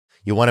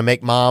You want to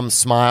make mom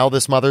smile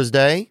this Mother's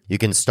Day? You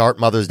can start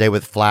Mother's Day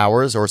with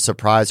flowers or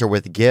surprise her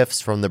with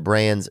gifts from the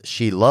brands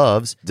she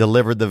loves,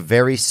 delivered the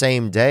very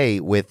same day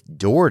with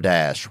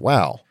DoorDash.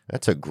 Wow,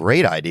 that's a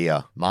great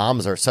idea.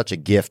 Moms are such a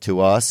gift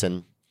to us,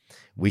 and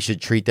we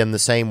should treat them the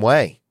same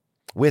way,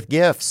 with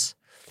gifts,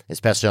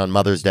 especially on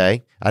Mother's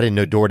Day. I didn't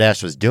know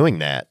DoorDash was doing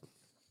that.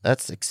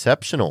 That's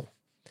exceptional.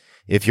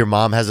 If your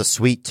mom has a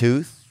sweet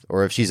tooth,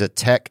 or if she's a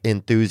tech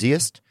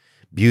enthusiast,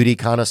 beauty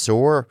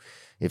connoisseur,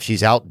 if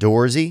she's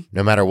outdoorsy,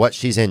 no matter what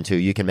she's into,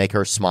 you can make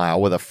her smile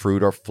with a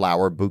fruit or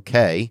flower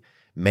bouquet,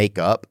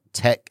 makeup,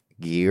 tech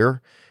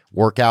gear,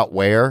 workout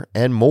wear,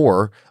 and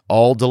more,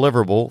 all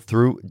deliverable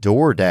through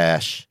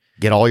DoorDash.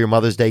 Get all your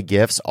Mother's Day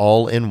gifts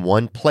all in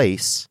one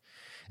place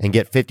and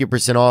get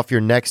 50% off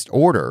your next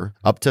order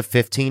up to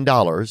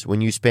 $15 when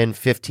you spend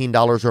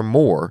 $15 or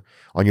more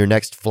on your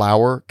next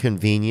flower,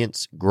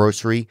 convenience,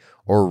 grocery,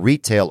 or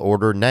retail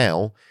order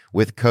now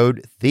with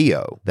code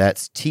THEO.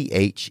 That's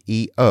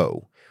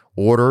THEO.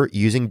 Order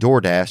using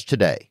DoorDash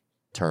today.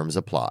 Terms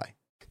apply.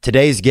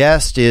 Today's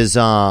guest is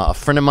a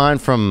friend of mine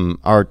from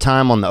our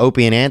time on the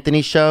Opie and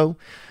Anthony show,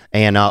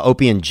 and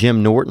Opie and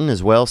Jim Norton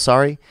as well,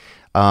 sorry.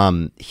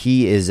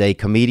 He is a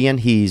comedian.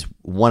 He's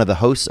one of the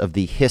hosts of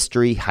the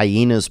History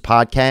Hyenas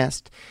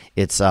podcast.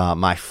 It's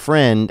my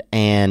friend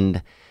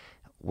and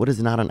what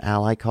is not an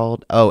ally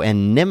called? Oh,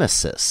 and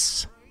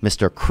nemesis,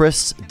 Mr.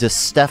 Chris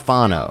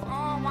DiStefano.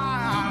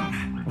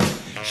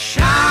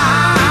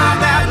 Shine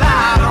that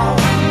light on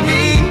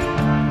me.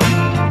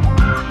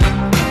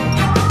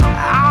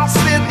 I'll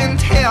sit and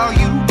tell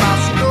you my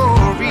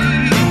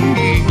stories.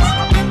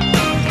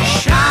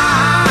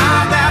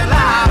 Shine that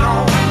light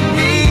on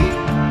me.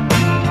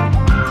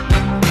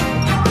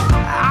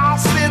 I'll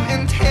sit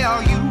and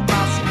tell you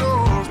my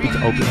stories. Speak to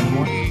Opie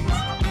anymore?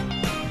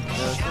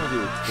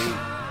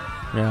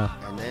 Yeah.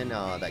 And then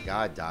that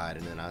guy died,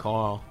 and then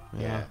Carl.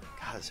 Yeah.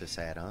 God, it's so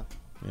sad, huh?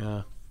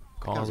 Yeah.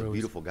 Carl was a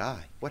beautiful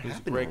guy. What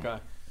happened to him? Great guy.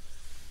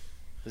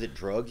 Was it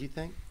drugs, you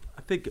think?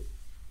 I think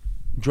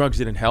drugs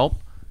didn't help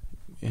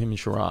him and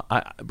Sharon.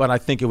 But I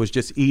think it was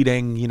just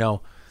eating,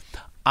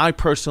 I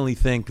personally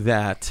think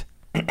that,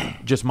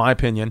 just my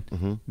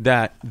opinion,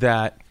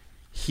 that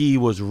he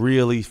was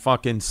really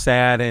fucking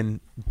sad and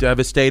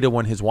devastated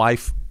when his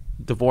wife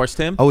divorced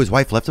him. Oh, his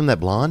wife left him, that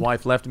blonde? His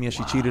wife left him. Yeah,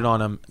 she cheated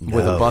on him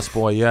with a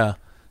busboy, yeah.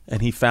 And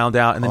he found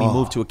out, and then he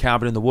moved to a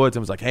cabin in the woods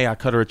and was like, hey, I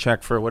cut her a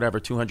check for whatever,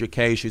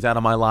 $200K. She's out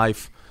of my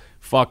life.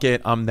 Fuck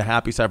it. I'm the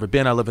happiest I've ever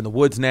been. I live in the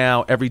woods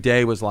now. Every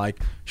day was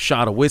like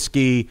shot of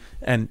whiskey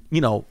and,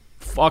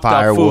 fucked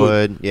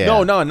firewood, up food. yeah.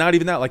 No, not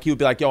even that. Like he would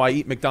be like, yo, I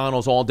eat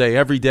McDonald's all day,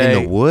 every day.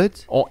 In the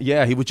woods? Oh,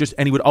 yeah, he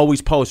would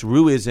always post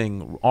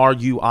ruizing,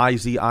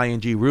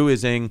 Ruizing,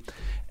 ruizing.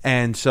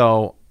 And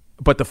so,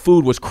 but the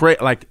food was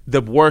like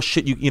the worst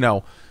shit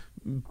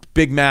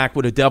Big Mac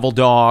with a devil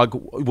dog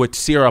with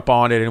syrup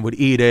on it and would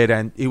eat it,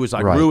 and he was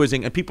like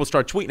ruizing, and people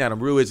start tweeting at him,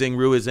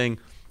 ruizing,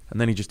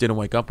 and then he just didn't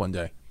wake up one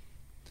day.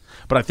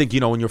 But I think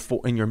when you're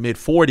in your mid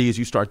 40s,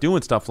 you start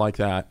doing stuff like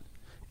that.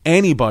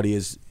 Anybody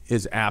is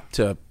apt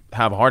to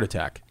have a heart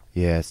attack.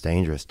 Yeah, it's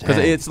dangerous. Because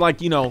it's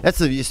like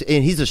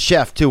and he's a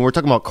chef too. We're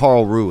talking about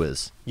Carl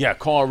Ruiz. Yeah,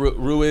 Carl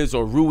Ruiz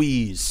or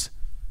Ruiz.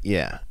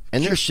 Yeah,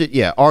 and there's shit.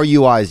 Yeah,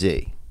 Ruiz.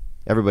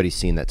 Everybody's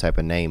seen that type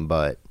of name,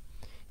 but.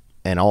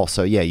 And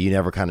also, yeah, you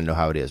never kind of know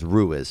how it is.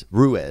 Ruiz.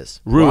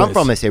 Where I'm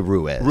from, they say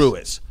Ruiz.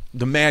 Ruiz.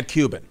 The Mad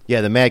Cuban.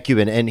 Yeah, the Mad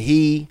Cuban. And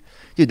dude,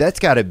 that's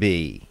got to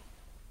be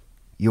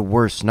your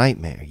worst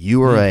nightmare.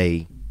 You are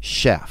a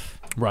chef.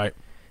 Right.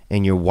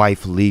 And your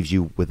wife leaves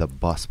you with a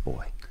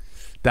busboy.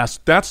 That's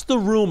the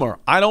rumor.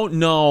 I don't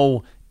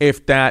know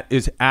if that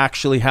is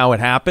actually how it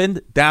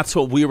happened. That's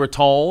what we were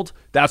told.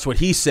 That's what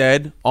he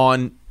said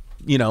on...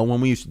 when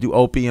we used to do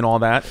Opie and all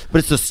that. But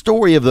it's the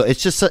story of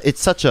it's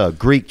such a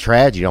Greek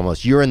tragedy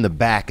almost. You're in the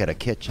back of the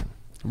kitchen.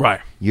 Right.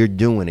 You're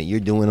doing it. You're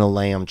doing a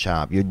lamb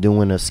chop. You're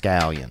doing a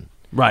scallion.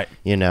 Right.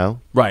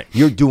 Right.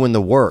 You're doing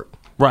the work.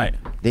 Right.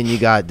 Then you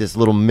got this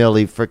little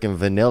Millie freaking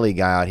vanilla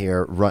guy out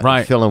here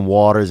filling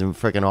waters and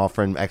freaking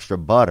offering extra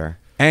butter.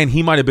 And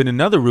he might have been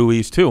another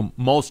Ruiz too.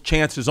 Most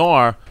chances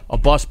are a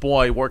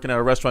busboy working at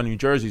a restaurant in New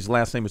Jersey, his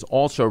last name is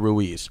also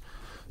Ruiz.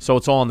 So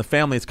it's all in the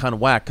family. It's kind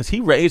of whack because he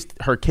raised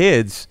her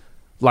kids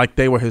like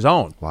they were his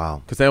own.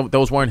 Wow. Because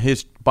those weren't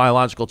his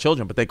biological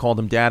children, but they called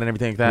him dad and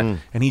everything like that.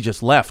 And he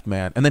just left,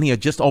 man. And then he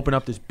had just opened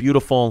up this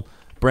beautiful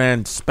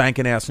brand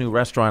spanking ass new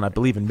restaurant, I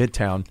believe in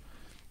Midtown.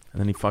 And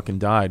then he fucking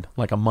died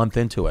like a month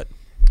into it.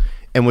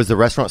 And was the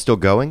restaurant still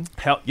going?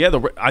 Hell yeah,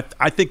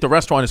 I think the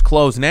restaurant is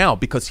closed now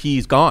because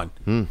he's gone.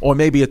 Or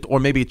maybe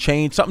it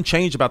changed. Something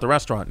changed about the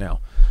restaurant now.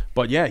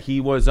 But yeah,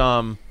 he was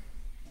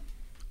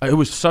it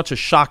was such a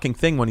shocking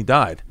thing when he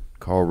died.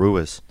 Carl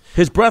Ruiz.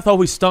 His breath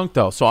always stunk,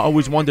 though, so I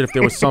always wondered if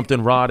there was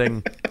something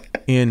rotting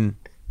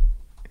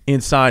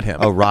inside him.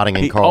 Oh, rotting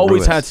in Carl He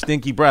always Ruiz. had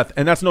stinky breath,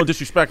 and that's no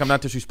disrespect. I'm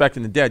not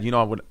disrespecting the dead.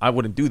 I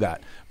wouldn't do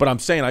that. But I'm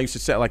saying I used to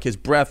say, like, his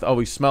breath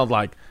always smelled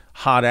like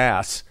hot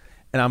ass,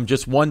 and I'm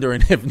just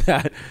wondering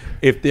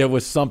if there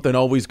was something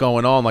always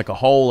going on, like a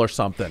hole or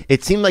something.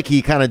 It seemed like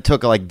he kind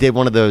of did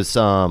one of those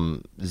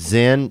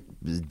Zen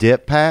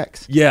dip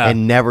packs. Yeah.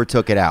 And never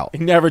took it out. He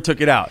never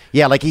took it out.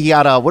 Yeah, like he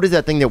got what is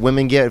that thing that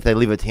women get if they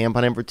leave a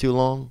tampon in for too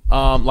long?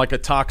 Like a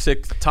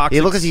toxic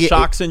It looked like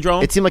shock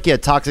syndrome. It seemed like he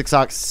had toxic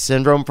shock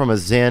syndrome from a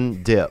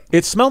Zen dip.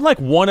 It smelled like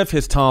one of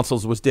his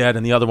tonsils was dead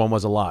and the other one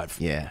was alive.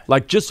 Yeah.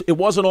 Like just it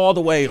wasn't all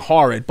the way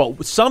horrid, but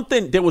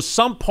there was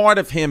some part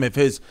of him of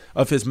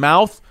his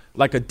mouth,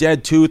 like a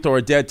dead tooth or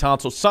a dead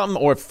tonsil, something,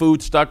 or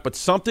food stuck, but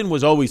something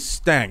was always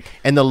stank.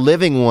 And the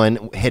living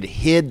one had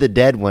hid the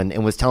dead one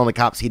and was telling the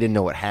cops he didn't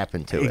know what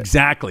happened to it.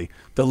 Exactly.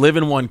 The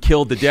living one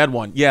killed the dead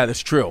one. Yeah, that's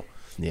true.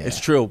 Yeah. It's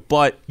true.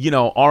 But,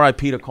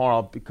 R.I.P. to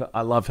Carl, because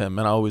I love him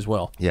and I always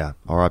will. Yeah.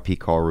 R.I.P.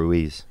 Carl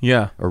Ruiz.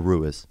 Yeah. Or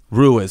Ruiz.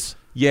 Ruiz.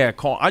 Yeah,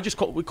 Carl.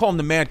 We call him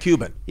the Mad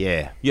Cuban.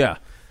 Yeah. Yeah.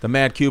 The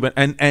Mad Cuban.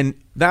 And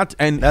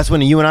that's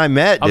when you and I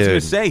met, dude. I was going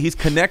to say he's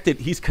connected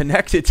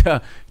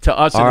to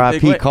us in a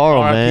big R.I.P. way.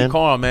 Carl, R.I.P. man.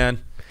 Carl,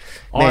 man.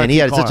 Man, he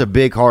had Carl. such a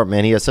big heart,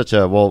 man. He has such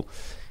a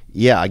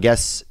I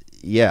guess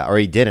or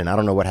he didn't. I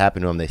don't know what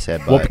happened to him, they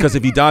said. But Well, because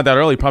if he died that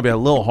early, he probably had a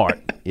little heart.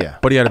 Yeah.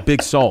 But he had a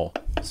big soul.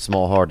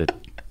 Small-hearted.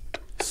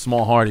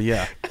 Small-hearted,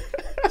 yeah.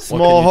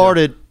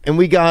 Small-hearted. And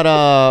we got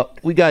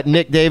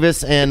Nick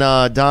Davis and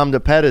Dom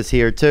DePettis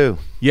here too.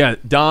 Yeah,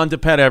 Don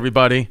DePetta,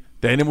 everybody.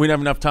 We didn't have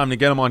enough time to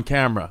get him on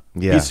camera.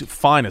 Yeah. He's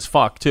fine as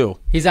fuck, too.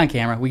 He's on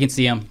camera. We can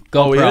see him. He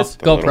GoPro. is?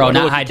 GoPro,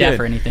 not Look, high kid. def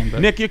or anything.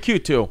 But Nick, you're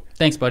cute, too.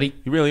 thanks, buddy.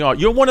 You really are.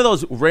 You're one of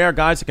those rare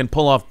guys that can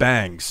pull off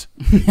bangs.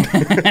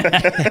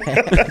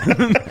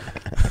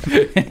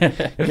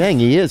 Dang,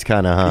 he is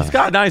kind of, huh? He's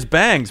got nice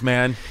bangs,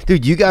 man.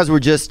 Dude, you guys were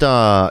just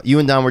you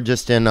and Don were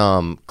just in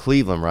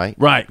Cleveland, right?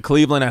 Right.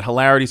 Cleveland at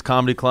Hilarities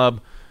Comedy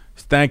Club.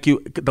 Thank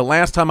you. The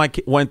last time I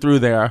went through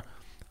there,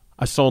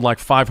 I sold like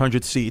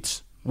 500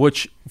 seats,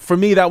 which for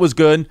me, that was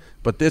good.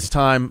 But this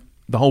time,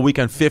 the whole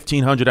weekend,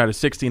 1,500 out of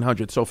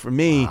 1,600. So for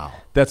me,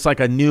 that's like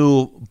a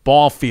new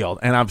ball field.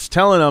 And I was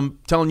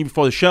telling you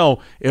before the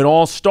show, it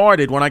all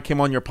started when I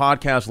came on your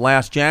podcast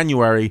last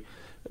January,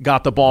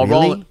 got the ball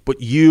Really? rolling.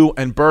 But you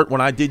and Bert, when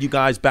I did you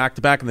guys back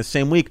to back in the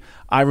same week,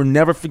 I will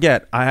never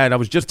forget. I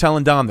was just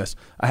telling Don this.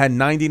 I had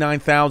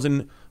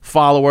 99,000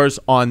 followers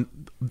on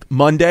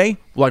Monday,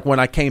 like when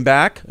I came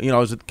back,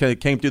 as it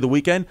came through the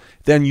weekend.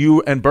 Then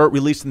you and Bert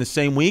released in the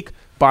same week.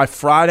 By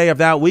Friday of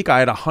that week, I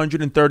had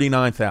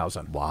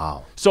 139,000.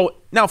 Wow. So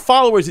now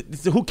followers,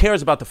 who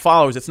cares about the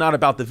followers? It's not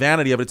about the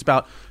vanity of it. It's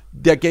about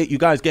you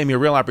guys gave me a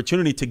real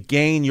opportunity to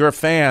gain your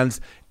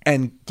fans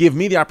and give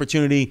me the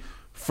opportunity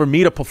for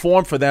me to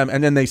perform for them,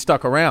 and then they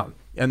stuck around.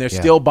 And they're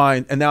still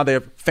buying, and now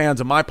they're fans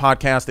of my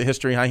podcast, The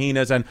History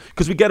Hyenas, and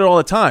because we get it all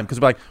the time,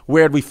 because we're like,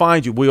 where'd we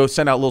find you? We always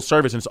send out a little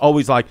service, and it's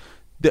always like,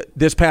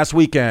 this past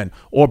weekend,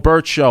 or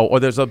Bert's show, or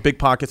there's a Big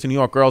Pockets in New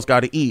York, Girls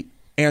Gotta Eat,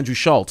 Andrew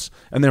Schultz,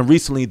 and then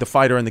recently The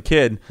Fighter and the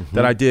Kid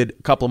that I did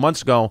a couple of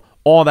months ago.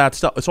 All that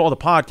stuff, it's all the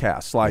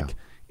podcasts. Like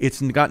it's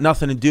got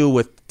nothing to do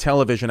with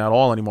television at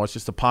all anymore. It's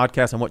just a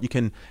podcast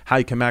and how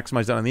you can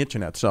maximize that on the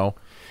internet. So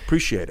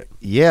appreciate it.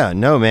 Yeah,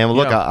 no, man. Well,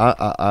 look,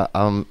 Yeah.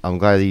 I'm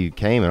glad that you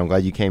came, and I'm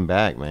glad you came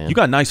back, man. You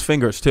got nice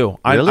fingers too.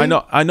 Really?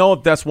 I know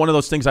that's one of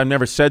those things I've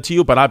never said to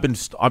you, but I've been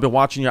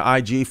watching your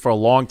IG for a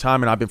long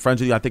time, and I've been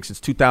friends with you, I think, since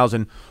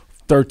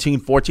 2013,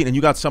 14, and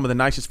you got some of the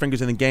nicest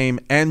fingers in the game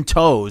and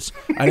toes.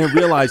 I didn't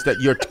realize that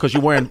because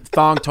you're wearing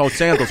thong toe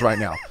sandals right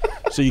now.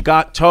 So you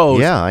got toes.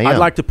 Yeah, I am. I'd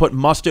like to put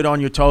mustard on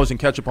your toes and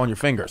ketchup on your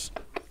fingers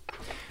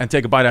and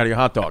take a bite out of your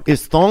hot dog.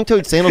 Is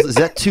thong-toed sandals, is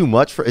that too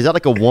much is that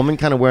like a woman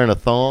kind of wearing a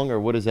thong, or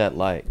what is that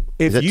like?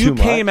 Is If that you too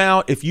came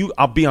much? out,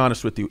 I'll be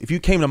honest with you, if you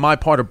came to my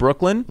part of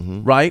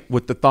Brooklyn, right,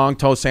 with the thong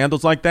toe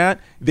sandals like that,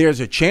 there's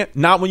a chance,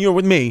 not when you're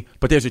with me,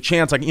 but there's a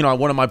chance, like,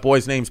 one of my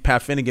boys' names,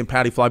 Pat Finnegan,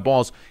 Patty Fly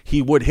Balls,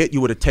 he would hit you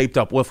with a taped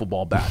up wiffle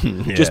ball bat.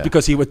 Just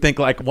because he would think,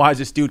 like, why is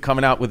this dude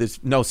coming out with his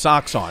no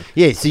socks on?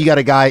 Yeah, so you got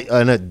a guy,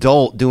 an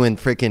adult, doing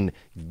freaking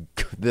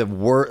the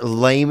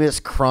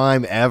lamest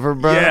crime ever,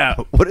 bro. Yeah.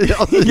 What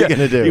else is he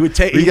gonna do? He would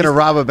Are you gonna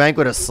rob a bank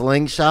with a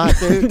slingshot,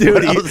 dude? Dude,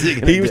 What else is he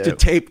gonna used do? to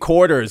tape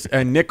quarters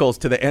and nickels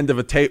to the end of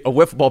a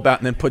wiffle ball bat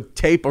and then put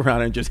tape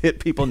around it and just hit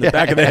people in the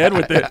back of the head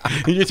with it.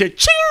 You just hear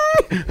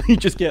ching! You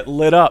just get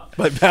lit up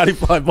by Patty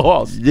Fly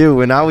Balls. Dude,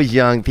 when I was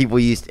young, people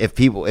used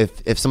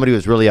if somebody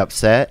was really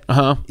upset,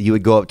 you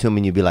would go up to them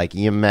and you'd be like,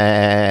 "You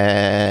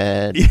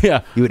mad?"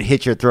 Yeah. You would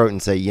hit your throat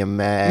and say, "You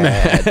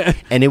mad?"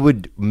 And it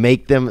would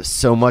make them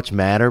so much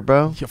madder,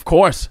 bro. Of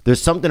course.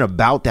 There's something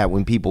about that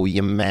when people,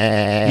 "You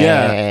mad?"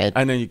 Yeah.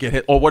 And then you get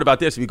hit. Or what about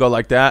this? If you go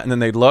like that and then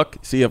they look,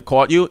 see I've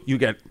caught you, you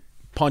get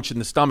punched in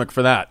the stomach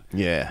for that.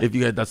 Yeah. If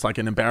you get, that's like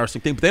an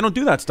embarrassing thing. But they don't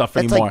do that stuff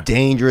That's anymore. like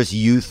dangerous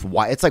youth.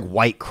 It's like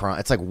white crime.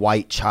 It's like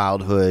white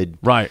childhood,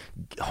 Right.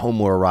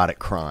 homoerotic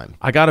crime.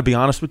 I got to be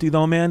honest with you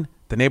though, man.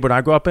 The neighborhood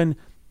I grew up in,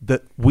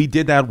 we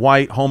did that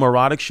white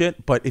homoerotic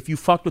shit. But if you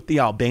fucked with the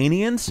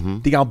Albanians in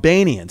my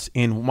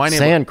neighborhood,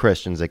 Sand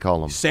Christians, they call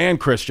them.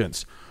 Sand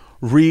Christians,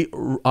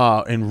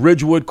 in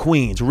Ridgewood,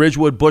 Queens,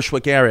 Ridgewood,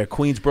 Bushwick area,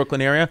 Queens, Brooklyn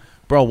area.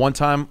 Bro, one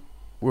time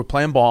we were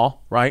playing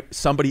ball, right?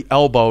 Somebody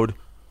elbowed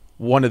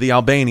one of the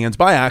Albanians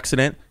by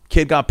accident.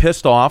 Kid got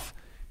pissed off,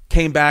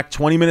 came back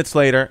 20 minutes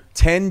later,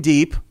 10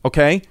 deep,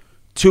 okay?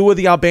 2 of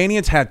the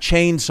Albanians had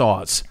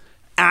chainsaws,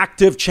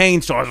 active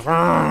chainsaws,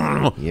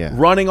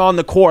 running on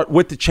the court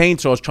with the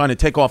chainsaws trying to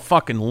take off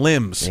fucking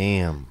limbs.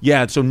 Damn.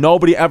 Yeah, so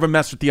nobody ever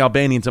messed with the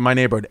Albanians in my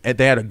neighborhood.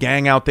 They had a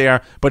gang out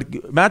there. But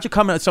imagine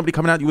somebody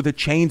coming at you with a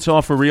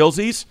chainsaw for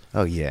realsies.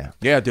 Oh, yeah.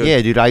 Yeah, dude.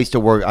 Yeah, dude, I used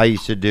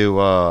to do,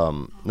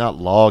 not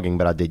logging,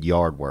 but I did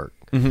yard work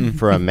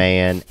for a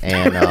man.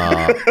 And,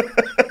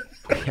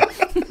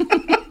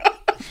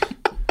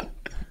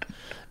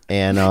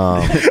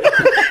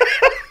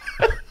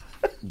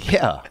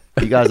 yeah.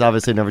 You guys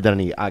obviously never done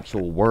any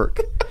actual work.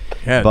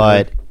 Yeah,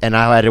 but and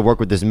I had to work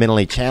with this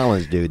mentally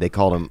challenged dude. They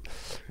called him,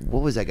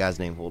 what was that guy's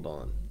name? Hold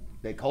on.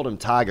 They called him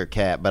Tiger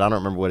Cat, but I don't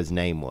remember what his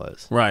name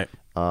was. Right.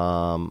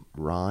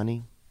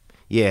 Ronnie.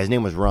 Yeah, his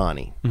name was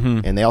Ronnie.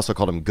 And they also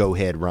called him Go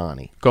Ahead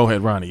Ronnie. Go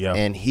ahead, Ronnie, yeah.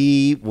 And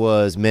he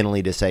was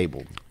mentally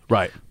disabled.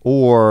 Right.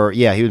 Or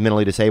yeah, he was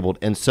mentally disabled.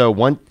 And so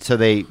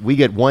we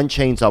get one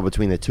chainsaw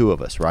between the two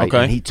of us, right?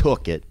 Okay. And he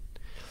took it.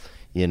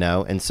 You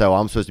know, and so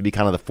I'm supposed to be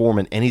kind of the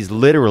foreman, and he's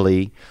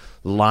literally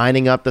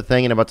lining up the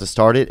thing and about to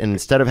start it, and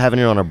instead of having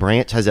it on a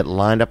branch, has it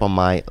lined up on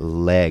my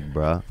leg,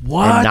 bruh.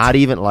 What? And not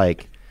even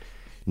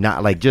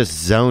not like just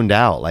zoned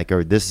out, like,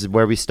 or this is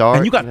where we start.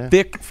 And you got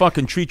thick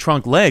fucking tree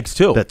trunk legs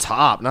too. The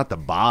top, not the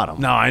bottom.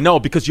 No, I know,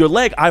 because your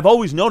leg, I've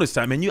always noticed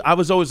that, man. I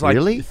was always like,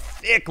 Really?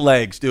 thick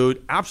legs,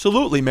 dude.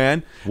 Absolutely,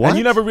 man. What? And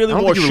you never really I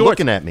don't wore think you were shorts.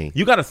 looking at me.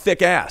 You got a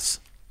thick ass.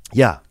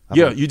 Yeah.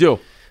 Yeah, you do.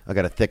 I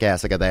got a thick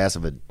ass. I got the ass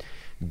of a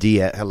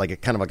like a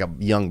kind of like a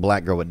young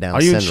black girl with Down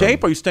Are you syndrome. in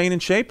shape? Are you staying in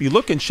shape? You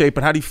look in shape,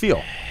 but how do you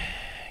feel?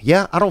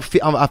 Yeah,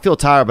 I feel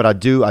tired, but I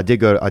did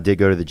go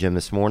to the gym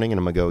this morning, and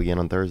I'm gonna go again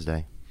on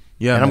Thursday.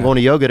 Yeah, and I'm going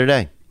to yoga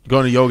today.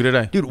 Going to yoga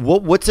today, dude.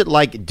 What's it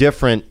like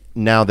different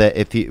now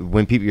that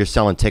when you're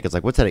selling tickets?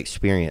 Like, what's that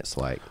experience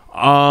like?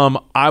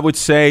 I would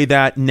say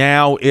that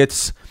now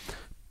it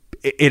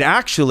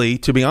actually,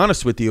 to be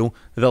honest with you,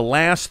 the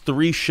last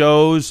 3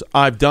 shows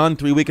I've done,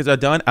 3 weekends I've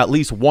done, at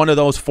least one of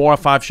those 4 or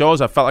 5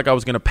 shows, I felt like I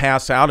was going to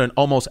pass out, and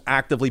almost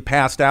actively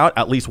passed out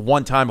at least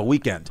one time a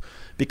weekend.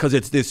 Because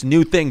it's this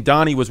new thing.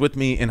 Donnie was with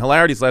me in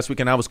Hilarities last week,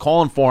 and I was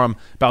calling for him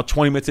about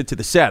 20 minutes into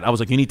the set. I was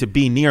like, you need to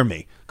be near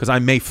me because I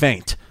may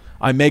faint.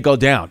 I may go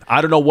down.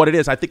 I don't know what it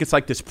is. I think it's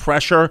like this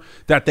pressure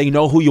that they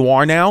know who you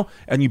are now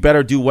and you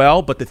better do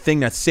well. But the thing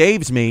that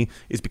saves me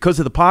is because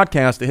of the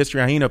podcast, the History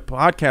Hyena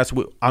podcast,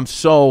 I'm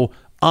so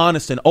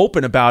honest and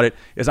open about it,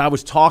 is I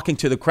was talking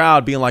to the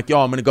crowd being like, yo,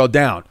 I'm going to go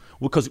down.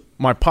 Because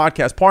my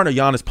podcast partner,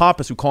 Giannis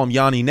Pappas, who call him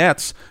Yanni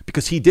Nets,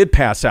 because he did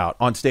pass out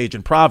on stage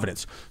in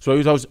Providence. So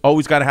he was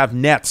always got to have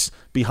nets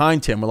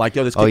behind him. We're like,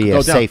 yo, this kid could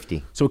go down.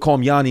 Safety. So we call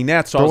him Yanni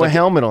Nets. So Throw a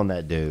helmet on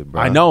that dude,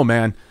 bro. I know,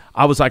 man.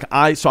 I was like,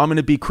 so I'm going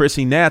to be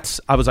Chrissy Nets.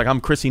 I was like,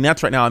 I'm Chrissy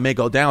Nets right now. I may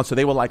go down. So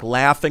they were like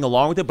laughing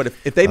along with it. But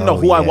if they didn't know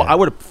who I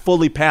would have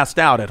fully passed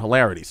out at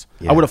Hilarities.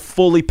 Yeah. I would have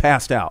fully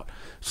passed out.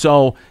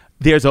 So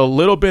there's a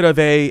little bit of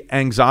a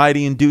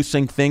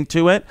anxiety-inducing thing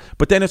to it.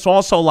 But then it's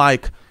also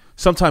like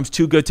sometimes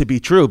too good to be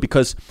true,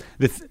 because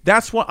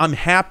that's what I'm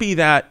happy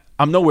that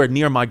I'm nowhere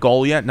near my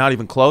goal yet, not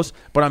even close.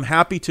 But I'm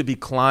happy to be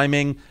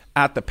climbing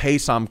at the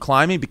pace I'm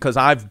climbing, because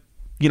I've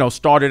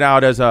started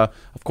out as of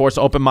course,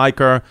 open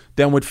micer,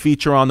 then would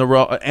feature on the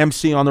road,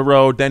 MC on the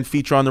road, then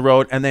feature on the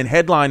road, and then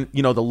headline,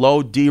 the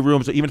low D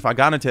rooms. Or even if I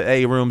got into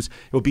A rooms,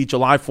 it would be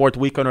July 4th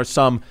weekend or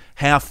some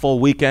half full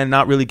weekend,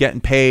 not really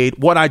getting paid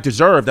what I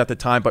deserved at the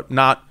time, but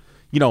not,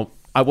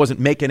 I wasn't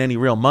making any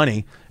real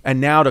money. And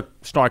now to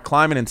start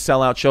climbing and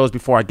sell out shows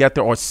before I get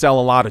there, or sell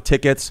a lot of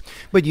tickets.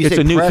 But you it's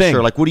say a new pressure. thing.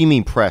 Like, what do you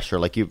mean pressure?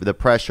 Like the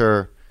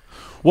pressure.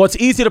 Well, it's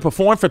easy to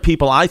perform for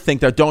people, I think,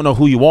 that don't know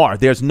who you are.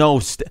 There's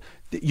no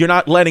you're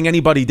not letting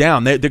anybody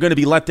down. They're going to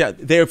be let down.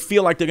 They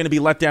feel like they're going to be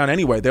let down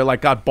anyway. They're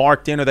like got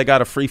barked in, or they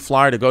got a free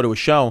flyer to go to a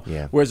show.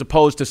 Yeah. Whereas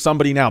opposed to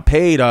somebody now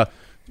paid a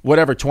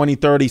whatever $20,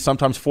 $30,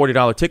 sometimes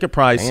 $40 ticket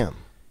price. Damn.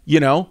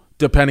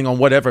 Depending on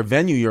whatever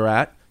venue you're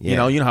at.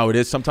 Yeah. You know how it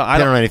is. Sometimes I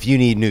don't don't know if you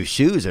need new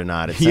shoes or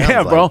not. It sounds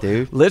yeah, bro. like,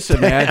 dude.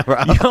 Listen, man.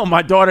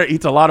 My daughter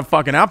eats a lot of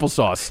fucking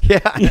applesauce.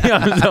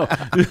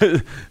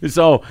 Yeah.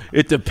 So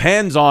it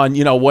depends on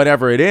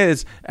whatever it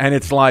is, and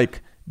it's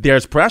like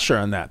there's pressure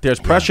on that. There's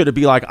pressure to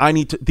be like, I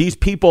need to. These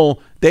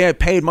people, they have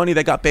paid money.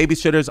 They got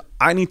babysitters.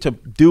 I need to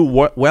do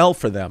well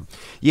for them.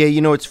 Yeah,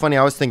 it's funny.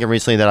 I was thinking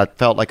recently that I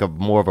felt like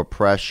more of a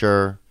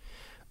pressure.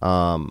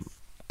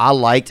 I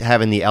liked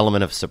having the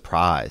element of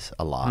surprise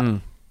a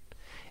lot.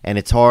 And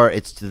it's hard.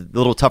 It's a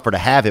little tougher to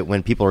have it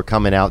when people are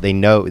coming out. They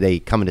know they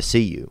coming to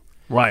see you.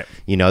 Right.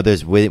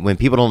 There's when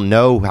people don't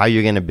know how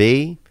you're going to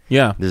be.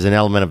 Yeah. There's an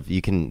element of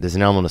there's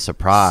an element of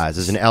surprise.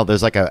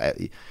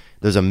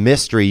 There's a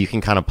mystery you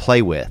can kind of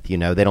play with. They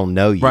don't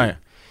know you. Right.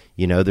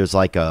 There's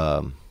like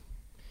I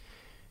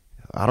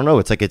don't know.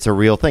 It's like it's a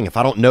real thing. If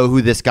I don't know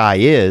who this guy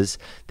is,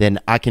 then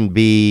I can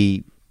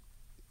be.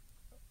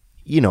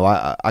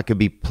 I could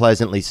be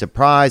pleasantly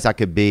surprised. I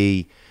could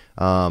be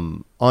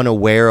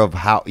unaware of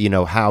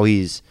how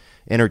he's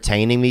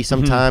entertaining me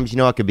sometimes.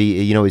 I could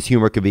be, his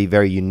humor could be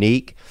very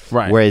unique.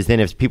 Right. Whereas then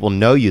if people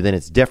know you, then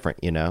it's different,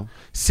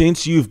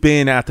 Since you've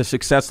been at the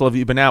success level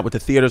you've been at with the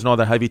theaters and all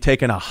that, have you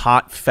taken a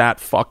hot, fat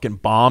fucking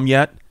bomb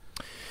yet?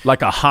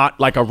 like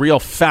a real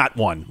fat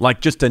one,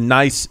 like just a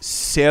nice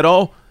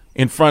cero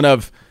in front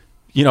of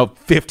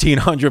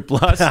 1,500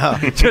 plus,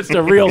 just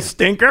a real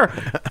stinker,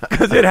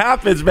 because it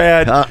happens,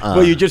 man.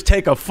 Where you just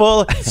take a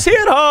full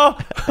cero.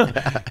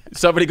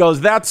 Somebody goes,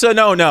 "That's a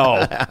no,"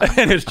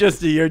 and it's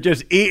just you're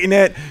just eating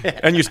it,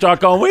 and you start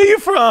going, "Where you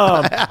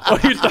from?" Or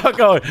you start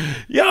going,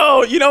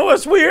 "Yo, you know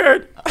what's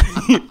weird?"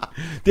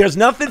 There's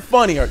nothing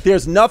funnier.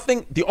 There's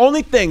nothing. The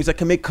only things that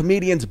can make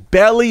comedians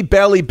belly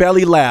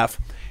laugh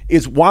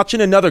is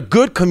watching another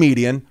good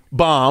comedian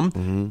bomb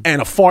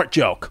and a fart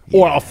joke,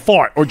 or a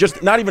fart, or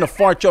just not even a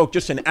fart joke,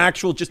 just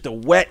just a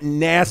wet,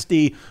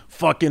 nasty,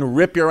 fucking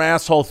rip your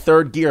asshole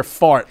third gear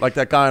fart, like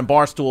that guy on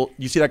Barstool.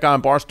 You see that guy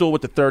on Barstool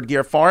with the third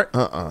gear fart?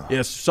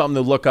 It's something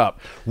to look up.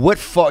 What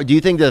fart? Do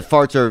you think the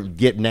farts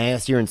get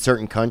nastier in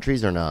certain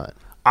countries or not?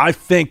 I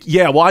think,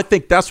 yeah. Well, I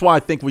think that's why I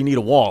think we need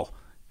a wall,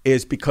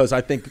 is because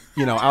I think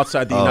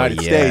outside the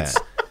United States.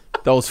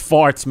 Those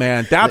farts,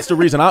 man. That's the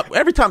reason.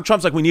 Every time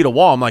Trump's like, we need a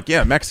wall, I'm like,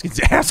 yeah, Mexicans'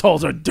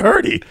 assholes are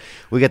dirty.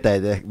 We get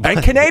that.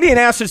 And Canadian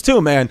asses,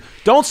 too, man.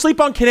 Don't sleep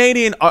on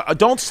Canadian.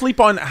 Don't sleep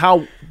on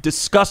how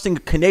disgusting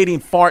a Canadian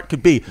fart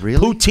could be. Really?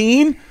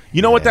 Poutine?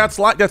 You know what that's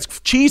like? That's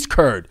cheese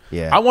curd.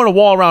 Yeah. I want a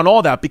wall around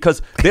all that,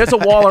 because there's a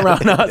wall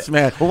around us,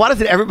 man. Well, why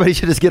doesn't everybody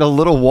should just get a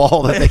little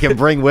wall that they can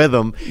bring with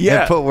them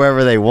and put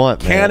wherever they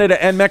want, man?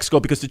 Canada and Mexico,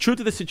 because the truth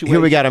of the situation.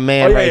 Here we got a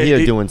man right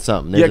here doing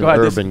something. There's an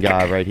urban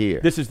guy right here.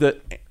 This is the...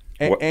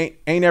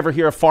 Ain't ever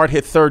hear a fart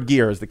hit third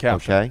gear is the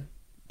caption. Okay.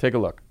 Take a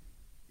look.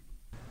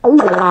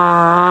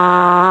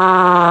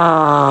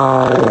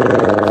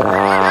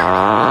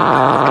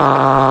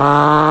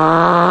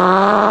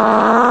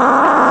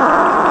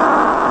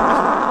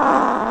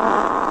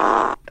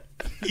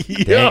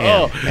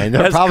 Damn. And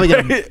they're probably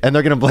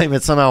gonna blame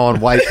it somehow on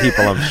white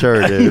people, I'm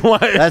sure, dude.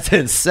 That's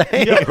insane.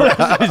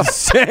 That's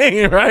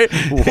insane, right?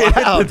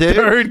 Wow,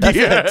 dude. That's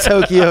like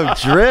Tokyo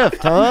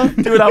Drift, huh?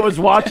 Dude, I was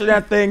watching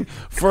that thing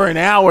for an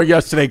hour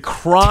yesterday,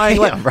 crying.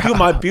 Dude,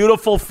 my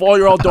beautiful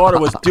 4-year-old daughter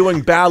was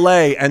doing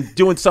ballet and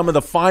doing some of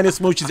the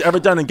finest moves she's ever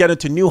done and getting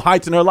to new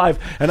heights in her life.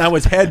 And I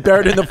was head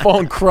buried in the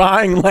phone,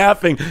 crying,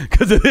 laughing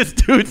because of this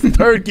dude's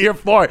third gear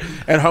fart.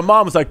 And her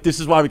mom was like, "This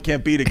is why we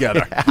can't be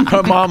together."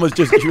 Her mom was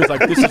she was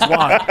like, "This is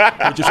why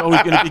we're just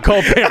always going to be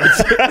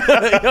co-parents."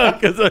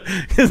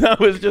 Because I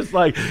was just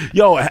like,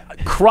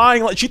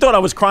 crying. She thought I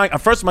was crying.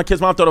 At first, my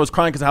kid's mom thought I was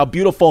crying because of how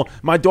beautiful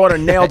my daughter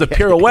nailed a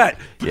pirouette.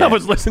 I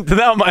was listening to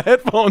that with my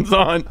headphones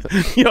on,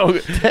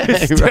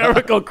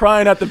 hysterical,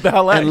 crying at the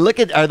ballet.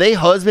 And are they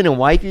husband and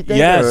wife, you think?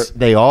 Yes. Or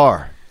they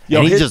are.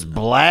 And he just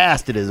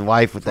blasted his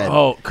wife with that.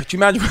 Oh, could you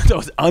imagine what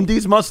those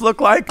undies must look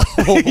like?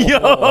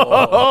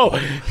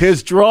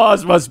 His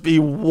drawers must be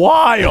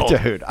wild.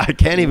 Dude, I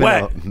can't even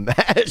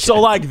imagine. So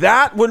like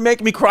that would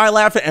make me cry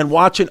laughing, and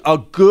watching a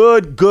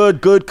good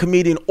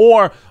comedian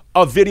or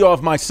a video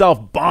of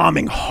myself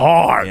bombing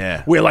hard,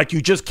 where like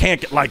you just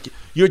can't get, like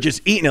you're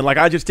just eating it. Like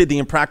I just did the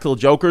Impractical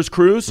Jokers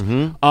cruise,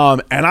 and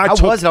I was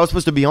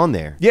supposed to be on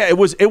there. Yeah, it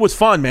was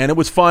fun, man. It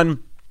was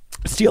fun.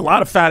 See a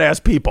lot of fat ass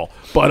people,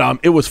 but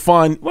it was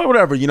fun. Well,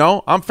 whatever,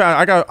 I'm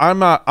fat.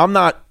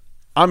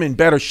 I'm in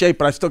better shape,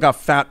 but I still got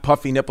fat,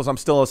 puffy nipples. I'm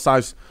still a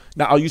size.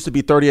 Now I used to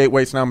be 38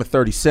 weights. Now I'm at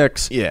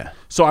 36. Yeah.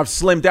 So I've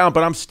slimmed down,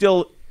 but I'm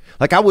still.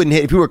 Like I wouldn't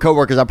hit if you were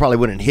coworkers. I probably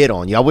wouldn't hit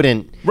on you. I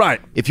wouldn't. Right.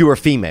 If you were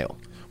female.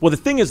 Well, the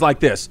thing is like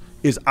this: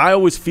 is I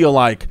always feel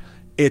like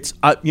it's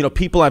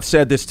people have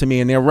said this to me,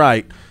 and they're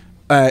right.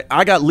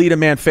 I got leader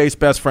man face,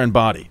 best friend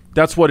body.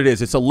 That's what it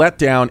is. It's a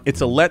letdown.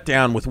 It's a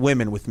letdown with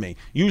women with me.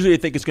 Usually I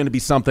think it's going to be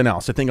something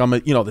else. I think I'm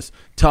this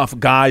tough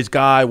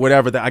guy,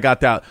 whatever. That I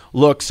got that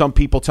look. Some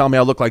people tell me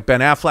I look like Ben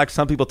Affleck.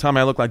 Some people tell me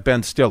I look like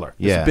Ben Stiller.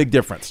 There's a big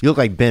difference. You look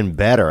like Ben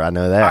Better. I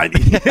know that.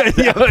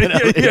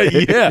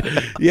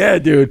 Yeah,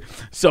 dude.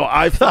 So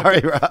Sorry,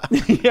 Rob.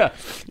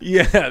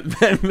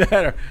 Ben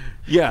Better.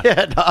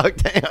 Yeah, dog.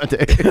 Damn,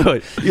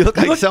 dude. You look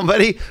like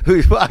somebody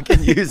who's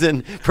fucking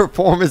using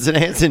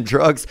performance-enhancing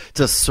drugs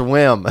to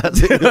swim.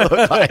 That's what you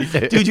look like,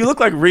 dude. Dude, you look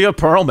like Rhea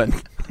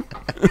Perlman.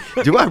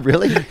 Do I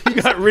really?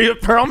 You got Rhea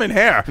Perlman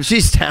hair.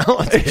 She's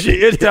talented.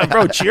 She is,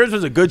 bro. Cheers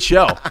was a good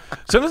show.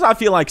 Sometimes I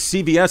feel like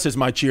CVS is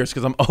my Cheers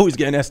because I'm always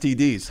getting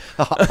STDs.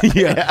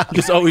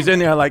 Just always in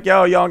there like,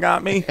 yo, y'all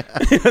got me.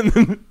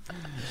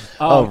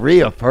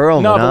 Rhea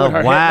Perlman. No, but with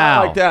her wow. hair,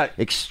 not like that.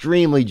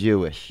 Extremely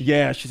Jewish.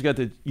 Yeah, she's got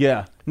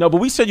No,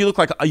 but we said you look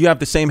like you have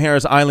the same hair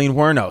as Eileen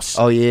Wuornos.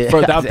 Oh, yeah.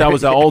 That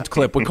was an old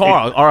clip with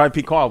Carl,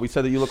 R.I.P. Carl. We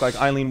said that you look like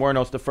Eileen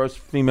Wuornos, the first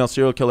female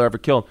serial killer ever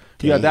killed.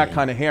 You had that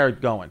kind of hair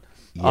going.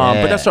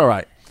 But that's all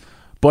right.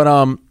 But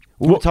what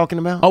were we talking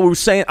about? I was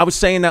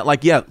saying that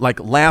like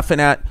laughing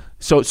at.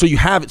 So you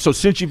have it. So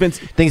since you've been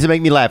things that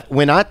make me laugh.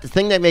 The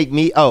thing that make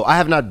me I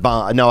have not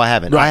bombed. No, I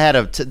haven't. Right. I had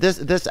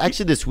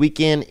this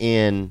weekend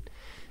in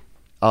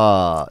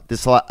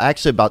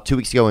actually about 2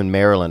 weeks ago in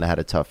Maryland. I had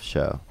a tough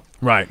show.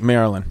 Right,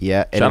 Maryland.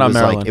 Yeah, and shout out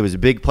Maryland. It was a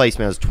big place,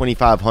 man. It was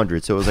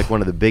 2,500, so it was like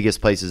one of the biggest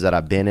places that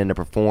I've been in to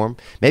perform.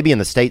 Maybe in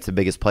the States, the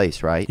biggest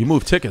place, right? You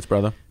moved tickets,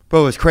 brother.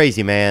 Bro, it was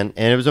crazy, man,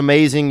 and it was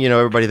amazing.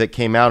 Everybody that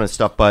came out and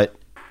stuff. But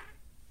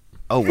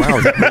Oh,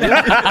 wow.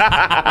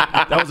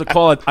 That was a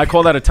call. I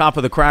call that a top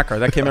of the cracker.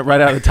 That came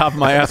right out of the top of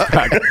my ass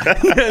crack.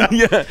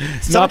 Yeah.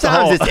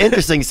 Sometimes it's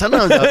interesting.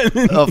 Sometimes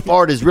a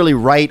fart is really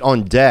right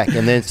on deck,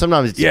 and then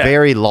sometimes it's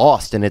very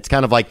lost, and it's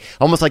kind of like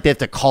almost like they have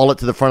to call it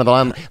to the front of the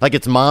line. Like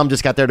its mom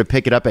just got there to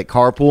pick it up at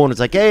carpool, and it's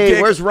like,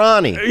 hey, where's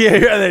Ronnie?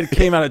 Yeah, and it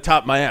came out of the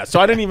top of my ass. So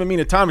I didn't even mean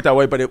to time it that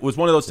way, but it was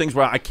one of those things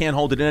where I can't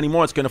hold it in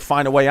anymore. It's going to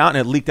find a way out, and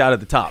it leaked out of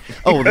the top.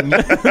 Oh,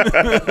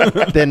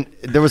 then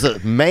there was a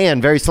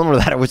man very similar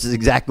to that, which is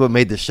exactly what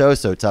made the show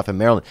so tough in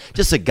Maryland.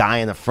 Just a guy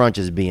in the front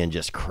just being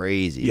just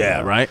crazy. Yeah,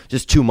 you know? right.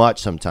 Just too much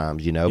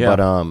sometimes, you know. Yeah.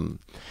 But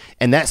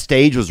and that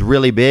stage was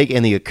really big,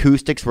 and the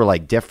acoustics were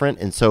like different,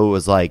 and so it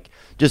was like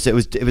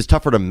it was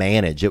tougher to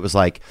manage. It was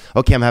like,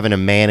 okay, I'm having to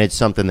manage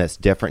something that's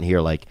different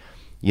here, like.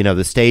 You know,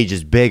 the stage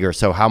is bigger,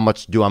 so how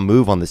much do I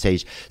move on the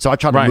stage? So I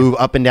tried to move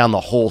up and down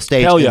the whole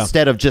stage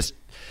instead of just.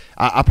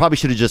 I probably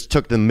should have just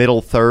took the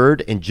middle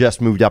third and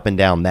just moved up and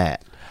down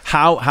that.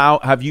 How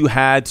have you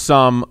had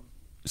some,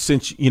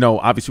 since, you know,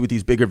 obviously with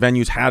these bigger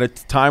venues, had a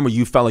time where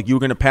you felt like you were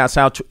going to pass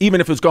out,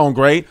 even if it was going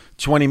great,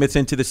 20 minutes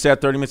into the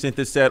set, 30 minutes into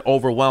the set,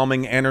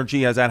 overwhelming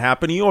energy? Has that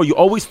happened to you? Or you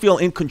always feel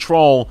in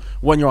control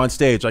when you're on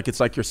stage, like it's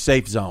like your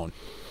safe zone?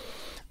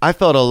 I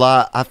felt a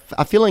lot.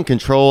 I feel in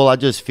control. I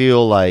just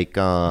feel like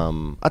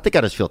I think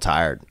I just feel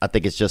tired. I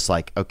think it's just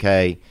like,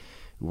 okay,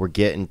 we're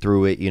getting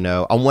through it. You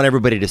know, I want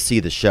everybody to see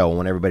the show. I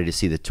want everybody to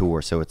see the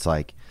tour. So it's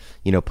like,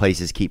 you know,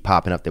 places keep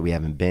popping up that we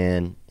haven't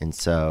been, and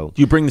so.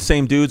 Do you bring the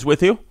same dudes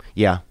with you?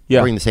 Yeah.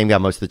 I bring the same guy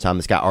most of the time.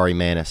 This guy Ari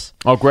Manis.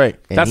 Oh,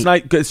 great! That's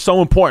nice. It's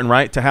so important,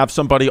 right, to have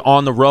somebody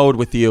on the road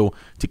with you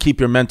to keep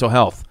your mental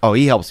health. Oh,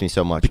 he helps me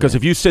so much. Because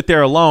if you sit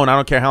there alone, I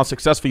don't care how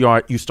successful you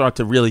are, you start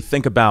to really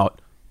think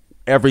about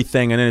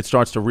everything, and then it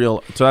starts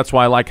to so that's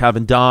why I like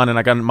having Don, and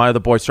I got my other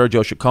boy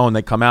Sergio Chacon.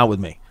 They come out with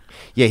me.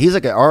 Yeah, he's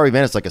like Ari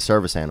Manis, like a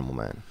service animal,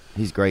 man.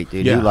 He's great,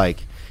 dude. Yeah.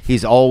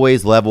 He's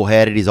always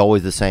level-headed. He's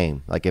always the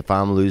same. Like if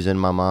I'm losing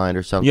my mind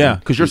or something. Yeah,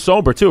 because you're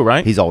sober too,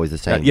 right? He's always the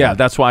same. Yeah,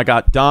 that's why I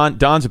got Don.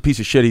 Don's a piece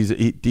of shit.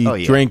 He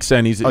drinks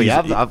and he's. I've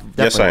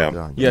yes, I am.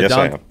 Don. Yeah, yes,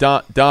 I am.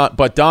 Don,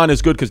 but Don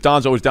is good because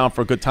Don's always down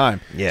for a good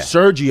time. Yeah.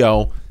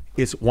 Sergio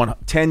is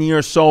 10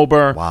 years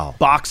sober. Wow.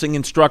 Boxing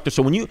instructor.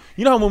 So when you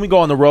know when we go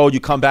on the road, you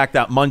come back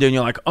that Monday and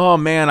you're like, oh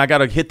man, I got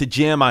to hit the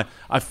gym. I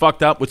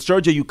fucked up. With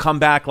Sergio, you come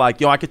back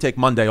like, yo, I could take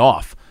Monday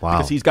off. Wow.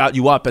 Because he's got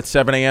you up at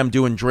 7 a.m.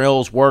 doing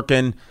drills,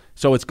 working.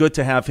 So it's good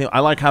to have him.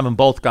 I like having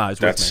both guys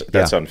with me.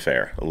 That's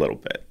unfair a little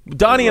bit.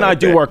 Donnie and I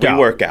do work out.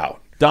 We work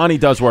out. Donnie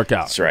does work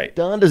out. That's right.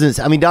 Don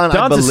doesn't. I mean, Don's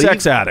a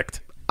sex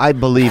addict. I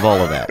believe all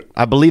of that.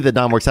 I believe that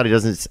Don works out. He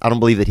doesn't. I don't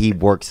believe that he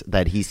works.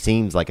 That he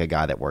seems like a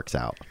guy that works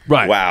out.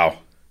 Right. Wow.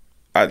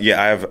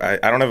 Yeah,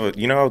 I don't have a.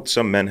 You know how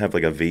some men have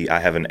like a V? I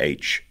have an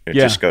H. It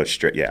just goes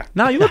straight. Yeah.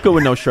 No, you look good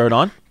with no shirt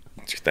on.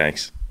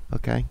 Thanks.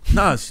 Okay.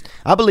 No,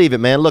 I believe it,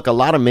 man. Look, a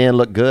lot of men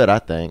look good, I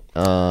think.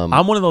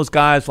 I'm one of those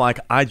guys, like,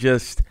 I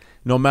just,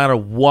 no matter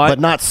what.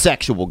 But not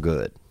sexual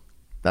good.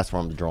 That's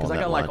where I'm drawing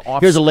that line. like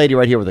Here's a lady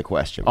right here with a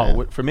question, man.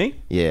 Oh, for me?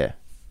 Yeah.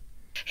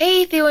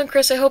 Hey, Theo and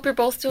Chris, I hope you're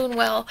both doing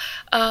well.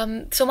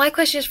 So my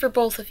question is for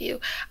both of you.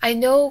 I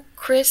know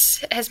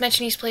Chris has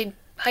mentioned he's played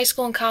high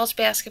school and college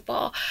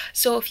basketball.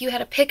 So if you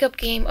had a pickup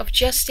game of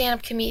just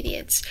stand-up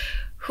comedians,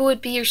 who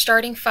would be your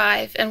starting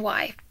five and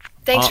why?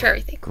 Thanks for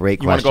everything. Great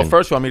question. You want to go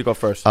first or want me to go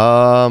first?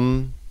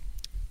 Well,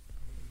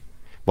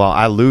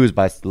 I lose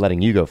by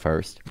letting you go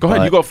first. Go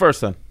ahead. You go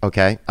first then.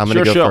 Okay. I'm going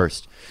to go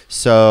first.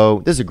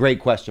 So this is a great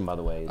question, by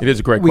the way. It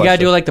is a great question. We got to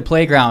do it like the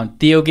playground.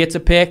 Theo gets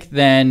a pick,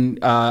 then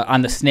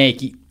on the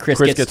snake,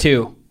 Chris gets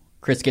two.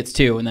 Chris gets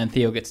two, and then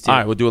Theo gets two. All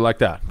right, we'll do it like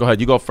that. Go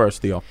ahead. You go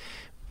first, Theo.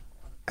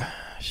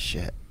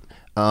 Shit.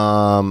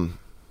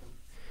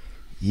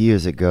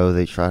 Years ago,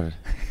 they tried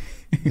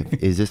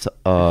to... Is this...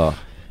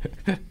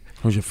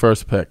 Who's your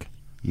first pick?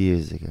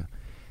 Years ago.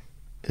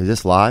 Is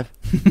this live?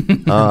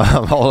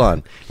 Hold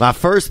on. My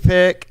first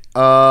pick,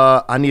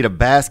 I need a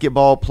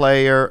basketball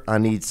player. I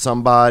need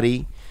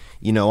somebody.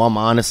 You know,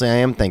 I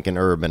am thinking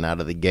Urban out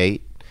of the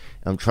gate.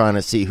 I'm trying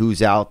to see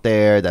who's out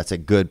there that's a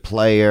good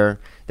player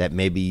that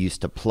maybe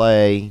used to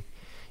play.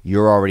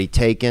 You're already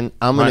taken.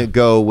 I'm going to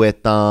go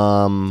with...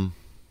 all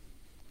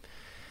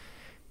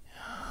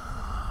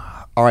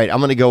right, I'm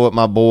going to go with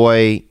my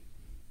boy...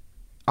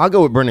 I'll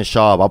go with Brendan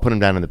Schaub. I'll put him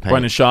down in the paint.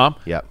 Brendan Schaub?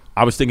 Yep.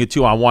 I was thinking,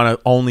 too, I want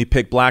to only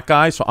pick black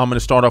guys, so I'm going to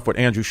start off with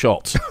Andrew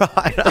Schultz.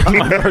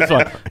 My first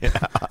one.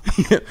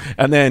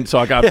 And then, so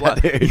I got... But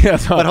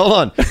hold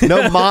on.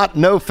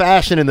 No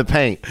fashion in the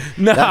paint.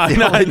 That's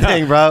the only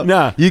thing, bro.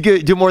 Nah. You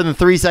do more than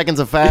 3 seconds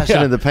of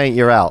fashion in the paint,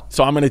 you're out.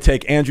 So I'm going to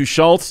take Andrew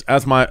Schultz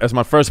as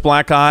my first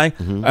black guy.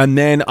 Mm-hmm. And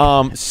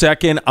then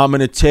second, I'm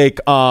going to take...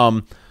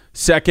 I'll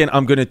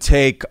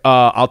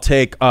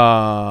take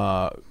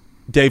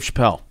Dave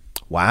Chappelle.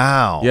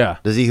 Wow. Yeah.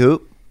 Does he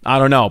hoop? I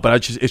don't know,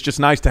 but it's just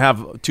nice to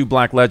have two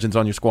black legends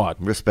on your squad.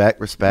 Respect.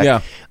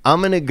 Yeah.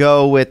 I'm gonna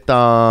go with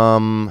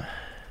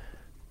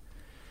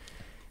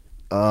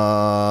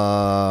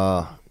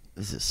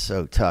this is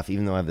so tough,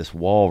 even though I have this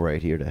wall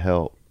right here to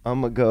help. I'm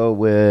gonna go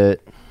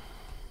with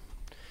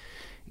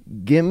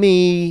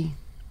You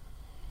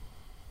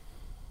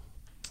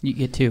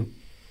get two.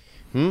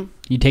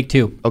 You take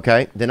 2.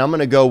 Okay, then I'm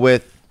gonna go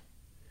with.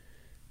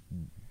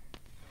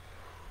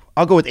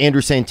 I'll go with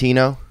Andrew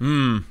Santino.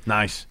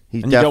 Nice.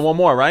 He's And you got one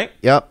more, right?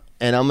 Yep,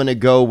 and I'm gonna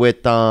go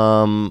with.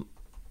 I'll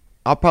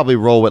probably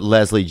roll with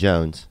Leslie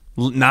Jones.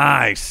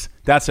 Nice.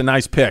 That's a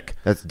nice pick.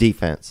 That's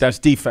defense. That's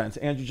defense.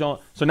 Andrew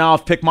Jones. So now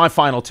I've picked my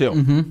final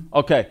 2.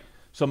 Okay.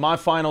 So my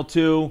final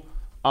 2,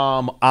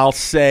 I'll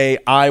say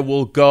I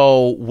will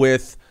go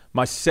with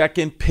my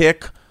second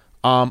pick.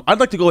 I'd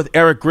like to go with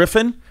Eric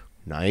Griffin.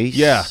 Nice.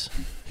 Yeah.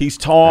 He's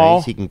tall.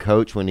 Nice. He can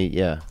coach when he.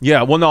 Yeah.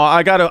 Yeah. Well, no,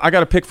 I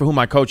gotta pick for who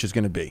my coach is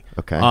going to be.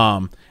 Okay.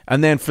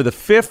 And then for the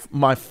 5th,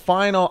 my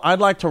final, I'd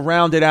like to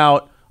round it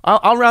out.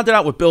 I'll round it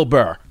out with Bill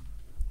Burr.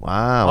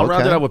 Wow. I'll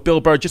round it out with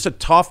Bill Burr. Just a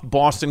tough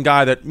Boston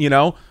guy that,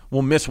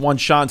 will miss one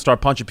shot and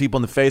start punching people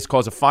in the face,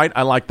 cause a fight.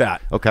 I like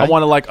that. Okay. I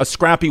want a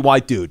scrappy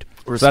white dude.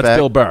 Respect. So that's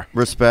Bill Burr.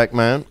 Respect,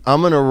 man.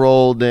 I'm going to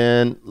roll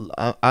then.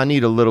 I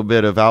need a little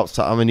bit of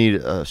outside. I'm going to need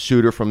a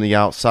shooter from the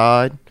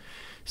outside.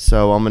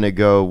 So I'm going to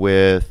go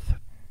with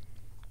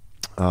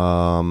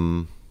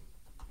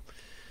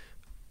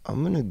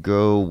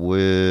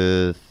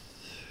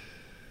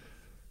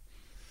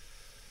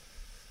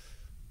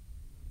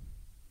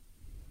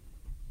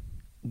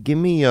Give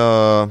me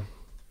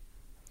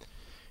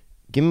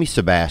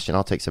Sebastian.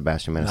 I'll take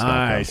Sebastian Maniscalco.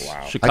 Nice.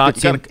 Wow.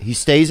 Chicago. He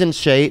stays in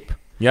shape.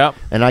 Yep.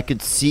 And I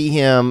could see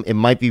him. It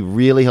might be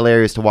really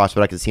hilarious to watch,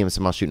 but I could see him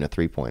somehow shooting a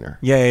 3-pointer.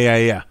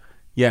 Yeah,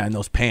 in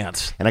those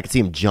pants. And I could see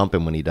him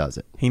jumping when he does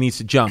it. He needs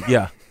to jump,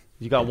 yeah.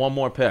 You got one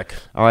more pick.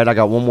 All right, I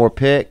got one more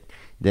pick.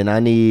 Then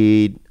I'm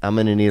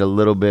going to need a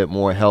little bit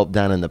more help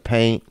down in the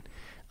paint.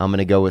 I'm going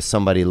to go with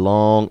somebody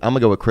long. I'm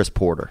going to go with Chris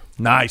Porter.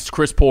 Nice,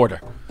 Chris Porter.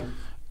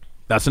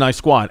 That's a nice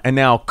squad. And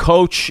now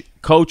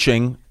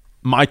coaching,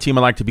 my team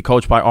would like to be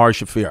coached by Ari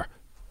Shaffir.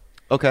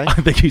 Okay. I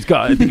think he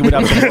would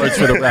have some words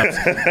for the reps.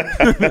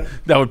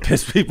 That would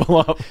piss people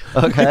off.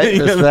 Okay,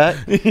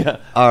 respect. Yeah.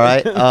 All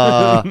right.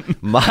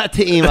 My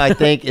team, I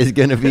think, is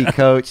going to be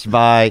coached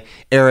by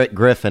Eric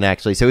Griffin,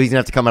 actually. So he's going to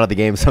have to come out of the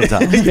game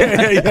sometime.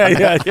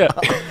 Yeah.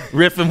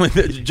 Riffing with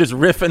just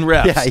riffing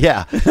reps.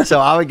 Yeah.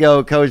 So I would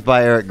go coached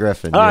by Eric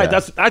Griffin. All right.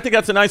 I think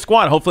that's a nice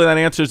squad. Hopefully that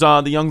answers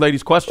the young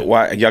lady's question.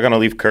 Why y'all gonna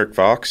leave Kirk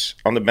Fox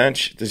on the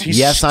bench? He's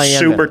Yes, I am.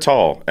 super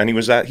tall, and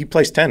he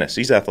plays tennis.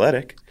 He's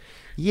athletic.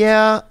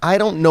 Yeah, I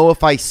don't know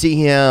if I see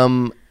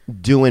him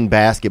doing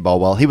basketball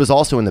well. He was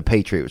also in The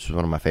Patriot, which was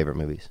one of my favorite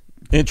movies.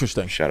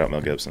 Interesting. Shout out Mel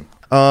Gibson.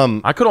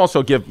 I could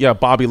also give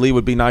Bobby Lee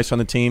would be nice on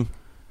the team.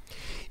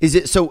 Is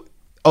it so?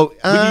 Oh, We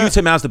could use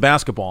him as the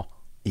basketball.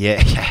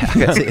 Yeah, I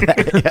can see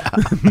that.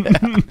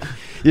 Yeah.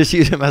 Just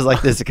use him as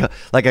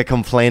like a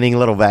complaining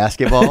little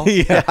basketball.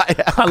 Yeah.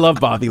 I love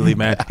Bobby Lee,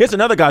 man. Here's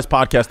another guy's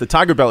podcast, the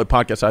Tiger Belly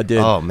podcast I did.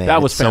 Oh, man,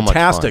 that was it's so much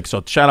fantastic.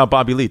 So shout out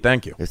Bobby Lee.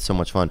 Thank you. It's so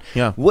much fun.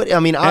 Yeah.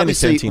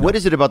 Obviously, Santino. what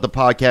is it about the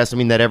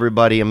podcast? That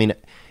everybody,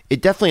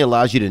 it definitely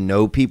allows you to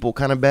know people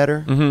kind of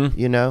better,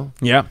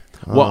 Yeah.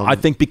 Well, I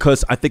think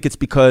it's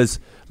because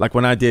like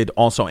when I did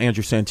also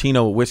Andrew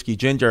Santino, Whiskey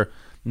Ginger,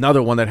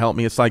 another one that helped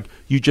me. It's like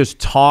you just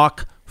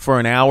talk for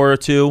an hour or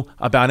two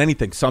about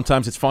anything.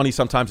 Sometimes it's funny,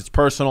 sometimes it's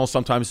personal,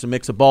 sometimes it's a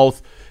mix of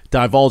both.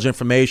 Divulge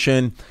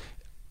information.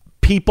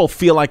 People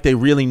feel like they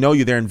really know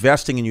you. They're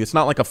investing in you. It's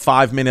not like a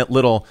 5-minute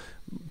little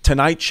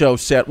Tonight Show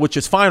set, which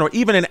is fine, or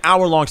even an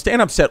hour-long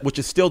stand-up set, which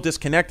is still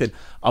disconnected.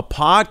 A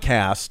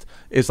podcast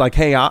is like,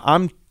 hey,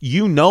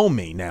 you know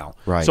me now.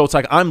 Right. So it's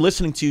like I'm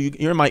listening to you.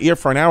 You're in my ear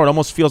for an hour. It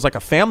almost feels like a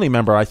family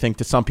member, I think,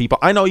 to some people.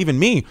 I know even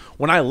me,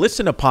 when I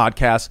listen to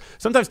podcasts,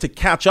 sometimes to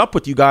catch up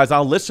with you guys,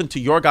 I'll listen to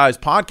your guys'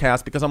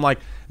 podcast because I'm like,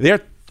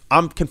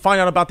 I can find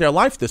out about their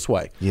life this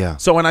way. Yeah.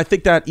 So, and I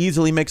think that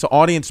easily makes an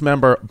audience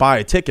member buy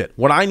a ticket.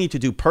 What I need to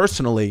do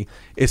personally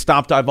is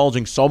stop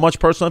divulging so much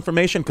personal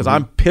information because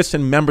I'm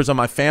pissing members of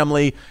my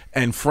family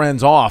and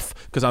friends off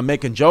because I'm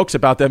making jokes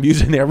about them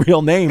using their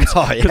real names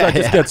because I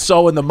just get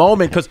so in the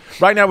moment. Because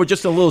right now we're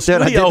just in a little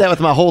studio. I did that with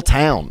my whole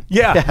town.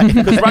 Yeah,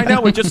 because right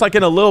now we're just like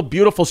in a little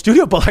beautiful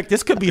studio, but like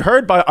this could be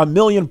heard by 1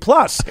 million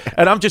plus,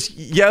 and I'm just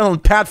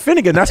yelling Pat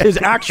Finnegan. That's his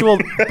actual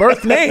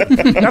birth name.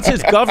 That's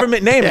his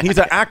government name, and he's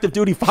an active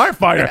duty firefighter.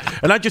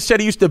 And I just said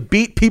he used to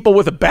beat people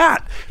with a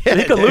bat, and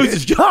he could lose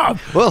his job.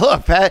 Well,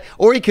 look, Pat,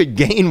 or he could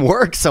gain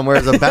work somewhere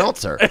as a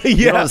bouncer.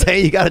 You know what I'm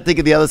saying? You got to think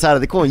of the other side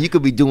of the coin. You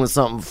could be doing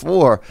something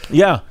for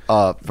Pat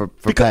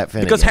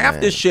Finnegan. Because half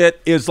this shit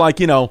is like,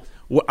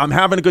 I'm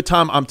having a good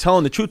time. I'm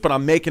telling the truth, but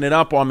I'm making it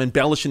up or I'm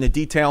embellishing the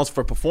details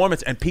for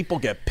performance, and people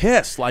get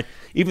pissed. Like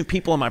even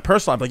people in my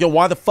personal life, like, yo,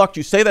 why the fuck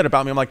do you say that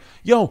about me? I'm like,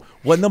 yo,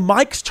 when the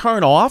mics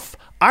turn off,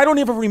 I don't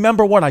even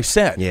remember what I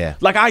said. Yeah.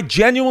 Like I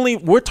genuinely,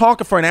 we're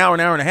talking for an hour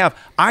and a half.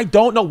 I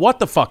don't know what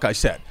the fuck I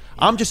said.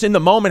 I'm just in the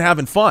moment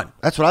having fun.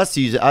 That's what I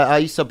see. I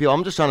used to tell people,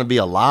 I'm just trying to be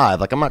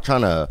alive. Like I'm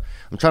trying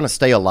to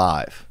stay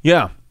alive.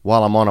 Yeah.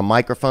 While I'm on a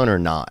microphone or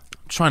not.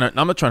 I'm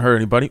not trying to hurt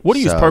anybody. What do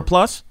you use, Per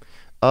Plus?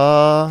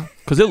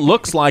 Because it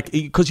looks like,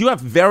 because you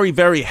have very,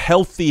 very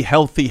healthy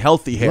hair.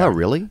 Yeah,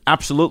 really?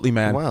 Absolutely,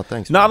 man. Wow,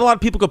 thanks. Not man. a lot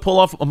of people could pull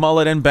off a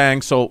mullet and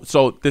bangs. So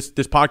this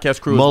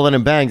podcast crew. Mullet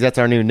and bangs. That's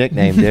our new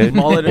nickname, dude.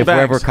 Mullet and if bangs.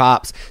 we're ever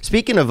cops.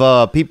 Speaking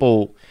of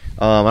people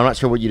I'm not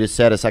sure what you just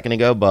said a second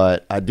ago,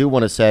 but I do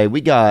want to say I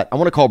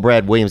want to call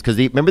Brad Williams because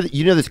remember this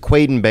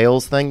Quaden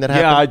Bales thing that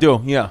happened? Yeah, I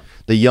do. Yeah.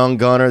 The young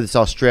gunner, this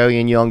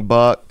Australian young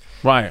buck.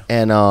 Right.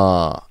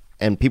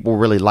 And people were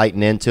really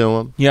lighting into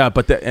him. Yeah,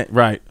 but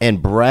right.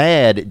 And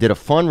Brad did a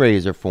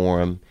fundraiser for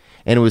him,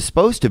 and it was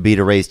supposed to be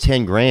to raise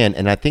 $10,000,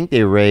 and I think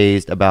they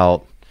raised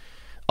about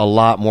a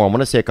lot more. I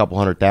want to say a couple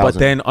 $100,000. But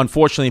then,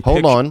 unfortunately,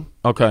 hold on.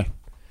 Okay.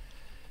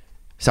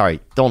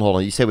 Sorry, don't hold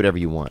on. You say whatever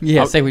you want.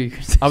 Yeah, say what you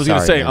say. I was going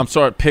to say, man. I'm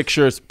sorry.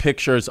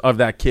 Pictures of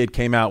that kid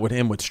came out with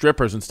him with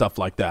strippers and stuff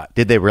like that.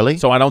 Did they really?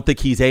 So I don't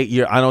think he's 8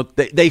 years.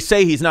 They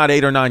say he's not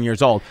 8 or 9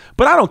 years old,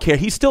 but I don't care.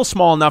 He's still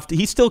small enough.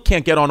 He still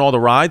can't get on all the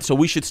rides, so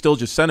we should still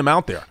just send him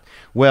out there.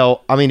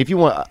 Well, I mean, if you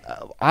want,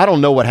 I don't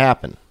know what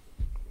happened.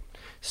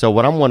 So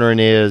what I'm wondering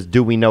is,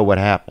 do we know what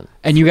happened?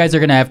 And you guys are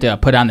going to have to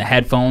put on the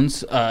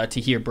headphones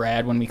to hear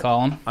Brad when we call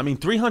him. I mean,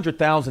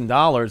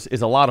 $300,000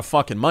 is a lot of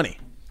fucking money.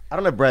 I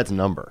don't have Brad's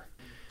number.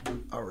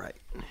 All right.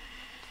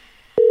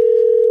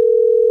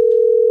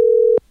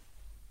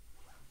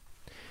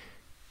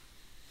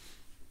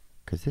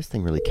 Because this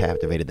thing really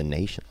captivated the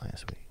nation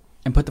last week.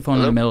 And put the phone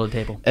in the middle of the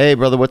table. Hey,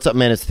 brother, what's up,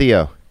 man? It's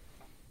Theo.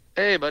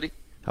 Hey, buddy.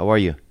 How are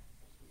you?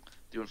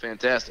 Doing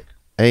fantastic.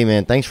 Hey,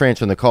 man, thanks for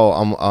answering the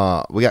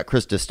call. We got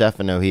Chris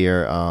DiStefano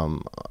here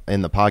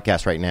in the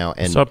podcast right now.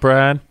 And What's up,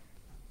 Brad?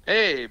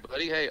 Hey,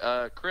 buddy. Hey,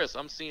 Chris,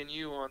 I'm seeing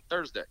you on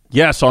Thursday.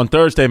 Yes, on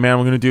Thursday, man,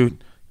 we're going to do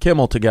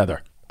Kimmel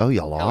together. Oh,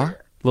 y'all are?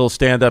 Little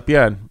stand-up,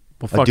 yeah.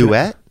 A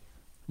duet?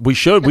 We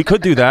should. We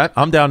could do that.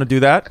 I'm down to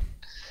do that.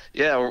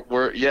 Yeah,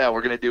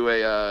 we're gonna do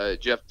a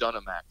Jeff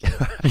Dunham act.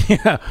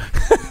 Yeah.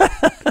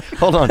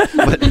 Hold on.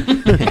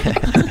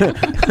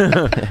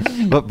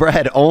 But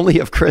Brad, only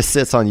if Chris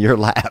sits on your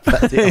lap.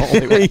 That's the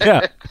only way.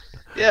 Yeah.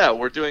 Yeah,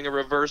 we're doing a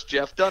reverse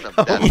Jeff Dunham.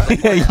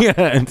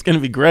 Yeah, it's going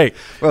to be great.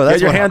 Bro, that's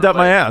Get your one of hand up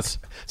my ass.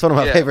 It's one of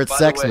my Yeah, favorite by the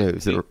sex way,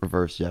 moves, the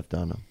reverse Jeff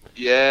Dunham.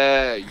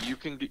 Yeah, you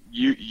can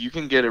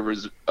get a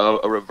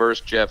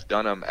reverse Jeff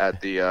Dunham at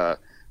the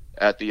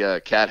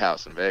Cat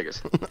House in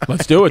Vegas.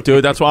 Let's do it,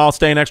 dude. That's why I'll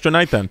stay an extra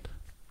night then.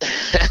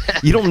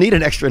 You don't need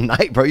an extra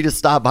night, bro. You just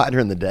stop by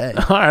during the day.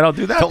 All right, I'll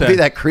do that Don't then. be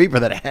that creeper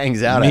that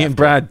hangs out. Me and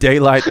Brad,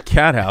 daylight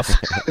cat house.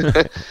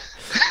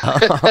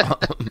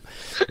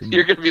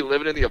 You're gonna be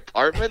living in the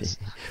apartments?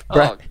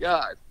 Brad- Oh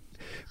God.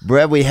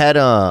 Brad, we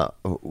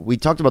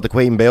talked about the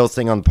Quaden Bales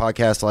thing on the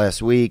podcast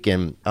last week,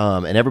 and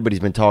everybody's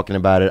been talking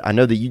about it. I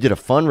know that you did a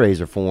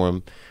fundraiser for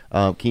him.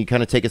 Can you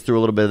kind of take us through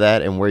a little bit of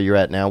that and where you're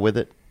at now with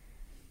it?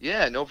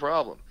 Yeah, no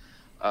problem.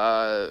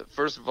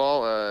 First of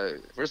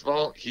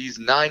all, he's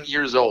 9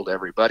 years old,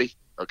 everybody.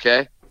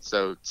 Okay?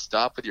 So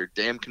stop with your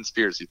damn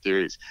conspiracy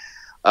theories.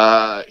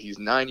 He's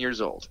 9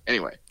 years old.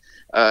 Anyway,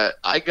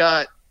 I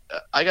got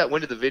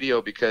wind of the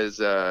video because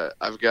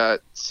I've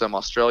got some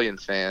Australian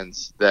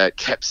fans that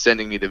kept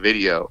sending me the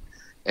video,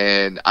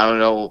 and I don't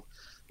know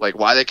like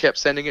why they kept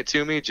sending it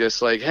to me.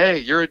 Just like, hey,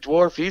 you're a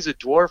dwarf, he's a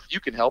dwarf, you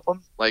can help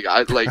him.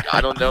 I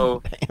don't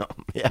know. Damn,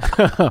 yeah.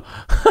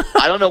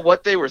 I don't know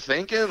what they were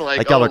thinking.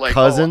 Like y'all are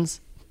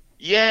cousins?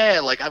 Yeah,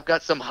 like I've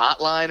got some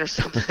hotline or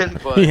something.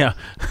 But Yeah.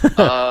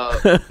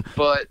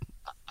 but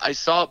I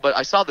saw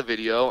the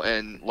video,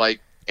 and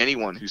like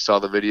anyone who saw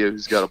the video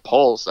who's got a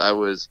pulse, I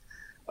was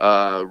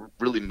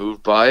really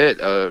moved by it.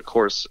 Of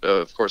course,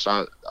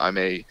 I'm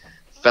a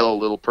fellow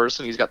little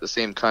person. He's got the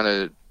same kind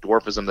of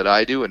dwarfism that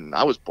I do, and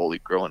I was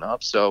bullied growing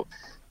up. So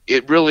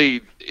it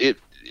really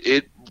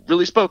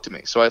spoke to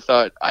me. So I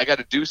thought I got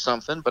to do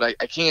something, but I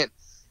can't.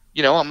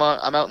 You know, I'm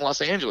out in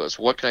Los Angeles.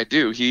 What can I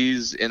do?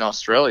 He's in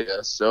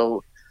Australia,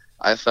 so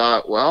I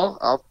thought, well,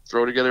 I'll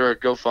throw together a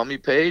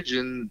GoFundMe page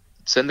and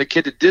send the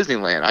kid to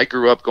Disneyland. I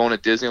grew up going to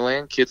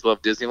Disneyland. Kids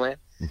love Disneyland.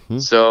 Mm-hmm.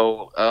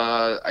 So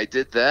I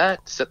did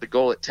that, set the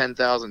goal at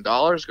 $10,000,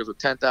 because with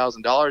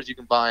 $10,000 you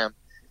can buy them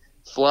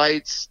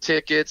flights,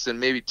 tickets, and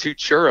maybe 2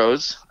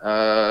 churros.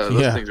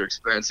 Those things are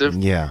expensive.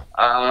 Yeah.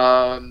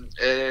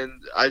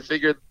 And I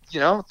figured, you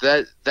know,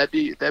 that'd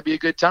be a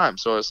good time.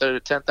 So I set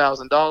it at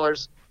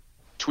 $10,000,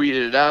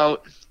 tweeted it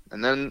out,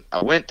 and then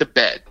I went to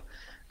bed.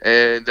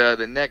 And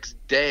the next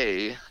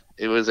day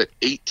it was at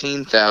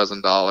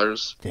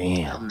 $18,000.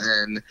 Damn.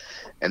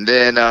 And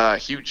then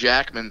Hugh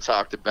Jackman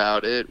talked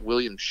about it.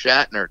 William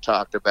Shatner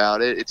talked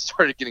about it. It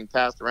started getting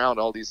passed around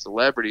to all these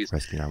celebrities.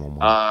 Rescue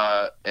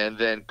 911. And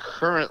then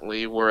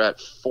currently we're at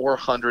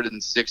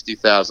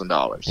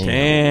 $460,000.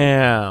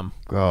 Damn.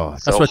 God.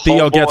 That's what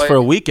Theo gets for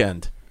a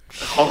weekend.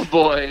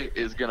 Homeboy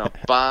is going to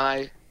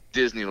buy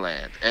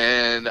Disneyland.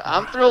 And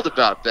I'm thrilled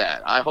about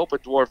that. I hope a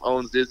dwarf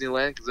owns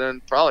Disneyland, because then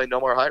probably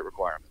no more height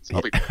requirements.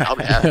 I'll be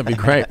happy. That'd be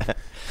great.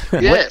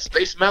 Yeah,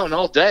 Space Mountain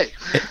all day.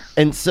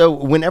 And so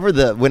whenever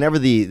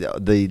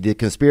the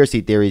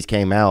conspiracy theories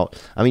came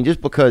out, I mean, just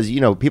because,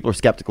 you know, people are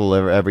skeptical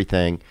of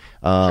everything,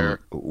 Sure.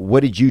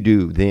 What did you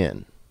do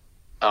then?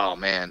 Oh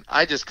man,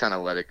 I just kind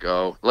of let it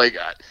go. Like,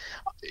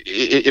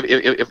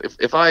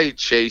 if I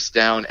chased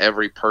down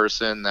every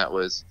person that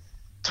was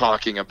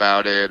talking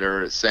about it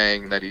or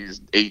saying that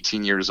he's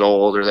 18 years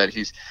old or that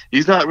he's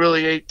not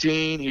really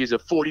 18, he's a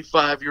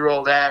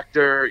 45-year-old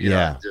actor, you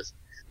know, just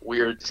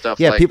weird stuff.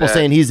 Yeah, like people that.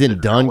 saying he's in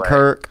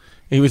Dunkirk.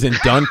 He was in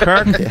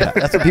Dunkirk? Yeah,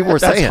 that's what people were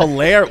That's saying.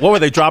 hilarious. What were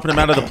they dropping him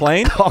out of the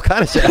plane? All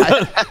kind of shit.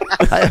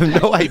 I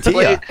have no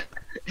idea.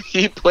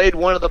 He played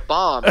one of the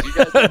bombs. You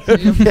guys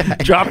didn't see him?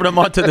 Dropping him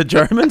onto the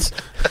Germans?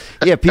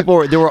 Yeah,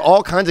 there were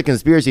all kinds of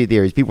conspiracy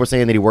theories. People were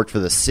saying that he worked for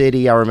the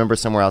city. I remember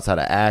somewhere outside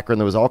of Akron.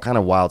 There was all kind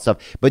of wild stuff.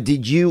 But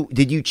did you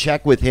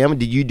check with him?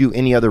 Did you do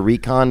any other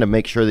recon to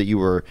make sure that you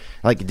were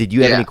like? Did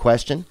you have any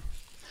question?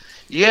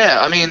 Yeah,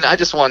 I mean, I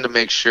just wanted to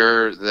make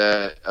sure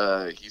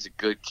that he's a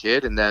good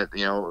kid and that,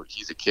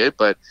 he's a kid.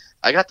 But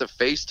I got to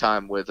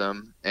FaceTime with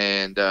him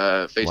and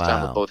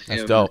FaceTime with both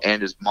him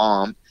and his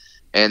mom.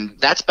 And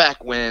that's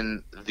back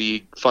when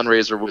the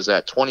fundraiser was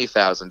at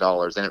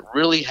 $20,000, and it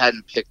really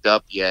hadn't picked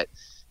up yet.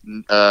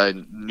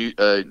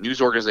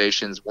 News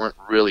organizations weren't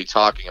really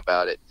talking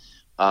about it.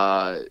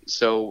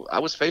 So I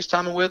was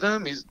FaceTiming with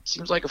him. He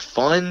seems like a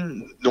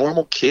fun,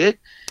 normal kid.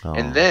 Oh.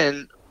 And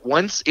then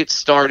once it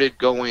started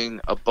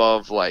going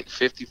above like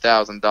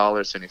 $50,000,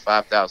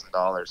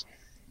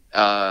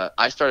 $75,000,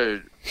 I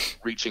started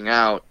reaching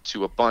out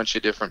to a bunch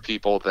of different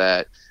people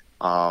that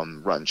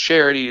run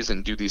charities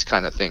and do these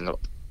kind of things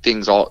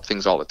all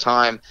the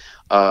time.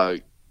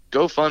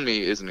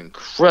 GoFundMe is an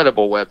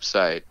incredible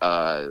website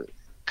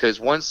because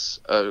once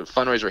a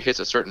fundraiser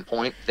hits a certain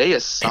point, they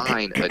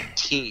assign a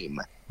team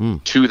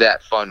to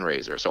that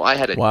fundraiser. So I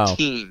had a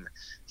team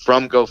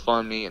from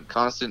GoFundMe and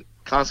constant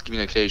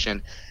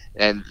communication,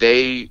 and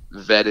they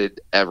vetted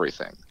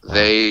everything. Wow.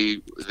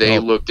 They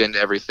looked into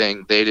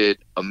everything. They did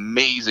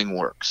amazing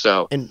work.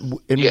 So and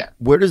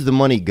where does the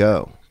money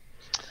go?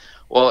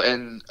 Well,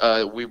 and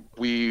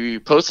we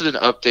posted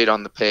an update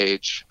on the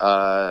page.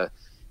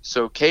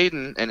 So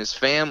Caden and his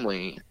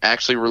family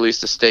actually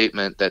released a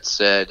statement that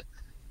said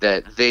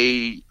that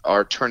they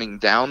are turning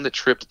down the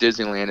trip to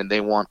Disneyland and they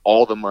want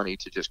all the money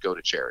to just go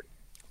to charity.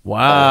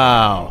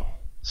 Wow.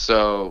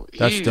 So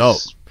that's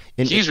dope.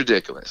 He's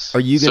ridiculous. Are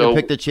you going to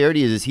pick the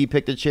charity? Does he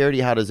pick the charity?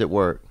 How does it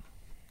work?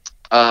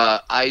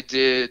 I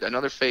did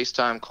another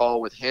FaceTime call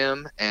with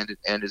him and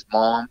his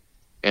mom,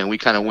 and we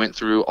kind of went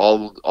through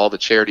all the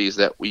charities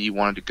that we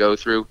wanted to go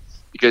through.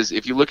 Because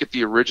if you look at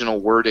the original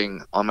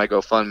wording on my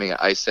GoFundMe,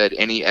 I said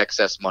any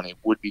excess money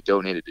would be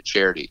donated to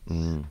charity.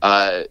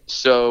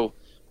 So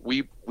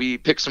we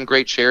picked some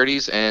great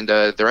charities, and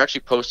they're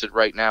actually posted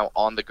right now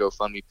on the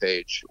GoFundMe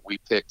page. We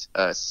picked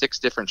 6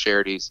 different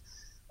charities.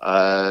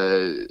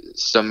 Some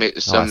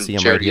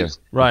charities,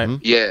 right?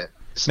 Yeah.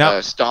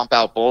 Stomp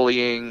Out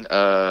Bullying,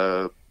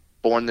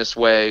 Born This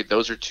Way.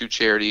 Those are 2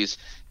 charities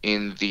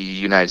in the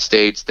United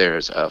States.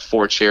 There's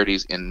 4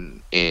 charities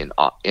in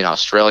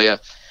Australia.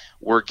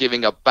 We're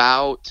giving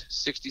about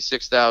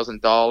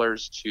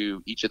 $66,000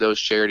 to each of those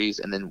charities,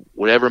 and then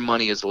whatever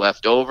money is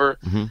left over,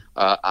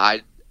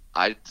 I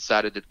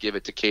decided to give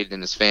it to Caden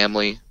and his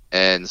family,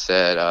 and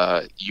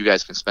said, "You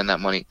guys can spend that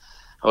money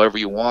however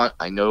you want.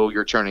 I know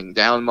you're turning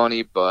down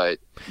money, but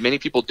many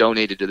people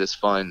donated to this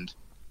fund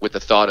with the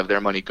thought of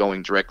their money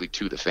going directly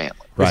to the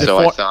family." Right. So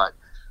I thought,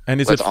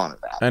 let's honor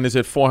that. And is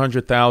it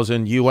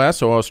 400,000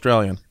 U.S. or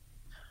Australian?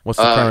 What's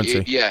the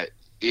currency?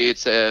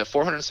 It's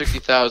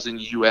 460,000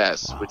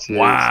 U.S., which is a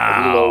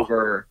little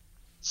over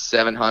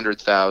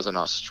 700,000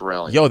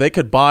 Australian. Yo, they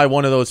could buy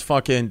one of those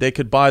they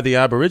could buy the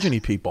Aborigine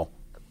people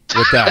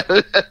with that,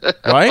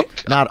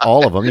 right? Not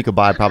all of them. You could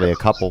buy probably a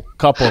couple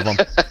of them.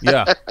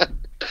 Yeah.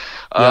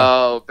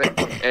 Oh,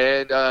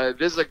 and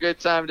this is a good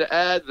time to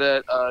add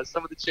that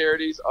some of the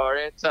charities are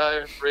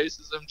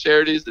anti-racism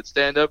charities that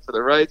stand up for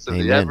the rights of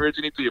the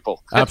Aborigine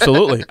people.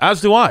 Absolutely,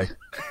 as do I.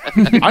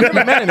 I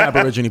never met an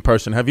Aborigine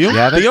person. Have you,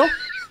 Theo?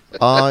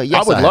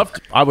 Yes,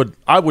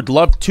 I would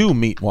love to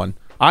meet one.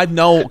 I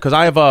know because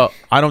I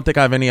don't think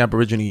I have any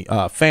Aborigine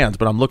fans,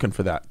 but I'm looking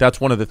for that.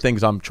 That's one of the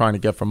things I'm trying to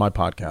get from my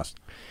podcast.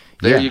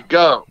 There you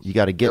go. You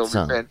got to get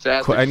some.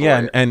 Fantastic.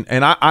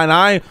 And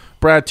I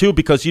Brad too,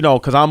 because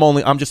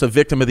I'm just a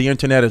victim of the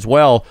internet as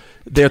well.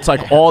 It's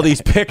like all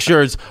these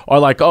pictures are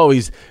like, oh,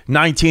 he's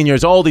 19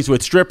 years old, he's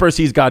with strippers,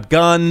 he's got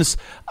guns.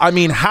 I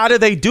mean, how do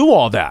they do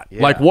all that?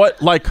 Yeah.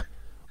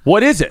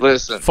 What is it?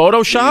 Listen,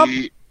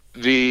 Photoshop?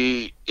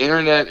 The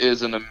internet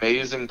is an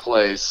amazing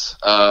place,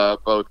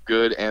 both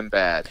good and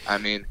bad. I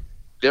mean,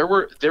 there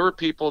were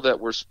people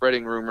that were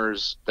spreading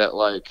rumors that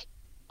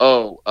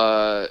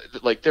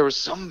there was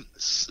some,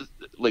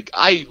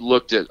 I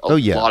looked at a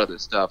lot of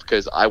this stuff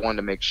because I wanted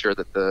to make sure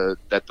that the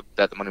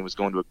money was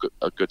going to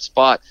a good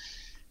spot.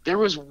 There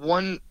was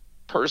one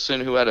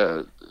person who had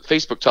a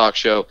Facebook talk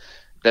show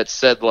that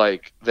said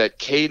that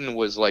Caden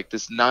was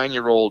this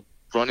 9-year-old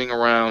running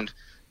around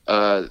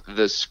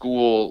the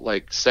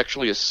school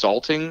sexually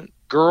assaulting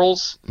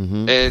girls,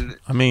 and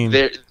I mean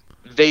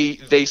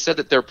they said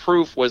that their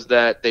proof was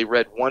that they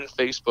read one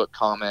Facebook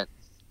comment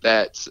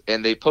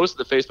and they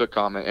posted the Facebook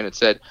comment and it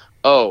said,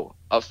 "Oh,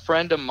 a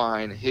friend of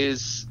mine,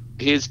 his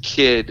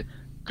kid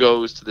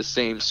goes to the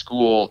same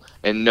school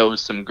and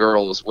knows some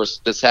girls where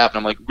this happened."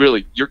 I'm like,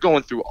 really? You're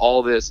going through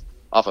all this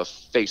off a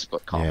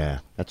Facebook comment. Yeah,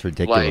 that's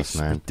ridiculous,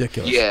 Like, man.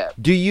 Ridiculous. Yeah,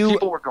 Do you?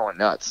 people were going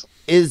nuts.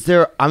 Is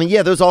there? I mean,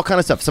 yeah, there's all kind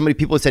of stuff. Somebody,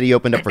 people said he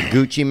opened up for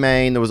Gucci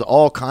Mane. There was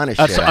all kind of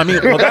shit. I mean,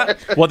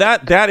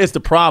 that is the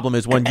problem.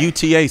 Is when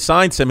UTA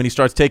signs him and he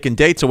starts taking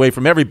dates away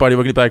from everybody,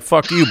 we're gonna be like,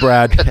 "Fuck you,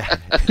 Brad."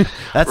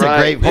 That's Right,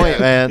 a great point,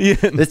 man. Yeah.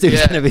 This dude's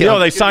Yeah. gonna be. You know,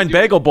 on- they signed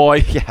Bagel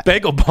Boy,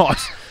 Bagel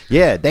Boss.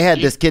 yeah, they had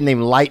this kid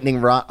named Lightning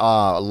Rod.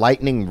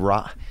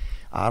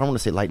 I don't want to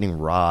say Lightning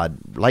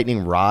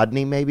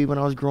Rodney, maybe, when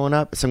I was growing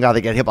up. Some guy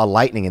that got hit by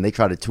lightning and they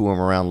tried to tour him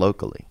around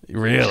locally.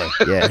 Really?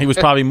 Yeah. He was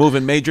probably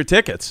moving major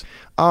tickets.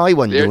 Oh, he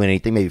wasn't doing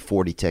anything, maybe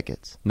 40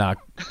 tickets. Nah,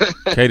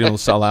 Katie will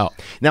sell out.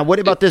 Now, what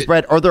about this,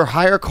 Brad? Are there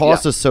higher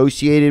costs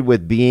associated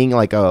with being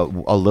like a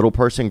little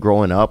person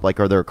growing up? Like,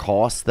 are there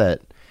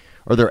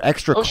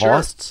extra Oh, sure.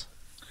 costs?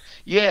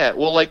 Yeah,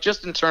 well, like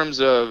just in terms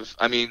of,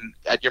 I mean,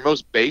 at your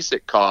most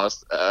basic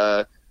cost,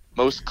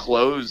 most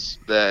clothes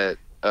that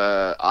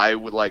I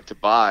would like to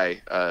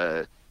buy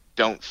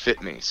don't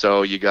fit me.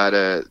 So you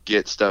gotta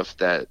get stuff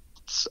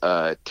that's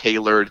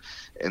tailored,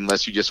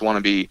 unless you just want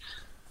to be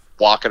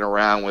walking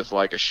around with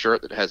like a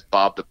shirt that has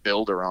Bob the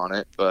Builder on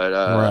it. But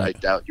Right. I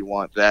doubt you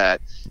want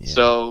that. Yeah.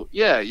 So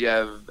yeah, you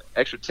have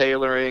extra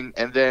tailoring,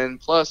 and then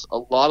plus a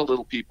lot of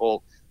little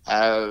people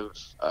have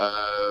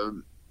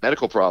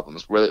medical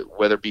problems,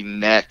 whether it be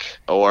neck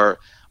or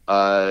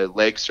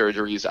leg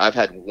surgeries. I've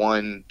had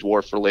one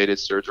dwarf-related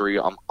surgery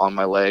on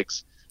my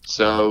legs.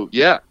 So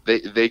yeah,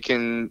 they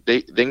can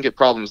get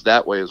problems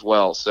that way as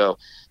well. So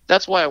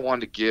that's why I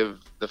wanted to give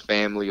the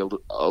family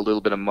a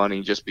little bit of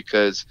money, just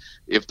because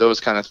if those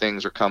kind of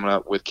things are coming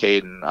up with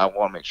Caden, I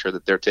want to make sure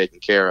that they're taken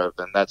care of,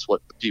 and that's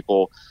what the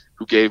people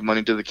who gave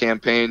money to the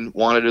campaign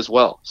wanted as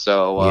well.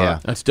 So Yeah.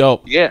 That's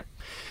dope. yeah,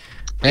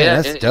 Man,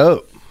 yeah, that's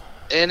dope.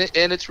 and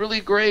it's really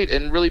great,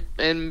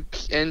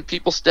 and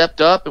people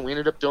stepped up, and we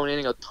ended up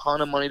donating a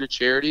ton of money to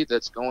charity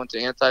that's going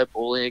to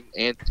anti-bullying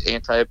and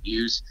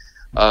anti-abuse,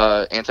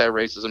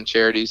 anti-racism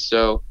charities.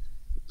 So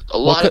a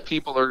lot of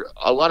people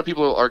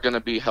are going to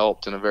be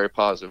helped in a very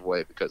positive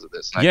way because of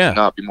this, and I could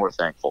not be more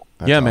thankful.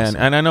 Yeah, man,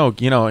 and I know,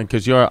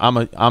 because I'm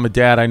a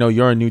dad. I know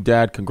you're a new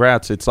dad.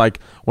 Congrats! It's like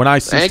when I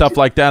see stuff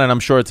like that, and I'm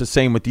sure it's the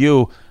same with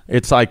you.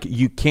 It's like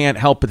you can't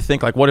help but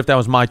think, like, what if that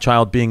was my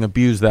child being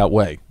abused that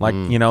way? Like,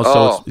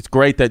 so it's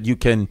great that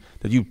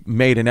you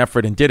made an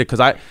effort and did it.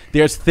 Because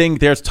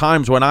there's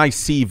times when I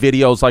see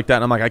videos like that,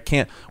 and I'm like, I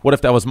can't. What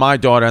if that was my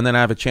daughter? And then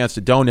I have a chance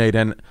to donate,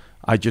 and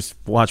I just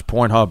watch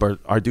Pornhub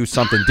or do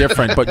something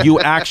different. But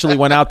you actually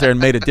went out there and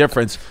made a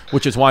difference,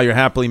 which is why you're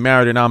happily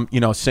married, and I'm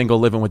single,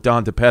 living with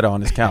Don DePetta on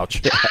his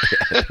couch.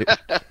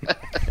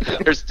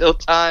 There's still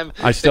time.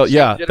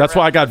 That's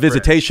why I got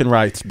visitation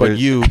rights. But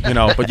you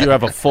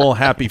have a full,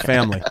 happy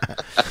family.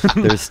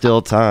 There's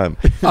still time.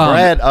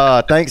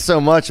 Brad, thanks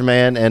so much,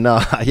 man. And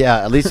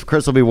at least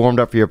Chris will be warmed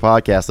up for your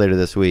podcast later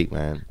this week,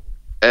 man.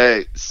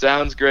 Hey,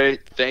 sounds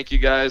great. Thank you,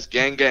 guys.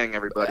 Gang,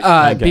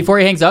 everybody. Before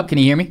he hangs up, can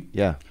you hear me?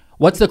 Yeah.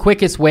 What's the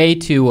quickest way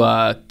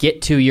to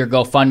get to your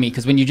GoFundMe?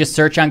 Because when you just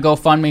search on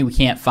GoFundMe, we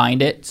can't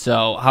find it.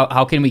 So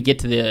how can we get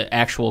to the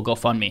actual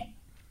GoFundMe?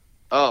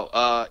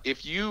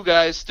 If you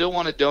guys still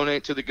want to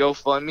donate to the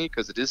GoFundMe,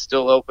 because it is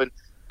still open,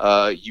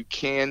 you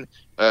can.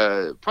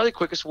 Probably the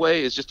quickest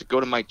way is just to go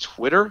to my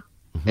Twitter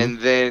and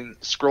then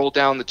scroll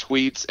down the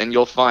tweets, and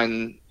you'll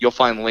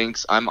find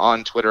links. I'm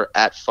on Twitter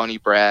at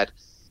FunnyBrad,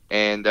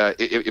 and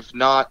if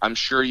not, I'm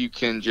sure you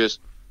can just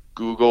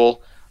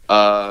Google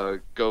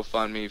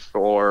GoFundMe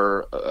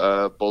for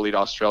bullied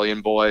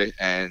Australian boy,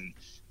 and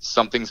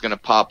something's going to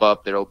pop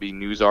up. There'll be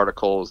news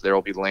articles.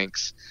 There'll be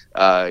links.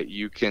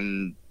 You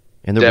can.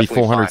 And there'll be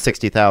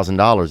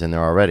 $460,000 in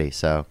there already.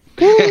 So.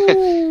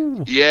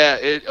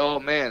 Yeah. Oh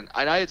man.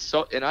 And I had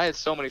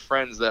so many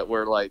friends that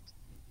were like,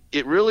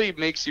 it really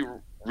makes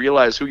you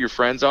realize who your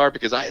friends are,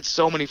 because I had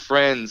so many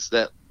friends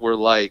that were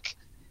like,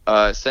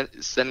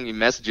 sending me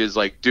messages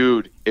like,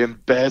 dude,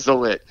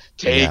 embezzle it,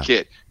 take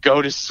it,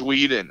 go to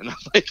Sweden. And I'm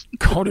like,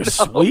 go to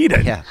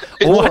Sweden? Yeah.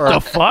 What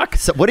the fuck?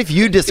 So what if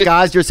you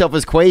disguised yourself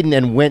as Quaden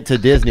and went to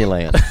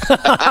Disneyland?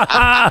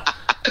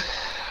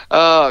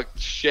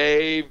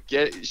 Shave,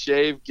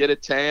 get a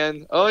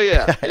tan. Oh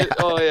yeah.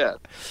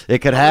 It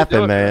could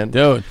happen, man.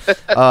 Dude.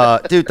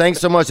 Dude, thanks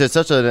so much. It's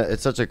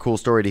such a cool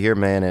story to hear,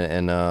 man.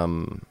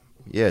 And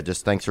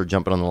just thanks for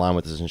jumping on the line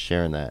with us and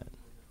sharing that.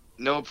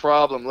 No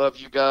problem. Love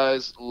you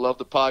guys. Love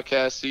the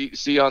podcast.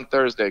 See you on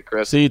Thursday,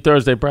 Chris. See you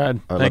Thursday, Brad.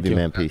 I love you,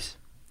 man. Peace.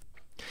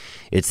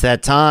 It's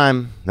that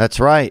time. That's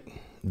right.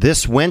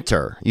 This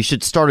winter, you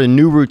should start a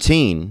new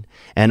routine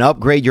and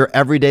upgrade your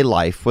everyday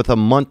life with a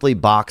monthly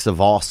box of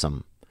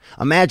awesome.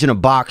 Imagine a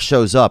box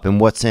shows up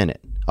and what's in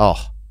it.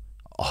 Oh,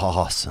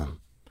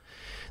 awesome.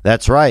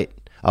 That's right.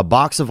 A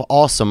box of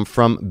awesome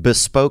from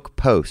Bespoke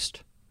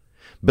Post.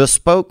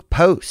 Bespoke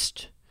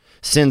Post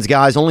sends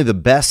guys only the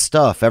best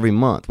stuff every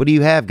month. What do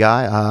you have,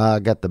 guy? I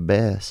got the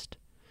best.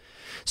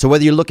 So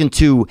whether you're looking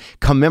to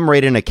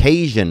commemorate an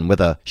occasion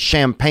with a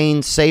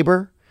champagne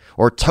saber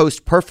or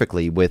toast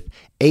perfectly with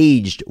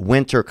aged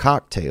winter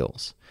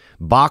cocktails,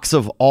 Box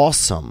of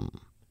Awesome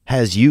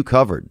has you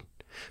covered.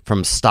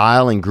 From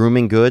style and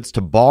grooming goods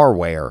to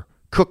barware,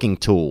 cooking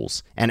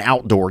tools, and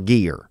outdoor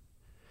gear.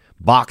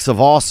 Box of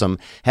Awesome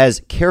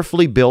has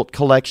carefully built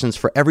collections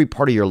for every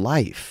part of your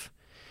life.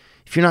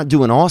 If you're not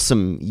doing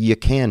awesome, you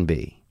can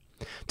be.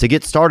 To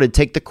get started,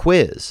 take the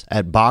quiz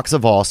at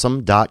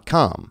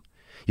boxofawesome.com.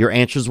 Your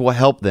answers will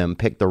help them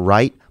pick the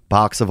right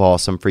box of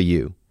awesome for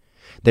you.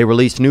 They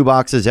release new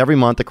boxes every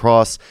month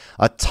across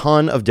a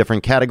ton of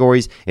different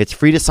categories. It's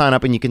free to sign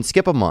up and you can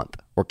skip a month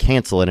or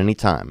cancel at any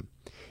time.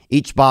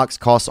 Each box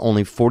costs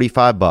only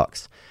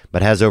 $45,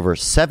 but has over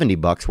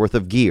 $70 worth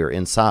of gear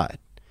inside.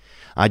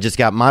 I just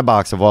got my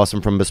box of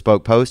awesome from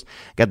Bespoke Post.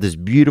 Got this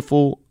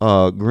beautiful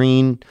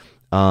green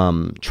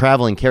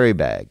traveling carry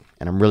bag,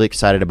 and I'm really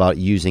excited about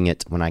using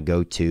it when I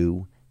go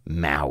to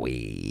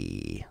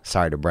Maui.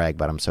 Sorry to brag,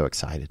 but I'm so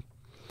excited.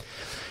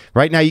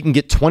 Right now, you can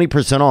get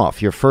 20%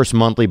 off your first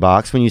monthly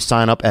box when you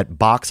sign up at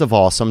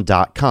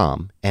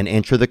boxofawesome.com and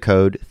enter the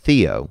code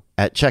Theo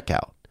at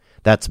checkout.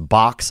 That's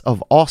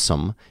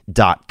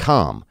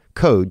boxofawesome.com,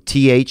 code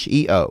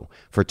THEO,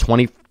 for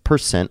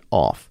 20%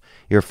 off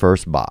your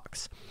first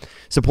box.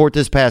 Support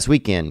this past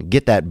weekend.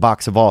 Get that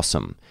box of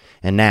awesome.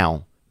 And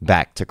now,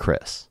 back to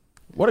Chris.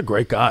 What a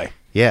great guy.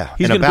 Yeah.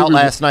 He's and gonna About be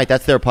Last Night,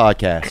 that's their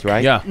podcast,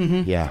 right? Yeah.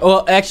 Yeah.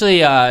 Well, actually,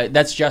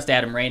 that's just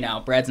Adam Ray now.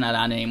 Brad's not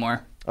on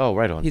anymore. Oh,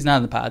 right on. He's not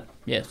in the pod.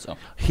 Yeah, so.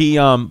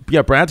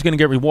 Brad's going to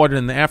get rewarded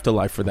in the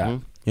afterlife for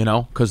that. You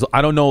know, because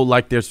I don't know,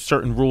 like there's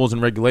certain rules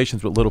and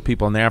regulations with little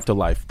people in the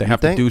afterlife. They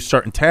have to do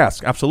certain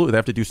tasks. Absolutely. They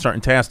have to do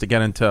certain tasks to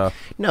get into.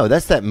 No,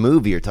 that's that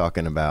movie you're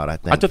talking about, I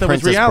think. I thought that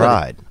Princess was reality.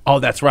 Bride. Oh,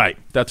 that's right.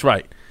 That's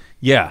right.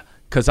 Yeah.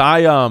 Because I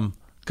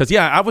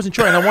wasn't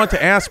sure. And I wanted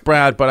to ask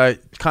Brad, but I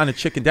kind of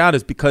chickened out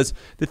is because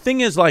the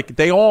thing is, like,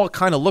 they all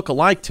kind of look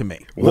alike to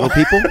me. Little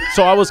people?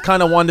 So I was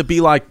kind of wanting to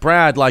be like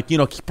Brad. Like, you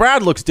know,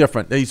 Brad looks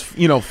different. He's,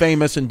 you know,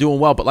 famous and doing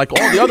well. But like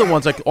all the other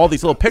ones, like all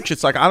these little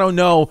pictures, like I don't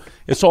know.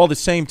 It's all the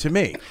same to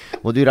me.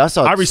 Well, dude,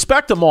 I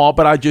respect them all,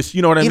 but I just,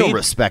 you know what I mean? You don't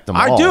respect them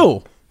all. I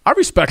do. I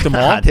respect them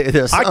all. Dude,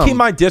 I keep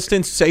my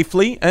distance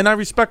safely, and I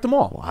respect them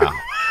all. Wow.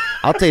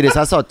 I'll tell you this.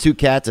 I saw two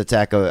cats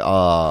attack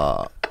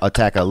a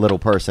little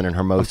person in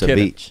Hermosa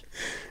Beach.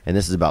 And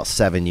this is about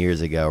 7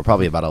 years ago, or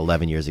probably about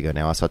 11 years ago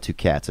now. I saw two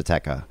cats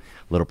attack a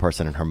little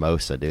person in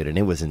Hermosa, dude. And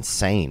it was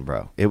insane,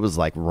 bro. It was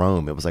like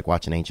Rome. It was like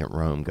watching ancient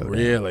Rome go down.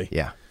 Really?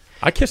 Yeah.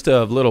 I kissed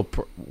a little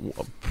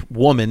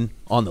woman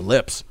on the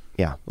lips.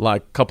 Yeah.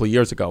 Like a couple of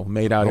years ago.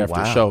 Made out after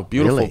wow. a show.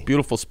 Beautiful, Really?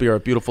 beautiful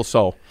spirit, beautiful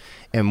soul.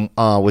 And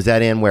was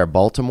that in where,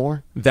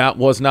 Baltimore? That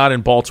was not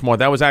in Baltimore.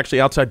 That was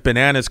actually outside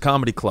Bananas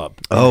Comedy Club.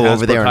 Oh,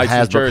 over there in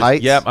Hasbrook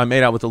Heights? Yep, I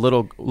made out with a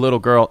little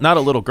girl. Not a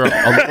little girl.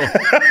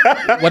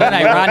 What an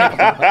ironic.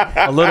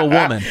 A little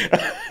woman.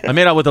 I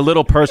made out with a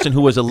little person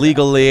who was a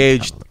legally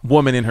aged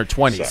woman in her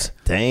 20s.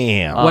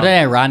 Damn. What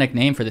an ironic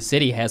name for the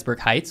city, Hasbrook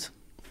Heights.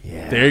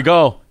 Yeah. There you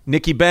go.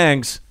 Nikki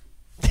Bangs.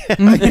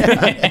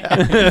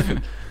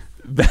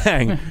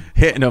 Bang.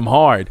 Hitting them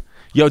hard.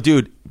 Yo,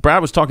 dude,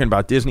 Brad was talking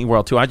about Disney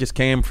World, too. I just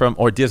came from,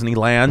 or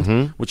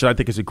Disneyland, which I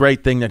think is a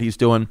great thing that he's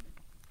doing.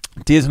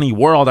 Disney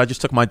World, I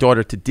just took my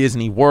daughter to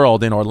Disney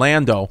World in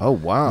Orlando. Oh,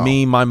 wow.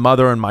 Me, my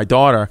mother, and my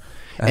daughter.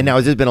 And now,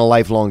 has this been a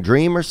lifelong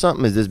dream or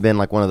something? Has this been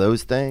like one of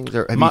those things?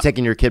 Or have you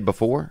taken your kid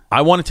before?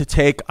 I wanted to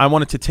take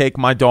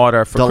my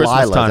daughter for Delilah,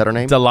 Christmas time. Is that her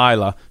name?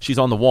 Delilah. She's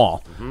on the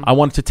wall. I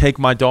wanted to take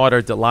my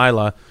daughter,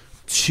 Delilah,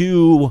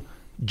 to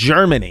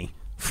Germany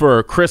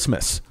for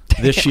Christmas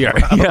this year.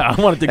 Yeah,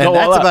 I wanted to go all And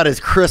that's out. about as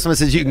Christmas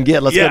as you can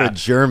get. Let's go to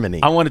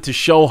Germany. I wanted to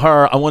show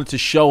her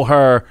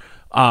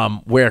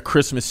where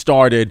Christmas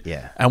started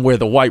and where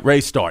the white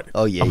race started.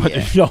 Oh, yeah, I wanted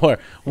to show her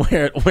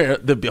where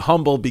the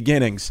humble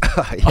beginnings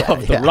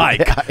of the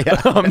Reich.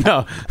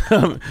 No,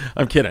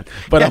 I'm kidding.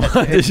 But I'm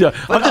just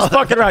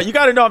fucking around. You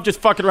got to know I'm just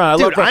fucking around.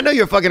 Dude, I know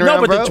you're fucking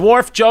around, No, but bro. the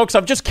dwarf jokes,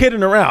 I'm just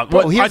kidding around.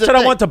 Bro, I said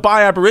I want to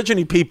buy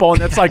Aborigine people,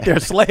 and it's like they're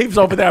slaves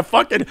over there.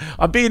 Fucking,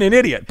 I'm being an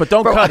idiot, but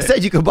don't Bro, cut I it.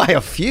 said you could buy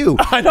a few.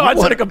 I know. I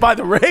said I could buy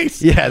the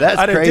race. Yeah, that's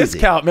at crazy. a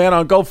discount, man,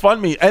 on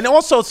GoFundMe. And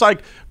also, it's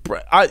like,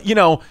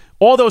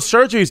 all those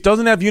surgeries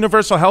doesn't have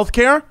universal health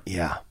care.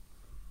 Yeah.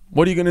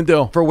 What are you going to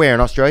do? For where,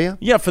 in Australia?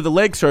 Yeah, for the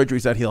leg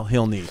surgeries that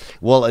he'll need.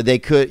 Well, they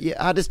could. Yeah,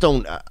 I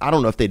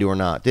don't know if they do or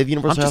not. They have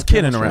universal I'm health just care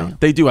in kidding Australia? around.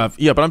 They do have,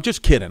 but I'm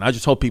just kidding. I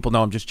just hope people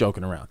know I'm just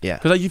joking around. Yeah.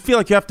 Because you feel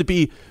like you have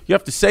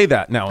to say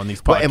that now on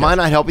these podcasts. But am I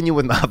not helping you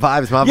with my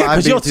vibes? My Yeah, vibes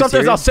because being too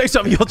sometimes I'll serious? say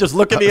something, you'll just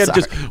look at me I'm and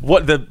just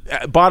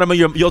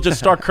you'll just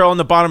start curling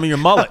the bottom of your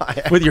mullet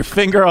with your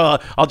finger.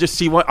 I'll just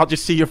see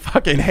your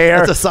fucking hair.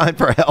 That's a sign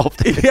for help.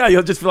 Dude. Yeah,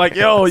 you'll just be like,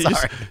 yo,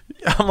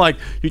 I'm like,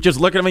 you're just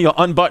looking at me, you'll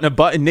unbutton a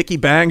button, Nikki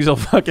Bangs will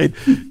fucking,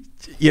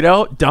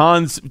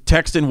 Don's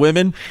texting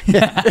women.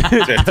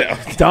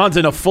 Don's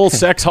in a full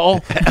sex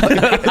hole.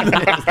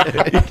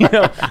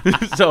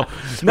 So,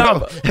 no.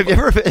 Bro, have you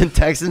ever been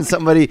texting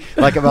somebody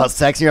like about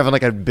sex and you're having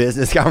like a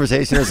business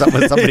conversation or something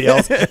with somebody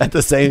else at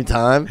the same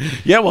time?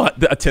 Yeah, well,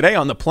 today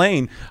on the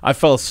plane, I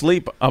fell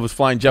asleep. I was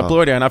flying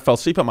JetBlue there, and I fell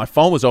asleep, and my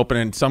phone was open,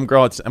 and and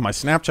my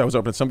Snapchat was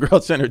open. Some girl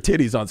had sent her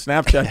titties on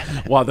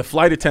Snapchat while the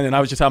flight attendant, I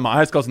was just having my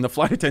eyes closed, and the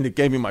flight attendant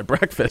gave me my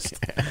breakfast.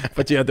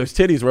 But yeah, those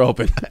titties were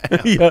open.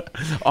 Yeah,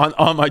 on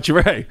on my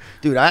tray.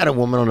 Dude, I had a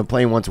woman on a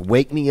plane once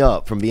wake me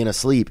up from being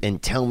asleep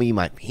and tell me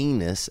my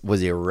penis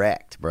was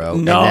erect, bro.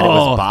 And that it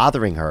was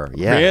bothering her.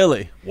 Yeah.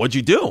 Really? What'd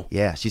you do?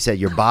 Yeah, she said,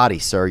 your body,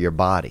 sir, your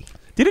body.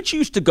 Didn't you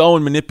used to go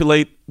and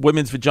manipulate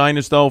women's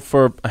vaginas, though,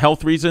 for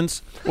health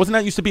reasons? Wasn't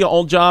that used to be an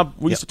old job?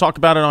 We used to talk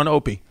about it on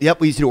Opie. Yep,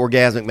 we used to do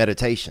orgasmic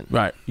meditation.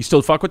 Right. You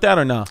still fuck with that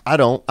or no? I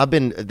don't.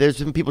 There's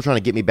been people trying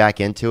to get me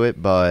back into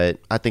it, but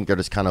I think they're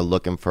just kind of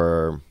looking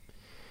for,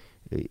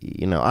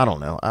 I don't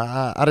know.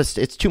 I just,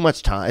 it's too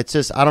much time. It's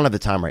just, I don't have the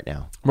time right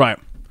now. Right.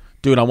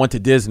 Dude, I went to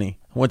Disney.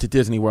 I went to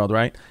Disney World,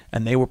 right?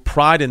 And they were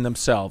priding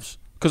themselves.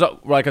 Because,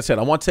 like I said,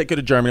 I want to take her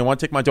to Germany. I want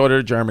to take my daughter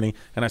to Germany.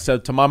 And I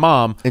said to my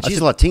mom. And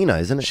she's Latina,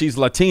 isn't it? She's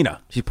Latina.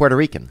 She's Puerto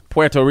Rican.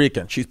 Puerto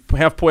Rican. She's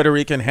half Puerto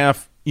Rican,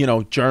 half,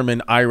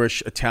 German,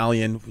 Irish,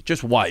 Italian,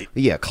 just white.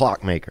 Yeah,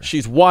 clockmaker.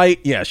 She's white.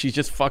 Yeah, she's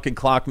just fucking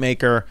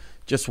clockmaker.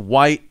 Just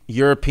white,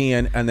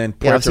 European, and then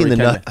Puerto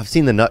Rican. I've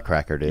seen the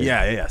Nutcracker, dude.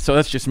 Yeah. So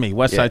that's just me.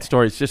 West Side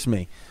Story, it's just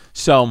me.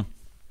 So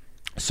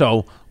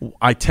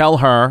I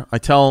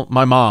tell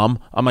my mom,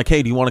 I'm like,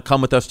 hey, do you want to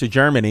come with us to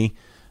Germany?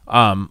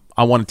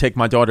 I want to take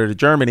my daughter to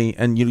Germany,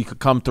 and you could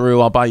come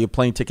through. I'll buy you a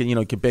plane ticket. You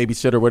could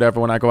babysit or whatever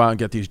when I go out and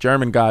get these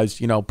German guys,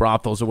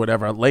 brothels or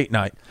whatever at late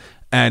night.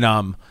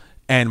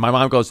 And my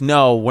mom goes,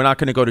 no, we're not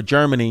going to go to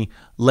Germany.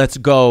 Let's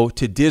go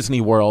to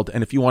Disney World.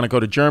 And if you want to go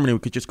to Germany, we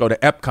could just go to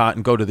Epcot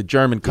and go to the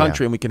German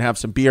country and we can have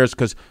some beers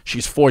because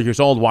she's 4 years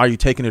old. Why are you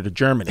taking her to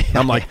Germany? And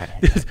I'm like,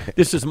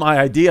 this is my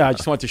idea. I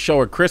just want to show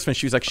her Christmas.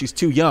 She was like, she's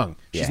too young.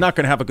 She's not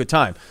going to have a good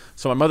time.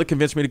 So my mother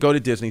convinced me to go to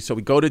Disney. So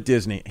we go to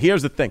Disney.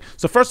 Here's the thing.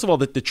 So first of all,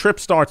 the trip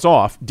starts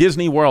off,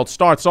 Disney World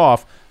starts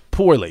off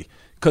poorly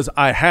because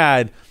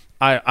I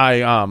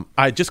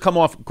just come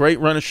off great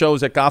run of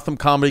shows at Gotham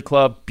Comedy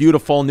Club,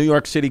 beautiful, New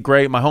York City,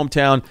 great, my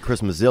hometown.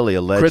 Chris Mazzilli,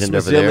 a legend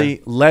Chris over there.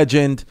 Mazzilli,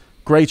 legend,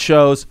 great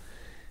shows.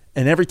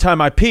 And every time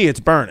I pee, it's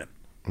burning.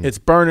 It's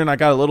burning. I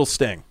got a little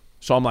sting.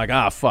 So I'm like,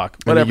 fuck.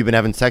 And then you've been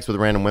having sex with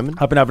random women?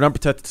 I've been having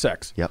unprotected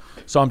sex. Yep.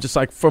 So I'm just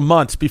like, for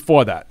months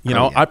before that,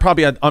 I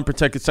probably had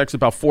unprotected sex with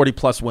about 40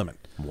 plus women.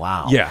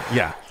 Wow.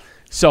 Yeah.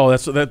 So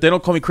they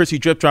don't call me Chrissy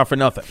Drip Drop for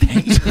nothing.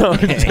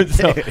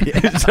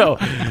 So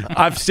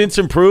I've since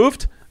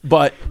improved.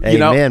 But,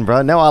 man,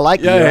 bro. No, I like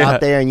you. You're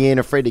out there and you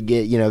ain't afraid to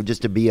get,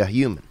 just to be a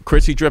human.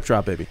 Chrissy Drip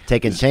Drop, baby.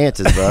 Taking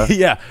chances, bro.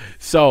 Yeah.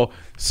 So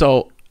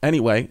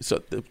anyway,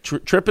 so the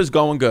trip is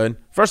going good.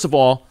 First of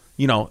all,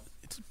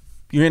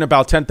 you're in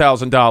about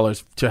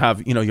 $10,000 to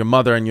have, your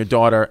mother and your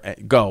daughter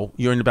go.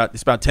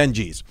 It's about 10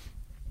 G's.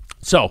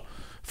 So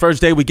first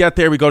day we get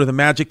there, we go to the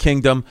Magic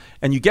Kingdom,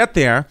 and you get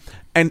there,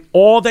 and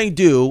all they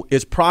do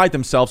is pride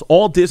themselves.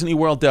 All Disney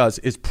World does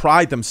is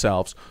pride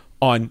themselves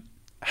on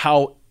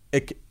how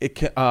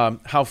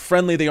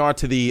friendly they are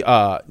to the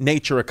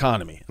nature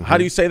economy. Mm-hmm. How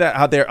do you say that?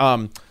 How they're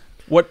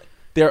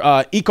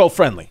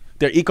eco-friendly.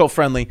 They're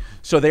eco-friendly.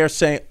 So they're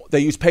saying they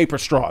use paper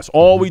straws.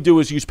 All we do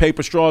is use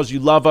paper straws. You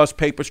love us,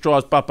 paper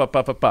straws.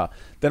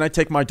 Then I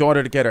take my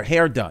daughter to get her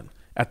hair done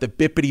at the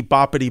Bippity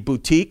Boppity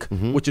Boutique,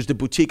 which is the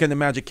boutique in the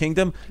Magic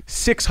Kingdom.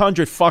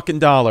 $600 fucking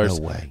dollars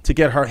to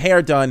get her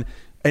hair done.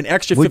 An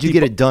extra. What'd you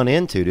get it done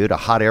into, dude? A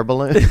hot air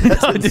balloon?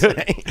 No,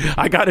 dude,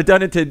 I got it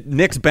done into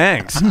Nick's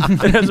Banks.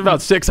 It was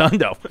about $600.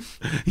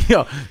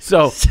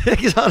 So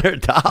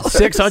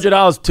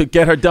 $600 to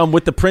get her done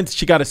with the prince.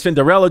 She got a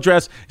Cinderella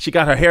dress. She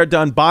got her hair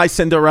done by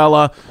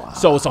Cinderella. Wow.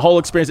 So it's a whole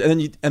experience.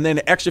 And then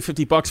an extra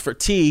 $50 for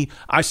tea.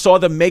 I saw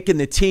them making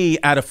the tea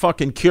at a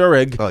fucking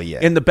Keurig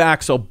in the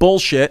back. So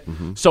bullshit.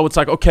 Mm-hmm. So it's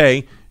like,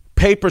 okay,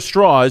 paper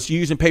straws. You're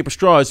using paper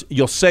straws.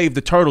 You'll save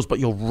the turtles, but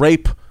you'll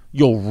rape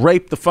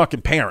the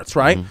fucking parents,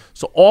 right? Mm-hmm.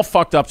 So all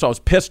fucked up. So I was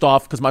pissed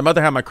off because my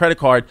mother had my credit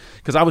card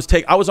because I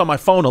was on my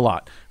phone a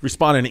lot,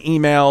 responding to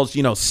emails,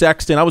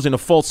 sexting. I was in a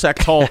full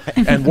sex hole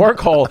and work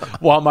hole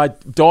while my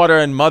daughter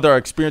and mother are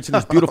experiencing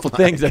these beautiful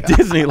things at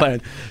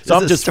Disneyland. So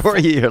I'm just story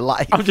of your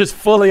life. I'm just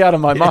fully out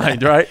of my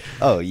mind, right?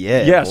 Oh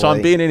yeah. Yeah. Boy. So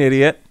I'm being an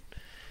idiot.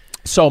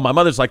 So my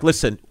mother's like,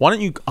 listen, why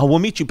don't we'll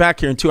meet you back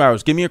here in 2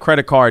 hours. Give me your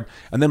credit card.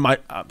 And then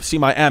see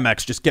my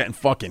Amex just getting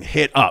fucking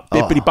hit up.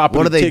 Bippity boppity.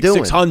 What are they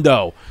doing?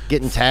 $600.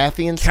 Getting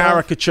taffy and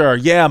caricature.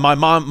 Stuff? Yeah, my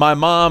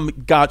mom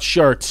got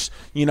shirts,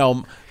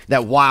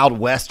 That Wild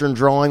Western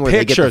drawing where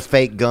pictures. They get the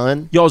fake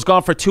gun. Yo, I was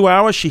gone for 2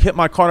 hours. She hit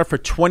my card for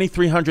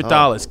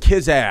 $2,300.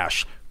 Kiss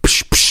ash.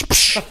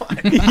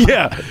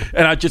 Yeah.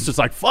 And I just was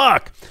like,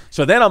 fuck.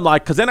 So then I'm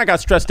like, because then I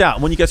got stressed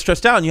out. When you get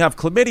stressed out and you have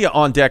chlamydia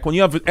on deck, when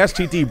you have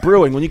STD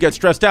brewing, when you get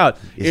stressed out,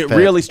 it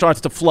really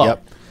starts to flow.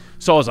 Yep.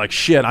 So I was like,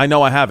 shit, I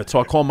know I have it.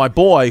 So I called my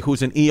boy,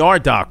 who's an ER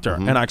doctor,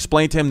 and I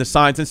explained to him the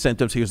signs and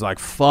symptoms. He was like,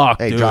 fuck,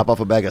 dude. Drop off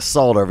a bag of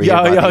salt over here.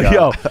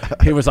 Yo.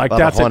 He was like,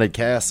 that's a haunted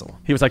castle.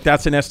 He was like,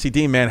 that's an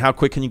STD, man. How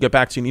quick can you get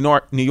back to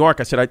New York?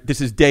 I said,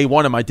 this is day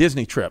one of my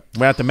Disney trip.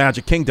 We're at the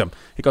Magic Kingdom.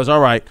 He goes, all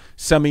right,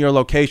 send me your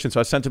location. So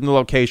I sent him the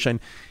location.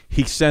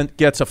 he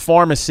gets a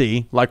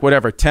pharmacy, like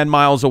whatever, 10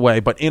 miles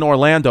away, but in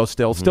Orlando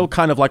still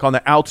kind of like on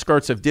the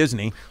outskirts of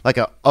Disney. Like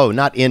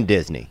not in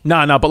Disney.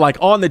 No, but like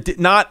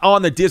not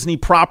on the Disney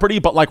property,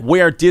 but like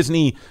where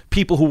Disney,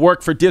 people who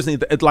work for Disney,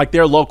 like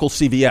their local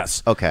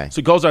CVS. Okay. So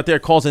he goes out there,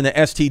 calls in the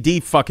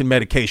STD fucking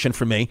medication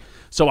for me.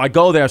 So I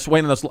go there, so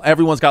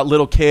everyone's got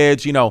little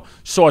kids,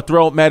 sore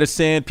throat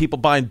medicine, people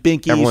buying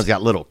binkies. Everyone's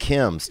got little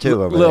Kims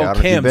too over little there. I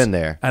don't know if you've Kims. been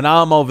there. And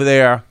I'm over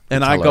there,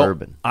 and It's hella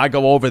urban. I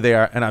go over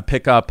there, and I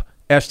pick up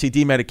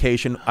STD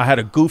medication. I had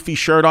a goofy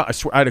shirt on.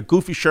 I had a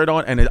goofy shirt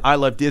on and an I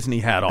Love Disney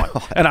hat on,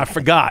 and I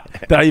forgot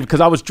that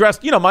because I was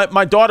dressed.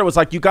 My daughter was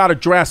like, "You got to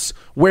dress,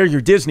 wear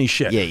your Disney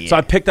shit." Yeah. So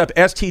I picked up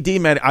STD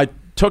med. I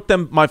took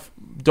my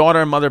daughter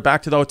and mother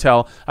back to the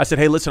hotel. I said,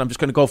 "Hey, listen, I'm just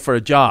going to go for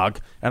a jog,"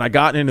 and I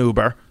got in an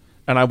Uber,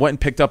 and I went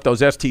and picked up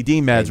those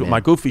STD meds with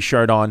my goofy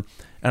shirt on,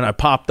 and I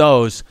popped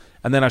those,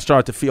 and then I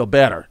started to feel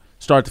better.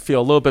 Started to feel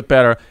a little bit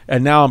better,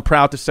 and now I'm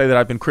proud to say that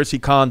I've been Chrissy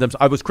Condoms.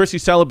 I was Chrissy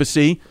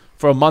Celibacy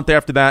for a month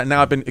after that, and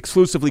now I've been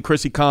exclusively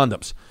Chrissy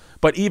Condoms.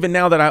 But even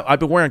now that I've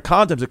been wearing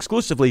condoms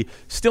exclusively,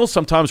 still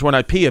sometimes when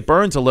I pee, it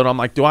burns a little. I'm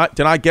like, did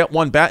I get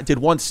one back? Did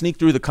one sneak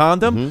through the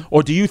condom?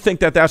 Or do you think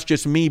that that's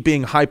just me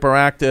being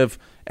hyperactive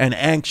and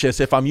anxious?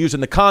 If I'm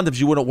using the condoms,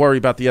 you wouldn't worry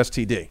about the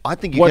STD. I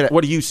think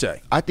what do you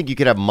say? I think you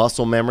could have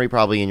muscle memory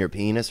probably in your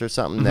penis or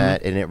something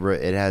and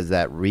it has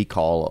that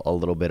recall a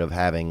little bit of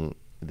having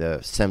the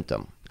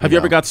symptom. Have you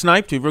ever got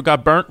sniped? Have you ever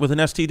got burnt with an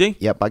STD?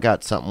 Yep, I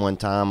got something one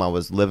time. I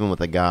was living with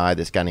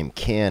this guy named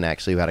Ken,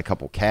 actually, who had a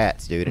couple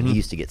cats, dude, and he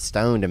used to get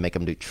stoned and make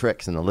them do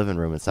tricks in the living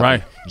room and stuff,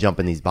 Right. jump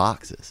in these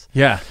boxes.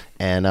 Yeah.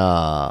 And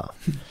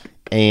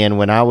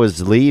when I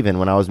was leaving,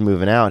 when I was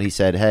moving out, he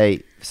said,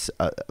 "Hey,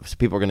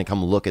 people are going to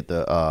come look at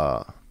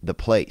the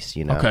place,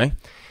 Okay.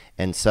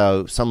 And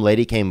so some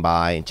lady came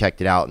by and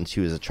checked it out, and she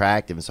was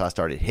attractive, and so I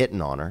started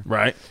hitting on her.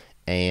 Right.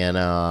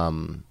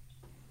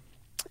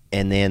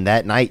 And then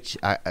that night,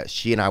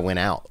 she and I went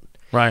out.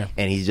 Right.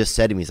 And he just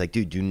said to me, he's like,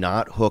 "Dude, do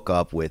not hook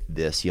up with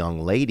this young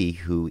lady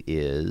who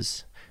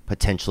is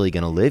potentially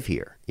going to live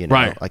here.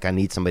 Right. Like, I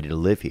need somebody to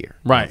live here."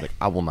 Right. I was like,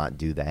 "I will not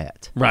do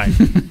that." Right.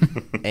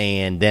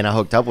 And then I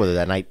hooked up with her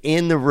that night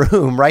in the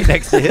room right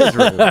next to his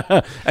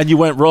room. And you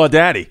went raw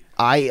daddy.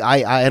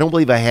 I don't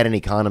believe I had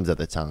any condoms at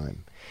the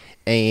time.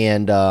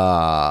 And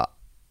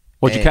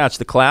What'd you catch?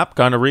 The clap?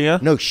 Gonorrhea?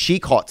 no, she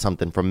caught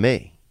something from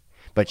me.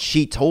 But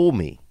she told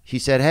me, she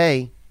said,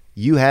 "Hey,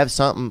 you have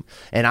something."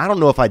 And I don't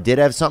know if I did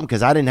have something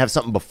because I didn't have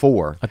something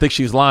before. I think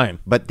she's lying.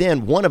 But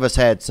then one of us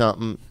had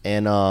something,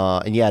 and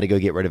yeah, I had to go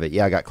get rid of it.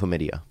 Yeah, I got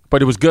chlamydia.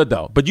 But it was good,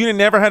 though. But you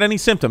never had any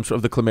symptoms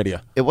of the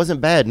chlamydia. It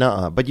wasn't bad,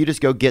 nuh-uh. But you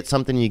just go get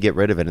something and you get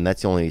rid of it, and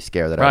that's the only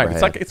scare that I ever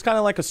had. It's kind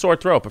of like a sore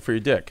throat, but for your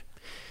dick.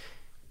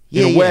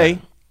 Yeah, in a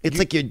way. It's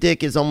like your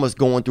dick is almost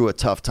going through a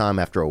tough time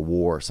after a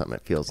war or something,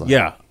 it feels like.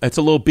 Yeah, it's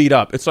a little beat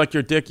up. It's like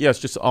your dick, yes,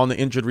 just on the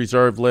injured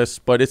reserve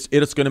list, but it's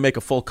going to make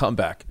a full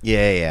comeback.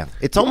 Yeah.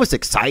 It's almost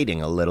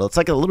exciting a little. It's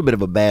like a little bit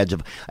of a badge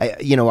of,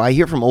 I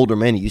hear from older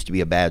men it used to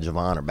be a badge of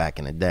honor back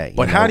in the day.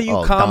 But how do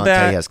you combat?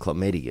 Dante has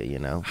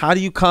chlamydia, How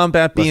do you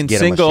combat being Let's get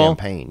single? him a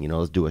champagne,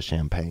 let's do a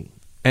champagne.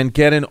 And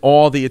getting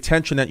all the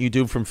attention that you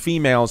do from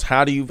females?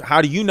 How do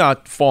you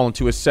not fall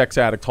into a sex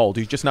addict hole?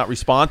 Do you just not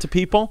respond to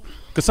people?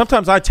 Because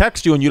sometimes I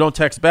text you and you don't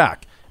text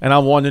back. And I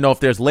want to know if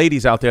there's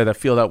ladies out there that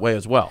feel that way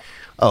as well.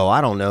 Oh,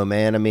 I don't know,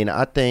 man. I mean,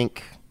 I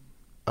think,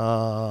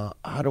 how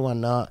do I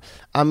not?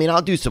 I mean,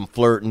 I'll do some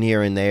flirting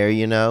here and there,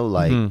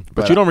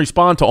 But you don't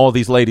respond to all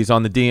these ladies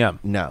on the DM.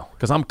 No,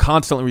 because I'm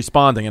constantly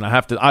responding, and I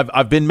have to.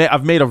 I've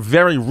made a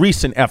very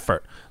recent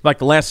effort. Like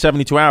the last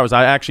 72 hours,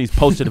 I actually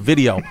posted a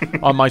video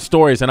on my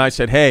stories, and I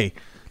said, "Hey,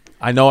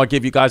 I know I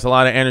give you guys a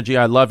lot of energy.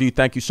 I love you.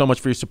 Thank you so much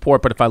for your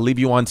support. But if I leave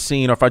you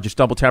unseen, or if I just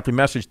double tap your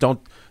message, don't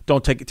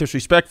take it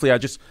disrespectly.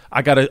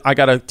 I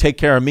gotta take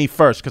care of me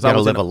first because I gotta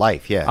was live a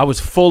life. Yeah, I was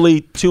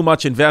fully too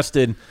much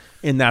invested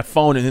in that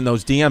phone and in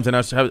those DMs, and I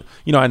was,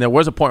 and there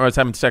was a point where I was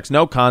having sex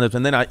no condoms,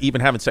 and then I even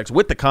having sex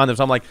with the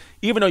condoms. I'm like,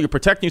 even though you're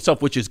protecting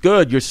yourself, which is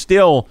good, you're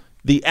still.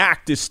 The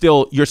act is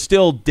still, you're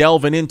still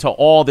delving into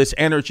all this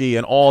energy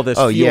and all this.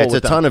 Oh yeah, fuel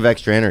it's a ton of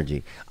extra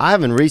energy. I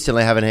haven't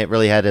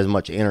really had as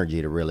much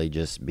energy to really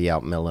just be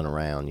out milling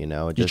around. You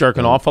just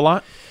jerking off a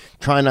lot?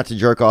 Trying not to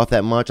jerk off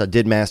that much. I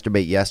did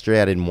masturbate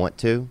yesterday. I didn't want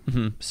to,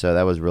 so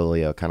that was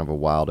really a kind of a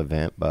wild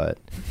event. But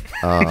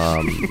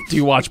do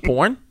you watch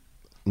porn?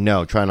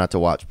 No, try not to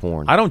watch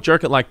porn. I don't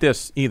jerk it like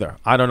this either.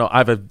 I don't know.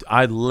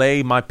 I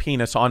lay my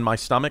penis on my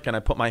stomach and I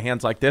put my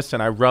hands like this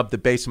and I rub the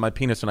base of my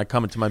penis and I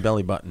come into my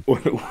belly button.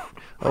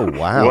 Oh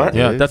wow! What?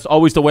 Yeah, that's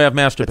always the way I've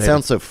masturbated. It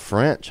sounds so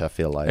French. I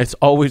feel like it's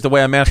always the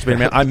way I masturbate,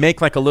 man. I make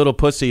like a little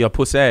pussy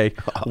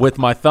with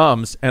my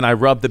thumbs and I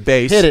rub the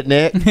base. Hit it,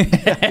 Nick.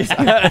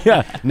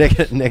 Yeah. Nick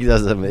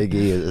does a Miggy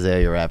is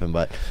there you're rapping,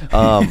 but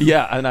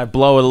yeah, and I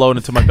blow it low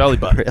into my belly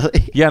button.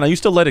 Really? Yeah, and I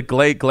used to let it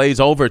glaze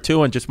over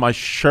too, and just my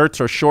shirts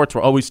or shorts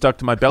were always stuck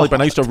to my belly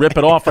button. I used to rip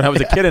it off when I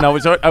was a kid, and I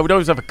would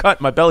always have a cut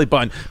in my belly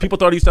button. People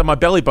thought I used to have my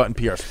belly button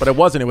pierced, but it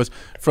wasn't. It was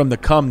from the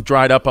cum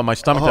dried up on my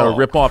stomach that would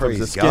rip off. It was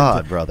the Praise skin.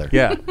 God, brother.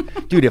 Yeah.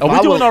 Dude, if Are we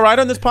I doing was- all right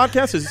on this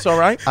podcast? Is this all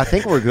right? I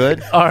think we're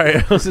good. All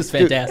right. This is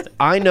fantastic.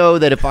 I know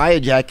that if I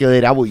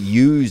ejaculate, I would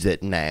use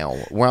it now.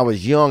 When I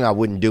was young, I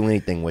wouldn't do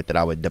anything with it.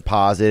 I would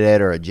deposit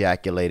it or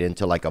ejaculate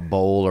into like a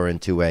bowl or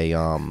into a,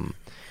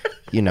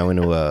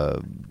 into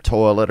a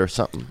toilet or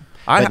something.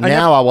 But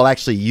now I will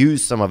actually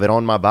use some of it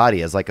on my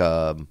body as like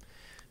a,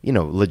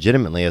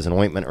 legitimately as an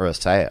ointment or a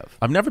salve.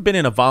 I've never been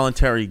in a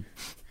voluntary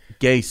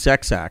gay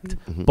sex act,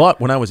 Mm-hmm.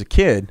 but when I was a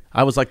kid,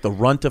 I was like the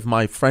runt of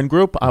my friend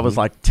group. I was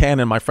like 10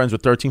 and my friends were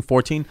 13,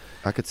 14.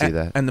 I could see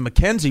that. And the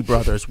McKenzie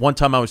brothers, one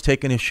time I was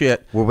taking a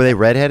shit. Were they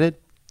redheaded?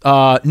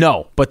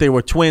 No, but they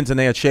were twins and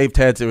they had shaved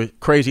heads. They were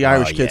crazy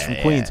Irish kids from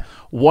Queens.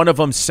 One of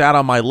them sat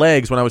on my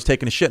legs when I was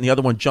taking a shit, and the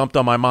other one jumped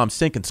on my mom's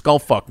sink and skull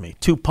fucked me.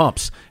 2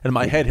 pumps, and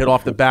my head hit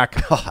off the back.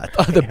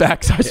 The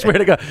back. I swear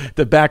to God,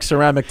 the back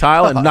ceramic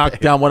tile, and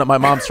knocked down one of my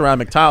mom's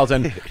ceramic tiles.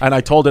 And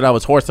I told it I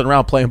was horsing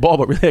around playing ball,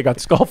 but really I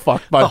got skull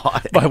fucked by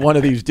one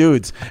of these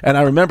dudes. And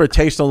I remember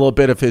tasting a little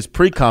bit of his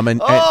pre-cum,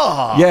 and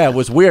yeah, it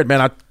was weird,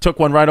 man. I took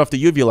one right off the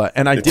uvula,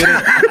 and I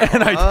didn't.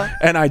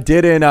 and I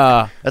didn't.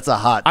 That's a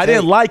hot I take.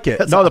 didn't like it.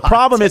 That's No, a the hot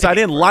problem is take. I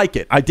didn't like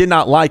it. I did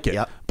not like it,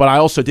 Yep. but I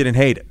also didn't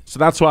hate it. So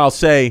that's why I'll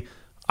say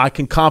I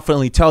can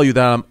confidently tell you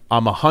that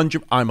I'm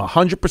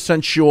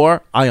 100%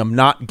 sure I am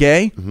not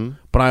gay,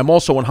 but I'm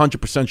also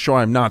 100% sure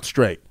I'm not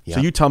straight. So Yeah.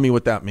 you tell me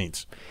what that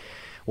means.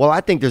 Well,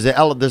 I think there's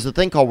a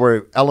thing called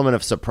where element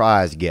of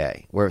surprise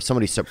gay, where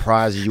somebody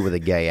surprises you with a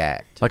gay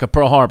act. Like a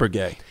Pearl Harbor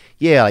gay.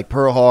 Yeah, like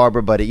Pearl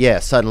Harbor, but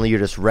suddenly you're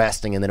just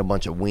resting and then a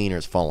bunch of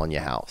wieners fall on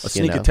your house. A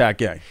sneak attack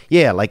gay.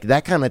 Yeah, like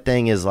that kind of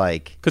thing is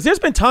like. Because there's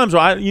been times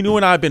where you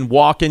and I have been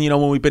walking,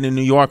 when we've been in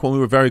New York, when we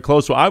were very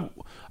close. So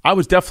I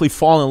was definitely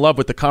falling in love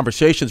with the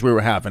conversations we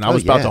were having. I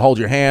was about yeah. to hold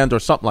your hand or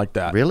something like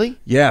that. Really?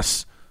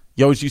 Yes.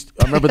 You always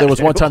I remember there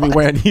was one time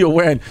you were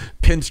wearing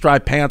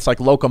pinstripe pants, like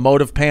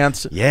locomotive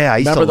pants. Yeah, I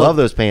used to love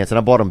those pants, and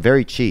I bought them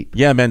very cheap.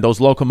 Yeah, man,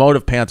 those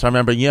locomotive pants. I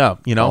remember.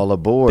 All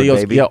aboard, Theo's,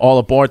 baby. Yeah, all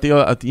aboard.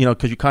 Theo,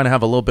 because you kind of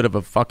have a little bit of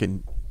a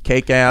fucking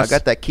cake ass. I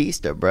got that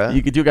keister, bruh.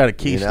 You got a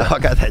keister. I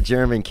got that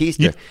German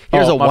keister.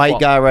 Here's a my white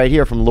fault. guy right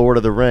here from Lord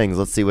of the Rings.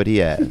 Let's see what he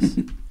has.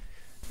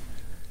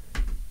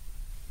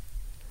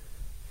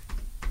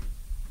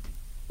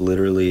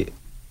 Literally,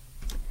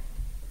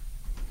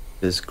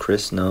 does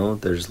Chris know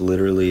there's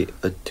literally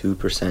a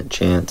 2%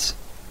 chance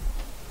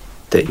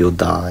that you'll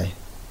die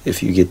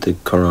if you get the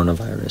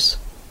coronavirus?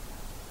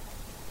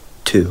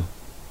 2.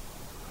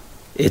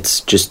 It's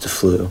just the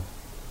flu.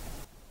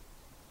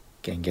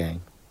 Gang,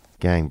 gang.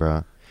 Gang,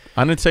 bro.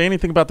 I didn't say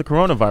anything about the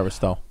coronavirus,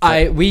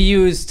 though. We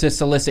used to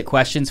solicit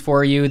questions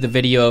for you the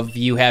video of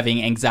you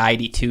having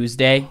Anxiety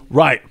Tuesday.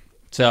 Right.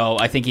 So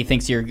I think he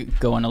thinks you're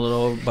going a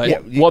little,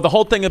 but Well, the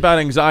whole thing about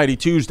Anxiety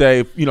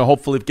Tuesday,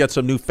 hopefully get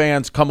some new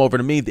fans come over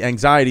to me. The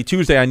Anxiety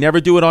Tuesday, I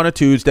never do it on a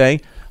Tuesday.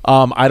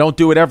 I don't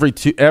do it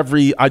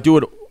I do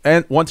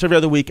it once every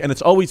other week, and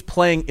it's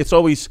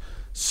always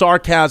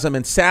sarcasm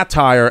and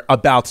satire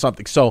about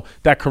something. So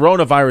that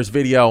coronavirus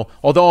video,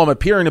 although I'm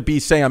appearing to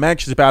be saying I'm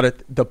anxious about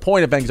it, the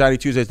point of Anxiety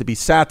Tuesday is to be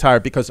satire,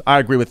 because I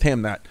agree with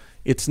him that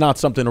it's not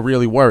something to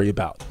really worry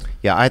about.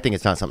 Yeah, I think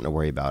it's not something to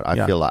worry about.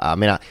 I feel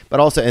like, but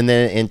also, and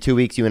then in 2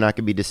 weeks, you and I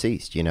could be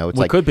deceased. It's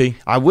like, could be.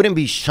 I wouldn't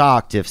be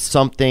shocked if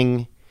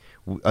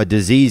a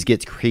disease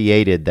gets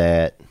created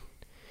that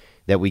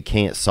we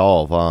can't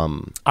solve.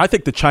 I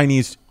think the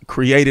Chinese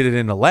created it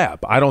in a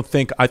lab. I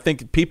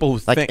think people who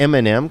Like think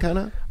Eminem, kind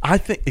of. I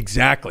think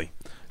exactly.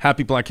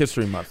 Happy Black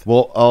History Month.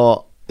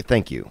 Well,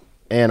 thank you,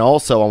 and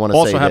also I want to say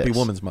Also, Happy this.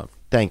 Women's Month.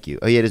 Thank you.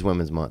 Oh, yeah, it is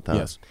Women's Month. Huh?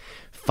 Yes.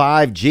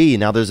 5G.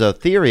 Now, there's a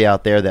theory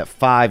out there that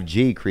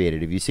 5G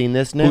created. Have you seen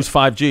this, Nick? Who's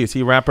 5G? Is he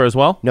a rapper as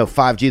well? No,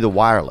 5G, the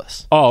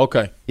wireless. Oh,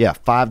 okay. Yeah,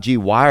 5G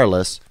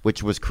wireless,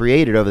 which was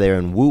created over there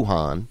in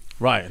Wuhan.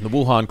 Right, the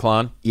Wuhan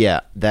clan. Yeah,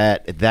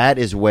 that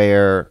is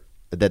where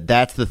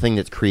that's the thing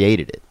that's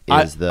created it.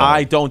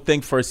 I don't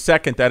think for a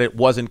second that it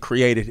wasn't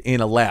created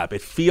in a lab.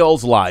 It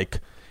feels like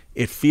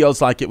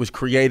it was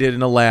created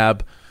in a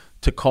lab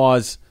to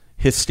cause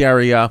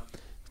hysteria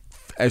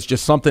as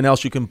just something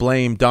else you can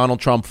blame Donald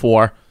Trump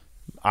for.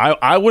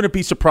 I wouldn't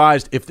be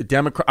surprised if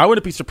I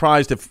wouldn't be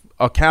surprised if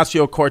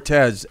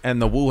Ocasio-Cortez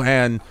and the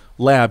Wuhan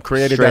lab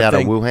created Straight that out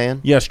thing. of Wuhan?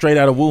 Yeah, straight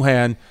out of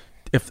Wuhan.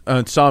 If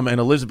and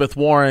Elizabeth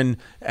Warren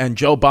and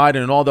Joe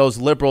Biden and all those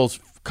liberals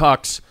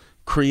cucks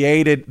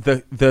created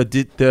the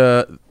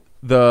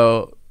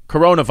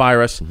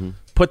coronavirus,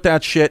 put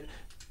that shit,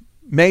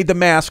 made the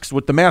masks.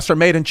 The masks are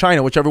made in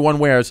China, which everyone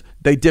wears.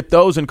 They dip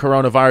those in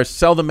coronavirus,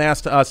 sell the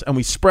mask to us, and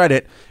we spread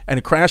it, and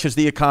it crashes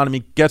the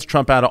economy, gets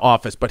Trump out of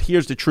office. But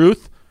here's the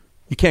truth.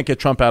 You can't get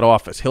Trump out of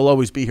office. He'll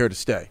always be here to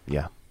stay.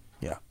 Yeah.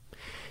 Yeah.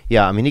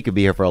 Yeah, he could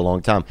be here for a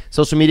long time.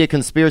 Social media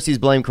conspiracies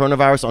blame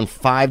coronavirus on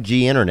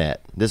 5G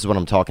internet. This is what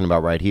I'm talking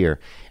about right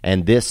here.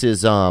 And this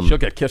is... She'll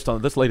get kissed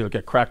on. This lady will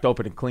get cracked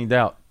open and cleaned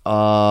out.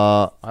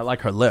 I like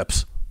her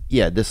lips.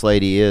 this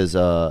lady is.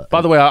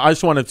 By the way, I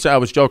just wanted to say I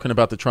was joking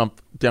about the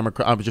Trump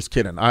Democrat. I was just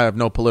kidding. I have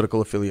no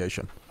political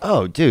affiliation.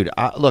 Oh, dude.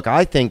 Look,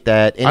 I think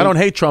that I don't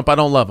hate Trump. I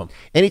don't love him.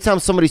 Anytime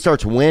somebody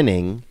starts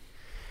winning,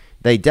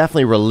 they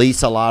definitely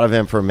release a lot of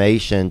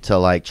information to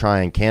like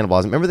try and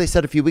cannibalize. Remember, they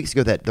said a few weeks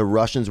ago that the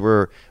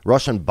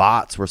Russian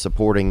bots were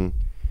supporting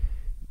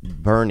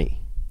Bernie.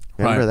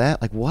 Remember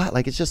that? Like what?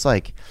 Like it's just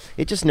like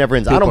it just never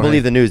ends. I don't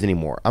believe the news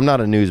anymore. I'm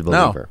not a news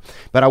believer. No.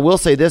 But I will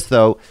say this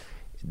though.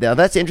 Now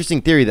that's an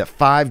interesting theory that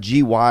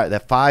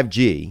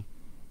 5G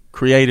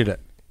created it.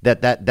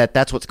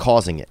 That's what's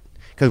causing it.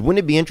 Because wouldn't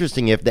it be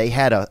interesting if they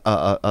had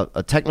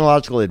a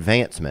technological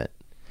advancement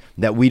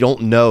that we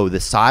don't know the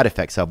side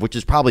effects of, which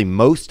is probably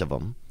most of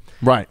them.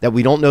 Right. That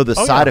we don't know the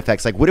side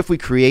effects. Like what if we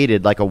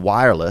created like a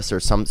wireless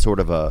or some sort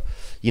of a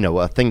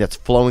thing that's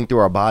flowing through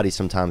our body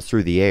sometimes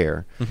through the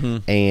air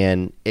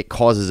and it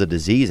causes a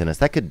disease in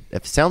us?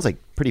 It sounds like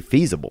pretty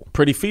feasible.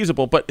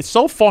 But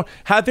so far,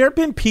 have there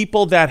been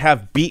people that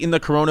have beaten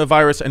the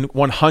coronavirus and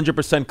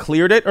 100%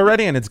 cleared it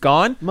already and it's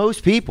gone?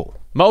 Most people.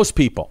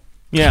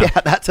 Yeah,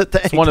 that's a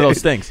thing. It's one of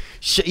those things.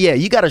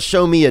 You got to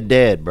show me a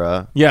dead,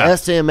 bro. Yeah.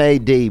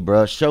 SMAD,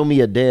 bro. Show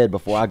me a dead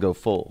before I go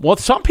full. Well,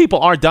 some people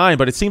are dying,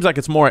 but it seems like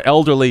it's more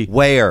elderly.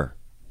 Where?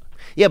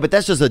 Yeah, but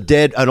that's just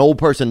an old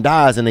person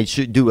dies and they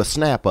should do a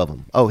snap of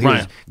them. Oh,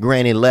 here's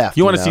Granny left.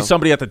 You want to see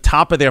somebody at the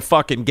top of their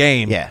fucking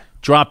game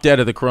drop dead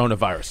of the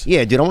coronavirus.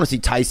 Yeah, dude, I want to see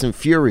Tyson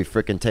Fury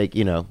freaking take,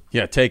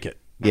 Yeah, take it.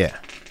 Yeah.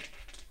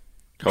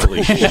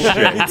 Holy shit.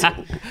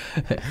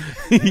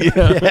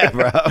 Yeah,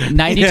 bro.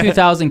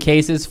 92,000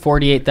 cases,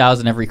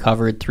 48,000 have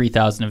recovered,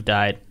 3,000 have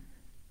died.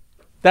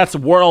 That's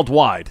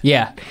worldwide.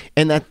 Yeah.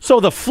 And so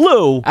the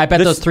flu. I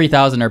bet those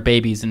 3,000 are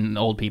babies and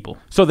old people.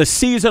 So the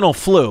seasonal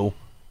flu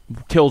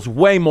kills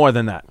way more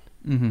than that.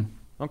 Mm-hmm.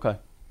 Okay.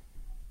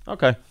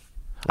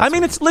 I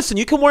mean, listen,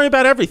 you can worry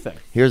about everything.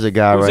 Here's a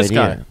guy Who's right this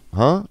here.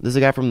 Huh? This is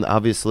a guy from,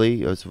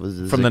 obviously,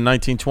 from the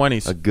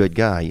 1920s. A good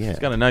guy, yeah. He's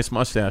got a nice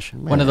mustache.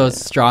 One of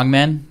those strong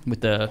men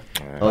with the...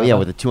 Oh, yeah,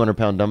 with the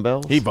 200-pound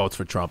dumbbells. He votes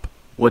for Trump.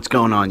 What's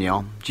going on,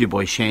 y'all? It's your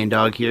boy Shane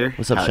Dog here.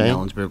 What's up, out Shane? in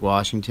Ellensburg,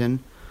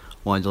 Washington.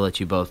 Wanted to let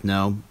you both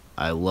know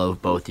I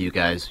love both of you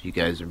guys. You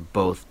guys are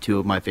both two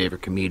of my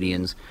favorite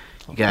comedians.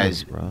 You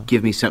guys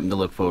give me something to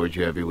look forward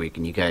to every week,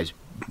 and you guys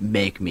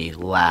make me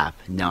laugh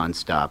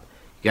nonstop.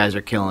 You guys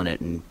are killing it,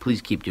 and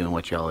please keep doing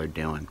what y'all are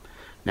doing.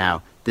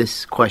 Now,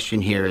 this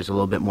question here is a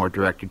little bit more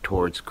directed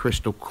towards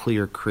Crystal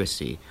Clear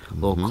Chrissy,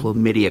 little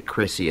chlamydia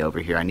Chrissy over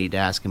here. I need to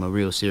ask him a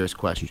real serious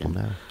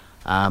question.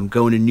 I'm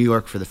going to New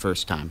York for the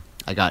first time.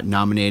 I got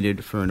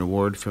nominated for an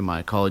award for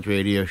my college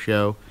radio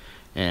show,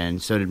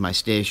 and so did my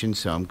station,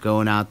 so I'm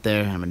going out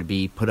there. I'm going to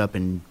be put up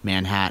in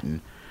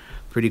Manhattan,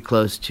 pretty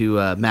close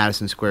to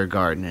Madison Square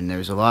Garden, and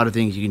there's a lot of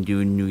things you can do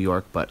in New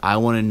York, but I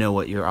want to know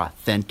what your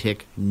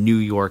authentic New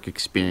York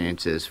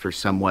experience is for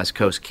some West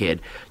Coast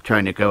kid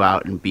trying to go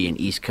out and be an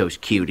East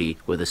Coast cutie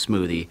with a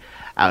smoothie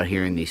out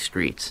here in these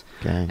streets.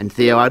 Okay. And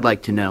Theo, I'd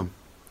like to know,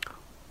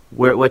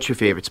 what's your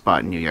favorite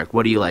spot in New York?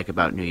 What do you like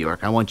about New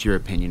York? I want your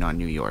opinion on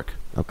New York.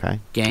 Okay.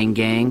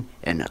 Gang,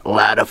 and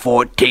Ladder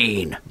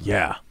 14.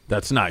 Yeah,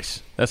 that's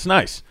nice. I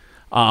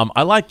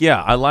like 2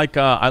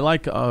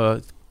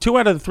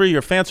 out of the 3 of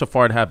your fans so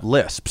far have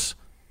lisps.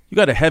 You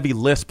got a heavy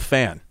lisp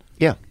fan.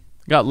 Yeah.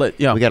 We got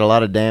a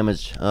lot of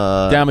damaged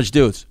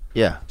dudes.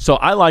 Yeah. So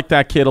I like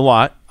that kid a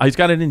lot. He's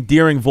got an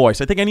endearing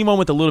voice. I think anyone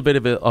with a little bit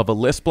of a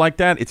lisp like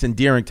that, it's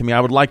endearing to me. I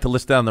would like to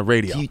listen to that on the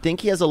radio. Do you think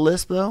he has a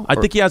lisp, though? I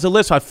think he has a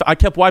lisp. I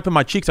kept wiping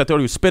my cheeks. I thought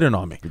he was spitting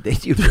on me.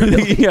 Did you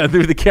really? Yeah,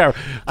 through the camera.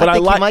 But I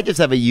think he might just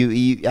have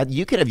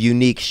you could have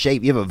unique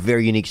shape. You have a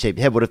very unique shaped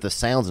head. What if the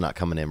sound's not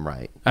coming in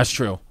right? That's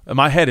true.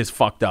 My head is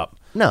fucked up.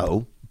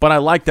 No. But I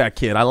like that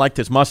kid. I liked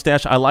his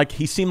mustache.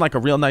 He seemed like a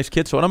real nice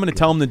kid. So what I'm going to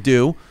tell him to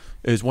do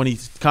is when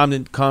he's come to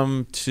New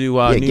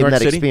York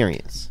that City,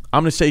 experience.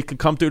 I'm going to say he could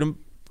come through to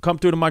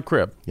my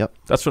crib. Yep.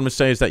 That's what I'm going to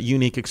say is that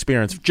unique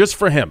experience just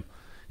for him.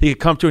 He could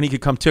come to and he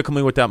could come tickle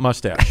me with that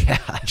mustache,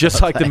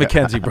 just like the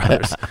McKenzie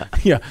brothers.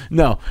 Yeah,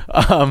 no.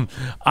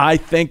 I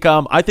think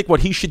what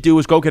he should do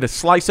is go get a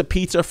slice of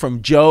pizza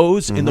from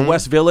Joe's in the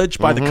West Village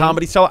by the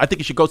Comedy Cellar. I think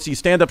he should go see a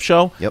stand-up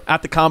show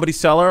at the Comedy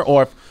Cellar,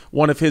 or if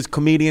one of his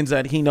comedians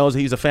that he knows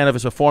he's a fan of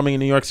is performing in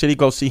New York City,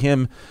 go see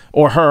him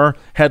or her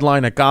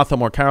headline at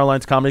Gotham or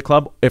Caroline's Comedy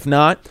Club. If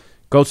not,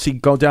 go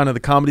down to the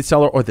Comedy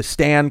Cellar or the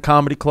Stand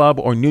Comedy Club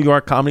or New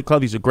York Comedy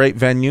Club. These are great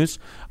venues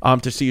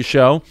to see a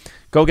show.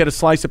 Go get a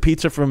slice of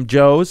pizza from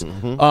Joe's.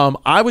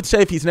 I would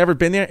say if he's never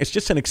been there, it's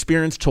just an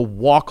experience to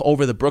walk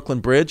over the Brooklyn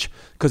Bridge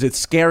because it's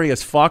scary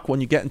as fuck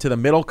when you get into the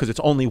middle because it's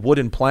only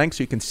wooden planks,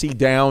 so you can see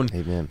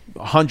down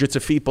hundreds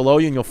of feet below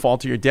you and you'll fall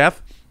to your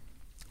death.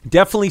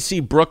 Definitely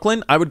see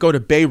Brooklyn. I would go to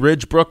Bay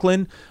Ridge,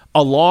 Brooklyn,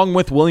 along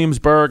with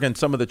Williamsburg and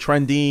some of the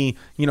trendy,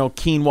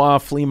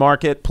 quinoa flea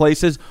market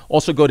places.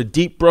 Also go to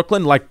deep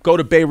Brooklyn, go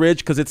to Bay Ridge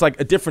because it's like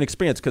a different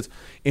experience. Because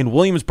in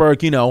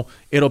Williamsburg,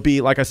 it'll be,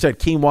 like I said,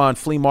 quinoa and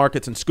flea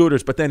markets and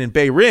scooters. But then in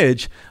Bay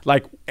Ridge,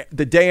 like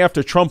the day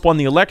after Trump won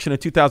the election in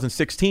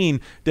 2016,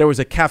 there was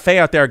a cafe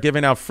out there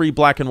giving out free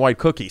black and white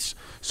cookies.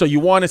 So you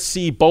want to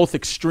see both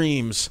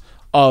extremes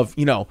of,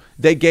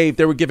 they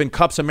were giving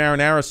cups of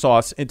marinara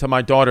sauce into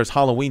my daughter's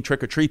Halloween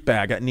trick-or-treat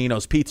bag at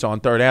Nino's Pizza on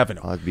 3rd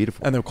Avenue. Oh, that's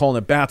beautiful. And they're calling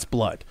it Bat's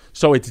Blood.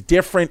 So it's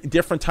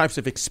different types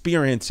of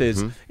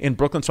experiences in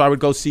Brooklyn. So I would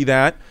go see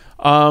that.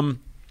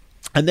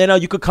 And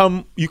then you could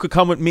come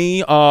with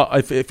me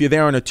if you're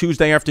there on a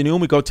Tuesday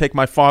afternoon. We go take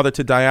my father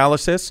to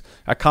dialysis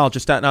at College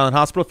of Staten Island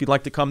Hospital. If you'd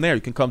like to come there,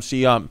 you can come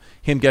see him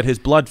get his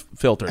blood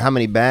filtered. How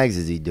many bags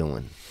is he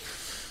doing?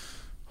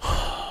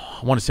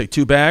 I want to say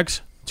 2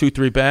 bags,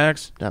 2-3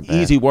 bags. Not bad.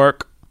 Easy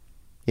work.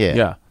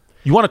 Yeah.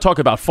 You want to talk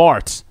about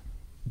farts?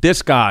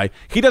 This guy,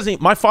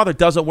 my father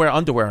doesn't wear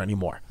underwear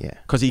anymore. Yeah.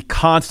 Because he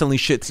constantly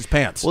shits his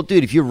pants. Well,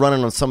 dude, if you're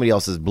running on somebody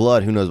else's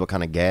blood, who knows what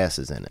kind of gas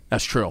is in it?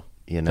 That's true.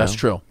 That's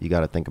true. You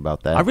got to think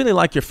about that. I really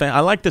like your fan. I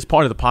like this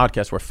part of the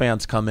podcast where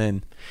fans come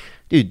in.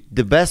 Dude,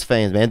 the best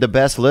fans, man, the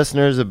best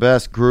listeners, the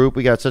best group.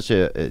 We got such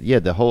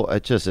the whole.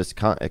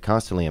 It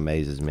constantly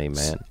amazes me,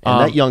 man.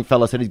 And that young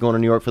fella said he's going to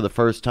New York for the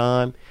first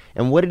time.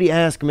 And what did he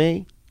ask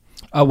me?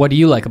 What do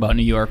you like about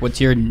New York? What's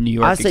your New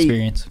York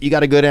experience? You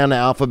got to go down to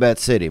Alphabet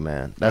City,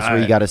 man. That's where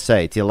you got to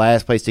say. It's the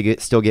last place to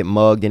still get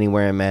mugged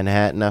anywhere in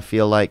Manhattan, I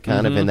feel like,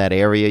 kind of in that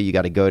area. You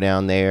got to go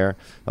down there,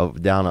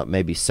 down at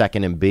maybe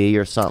 2nd and B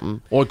or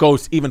something. Or it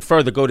goes even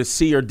further, go to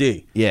C or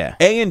D. Yeah.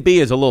 A and B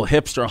is a little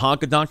hipster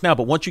honka-donk now,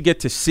 but once you get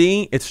to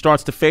C, it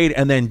starts to fade,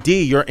 and then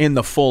D, you're in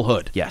the full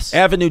hood. Yes.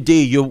 Avenue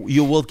D, you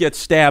will get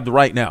stabbed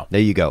right now.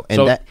 There you go.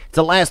 And it's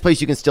the last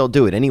place you can still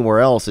do it. Anywhere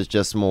else, it's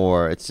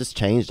just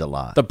changed a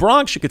lot. The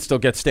Bronx, you could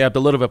still get stabbed a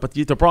little bit, but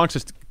the Bronx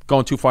is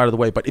going too far out of the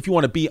way. But if you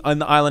want to be on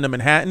the island of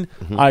Manhattan,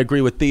 I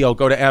agree with Theo.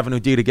 Go to Avenue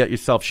D to get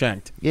yourself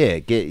shanked. Yeah,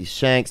 get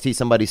shanked, see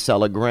somebody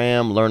sell a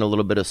gram, learn a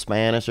little bit of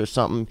Spanish or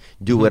something,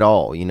 do it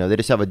all. They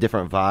just have a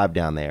different vibe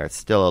down there. It's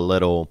still a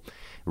little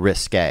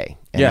risque.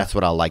 And that's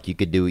what I like. You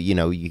could do,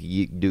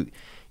 you do,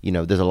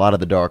 there's a lot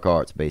of the dark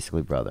arts,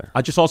 basically, brother.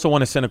 I just also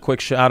want to send a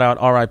quick shout out,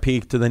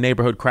 RIP, to the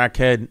neighborhood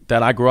crackhead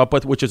that I grew up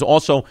with, which is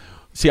also...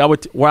 See,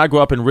 where I grew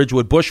up in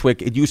Ridgewood,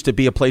 Bushwick, it used to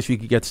be a place where you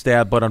could get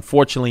stabbed, but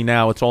unfortunately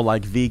now it's all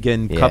like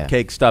vegan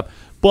cupcake stuff.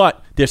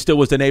 But there still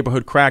was the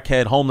neighborhood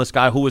crackhead, homeless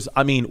guy who was,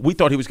 we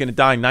thought he was going to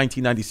die in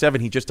 1997.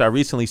 He just died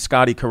recently.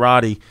 Scotty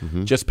Karate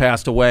just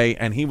passed away,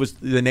 and he was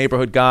the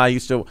neighborhood guy.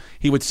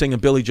 He would sing a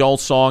Billy Joel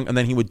song, and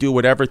then he would do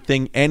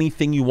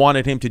anything you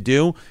wanted him to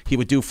do, he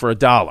would do for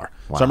 $1. Wow.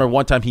 So I remember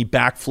one time he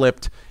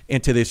backflipped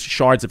into these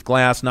shards of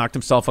glass, knocked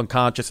himself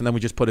unconscious, and then we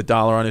just put $1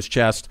 on his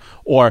chest.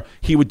 Or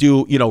he would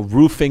do,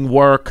 roofing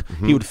work.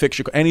 He would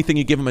fix anything.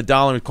 You give him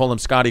 $1, we'd call him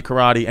Scotty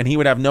Karate, and he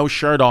would have no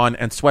shirt on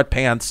and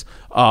sweatpants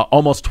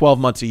almost 12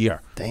 months a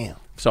year. Damn.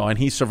 So, and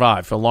he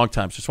survived for a long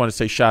time. So just want to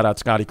say shout out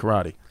Scotty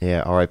Karate.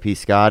 Yeah, R.I.P.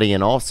 Scotty.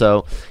 And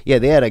also,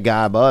 they had a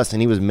guy bus,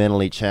 and he was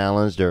mentally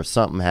challenged or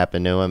something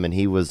happened to him, and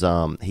he was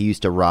he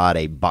used to ride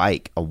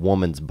a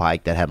woman's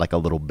bike that had like a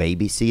little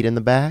baby seat in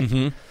the back,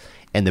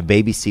 and the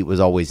baby seat was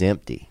always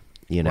empty.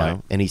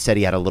 Right. And he said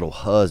he had a little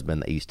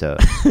husband that used to,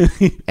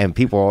 and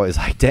people were always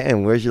like,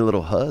 damn, where's your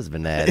little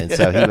husband at? And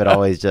so he would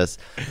always just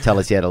tell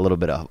us he had a little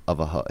bit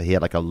he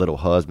had like a little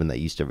husband that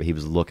he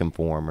was looking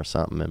for him or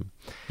something. And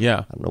I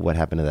don't know what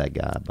happened to that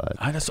guy, but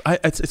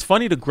it's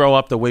funny to grow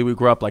up the way we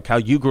grew up, like how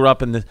you grew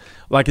up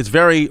it's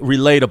very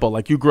relatable.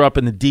 Like you grew up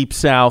in the deep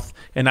South,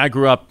 and I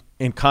grew up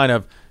in kind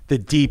of the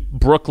deep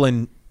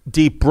Brooklyn,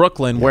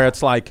 where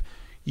it's like,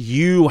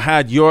 you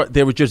had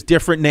there were just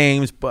different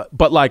names,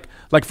 but like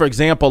for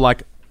example,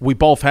 like we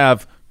both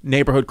have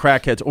neighborhood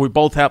crackheads, or we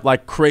both have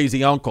like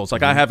crazy uncles.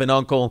 Like I have an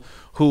uncle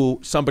who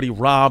somebody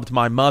robbed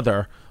my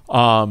mother,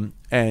 and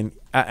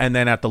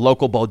then at the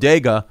local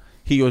bodega,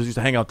 he used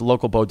to hang out at the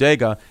local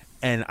bodega,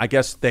 and I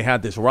guess they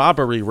had this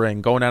robbery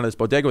ring going out of this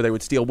bodega where they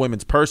would steal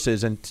women's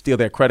purses and steal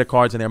their credit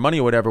cards and their money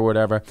or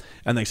whatever.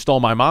 And they stole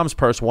my mom's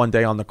purse one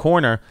day on the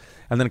corner.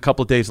 And then a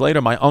couple of days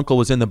later, my uncle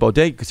was in the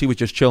bodega because he was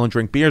just chilling,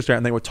 drink beers there,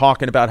 and they were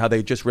talking about how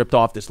they just ripped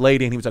off this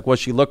lady, and he was like,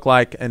 "What's she look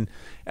like?" And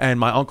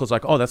my uncle's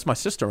like, "Oh, that's my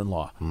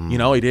sister-in-law." He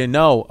didn't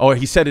know, or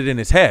he said it in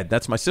his head,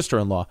 "That's my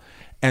sister-in-law."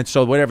 And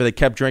so whatever, they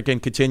kept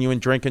drinking, continuing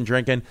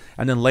drinking,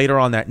 and then later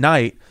on that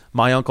night,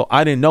 my uncle,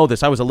 I didn't know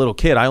this, I was a little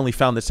kid, I only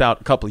found this out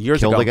a couple of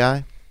years ago. Killed the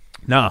guy?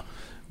 Nah.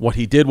 What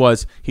he did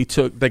was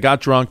they got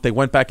drunk, they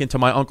went back into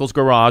my uncle's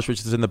garage,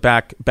 which is in the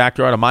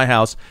backyard of my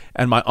house,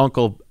 and my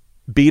uncle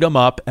beat him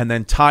up and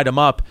then tied him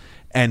up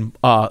and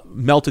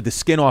melted the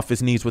skin off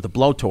his knees with a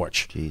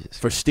blowtorch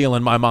for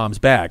stealing my mom's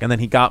bag. And then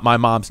he got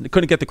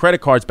couldn't get the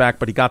credit cards back,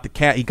 but he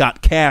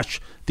got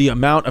cash, the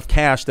amount of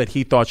cash that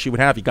he thought she would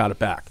have, he got it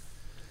back.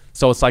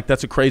 So it's like,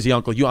 that's a crazy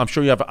uncle. I'm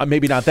sure you have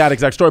maybe not that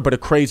exact story, but a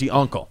crazy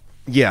uncle.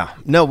 Yeah.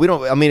 No, we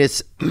don't. I mean, I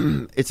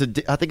think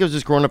it was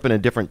just growing up in a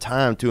different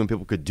time too, and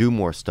people could do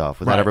more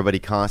stuff without everybody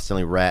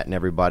constantly ratting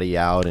everybody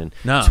out. And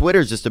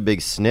Twitter's just a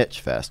big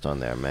snitch fest on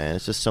there, man.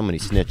 It's just so many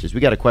snitches.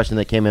 We got a question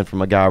that came in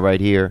from a guy right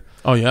here.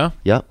 Oh yeah.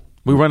 Yep.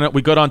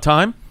 We good on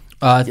time?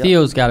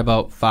 Theo's got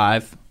about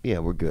 5. Yeah,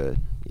 we're good.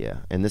 Yeah,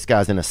 and this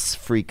guy's in a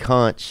free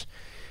conch.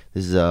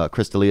 This is a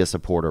Crystalia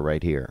supporter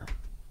right here.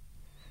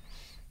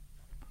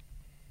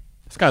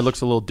 This guy looks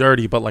a little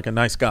dirty, but like a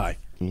nice guy.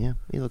 Yeah,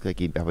 he looked like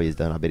he's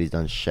done. I bet he's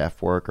done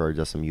chef work or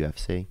just some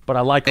UFC. But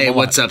I like him Hey, a lot.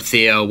 what's up,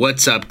 Theo?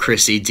 What's up,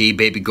 Chrissy D,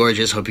 Baby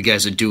Gorgeous? Hope you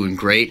guys are doing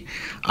great.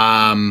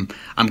 My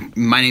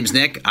name's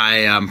Nick. I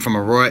am from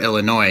Aurora,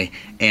 Illinois.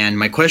 And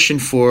my question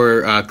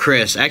for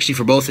Chris, actually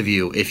for both of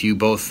you, if you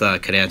both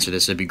could answer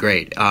this, it'd be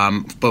great.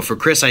 But for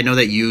Chris, I know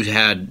that you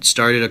had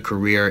started a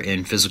career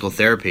in physical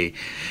therapy.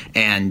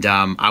 And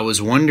I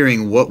was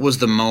wondering what was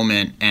the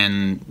moment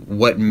and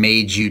what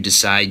made you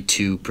decide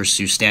to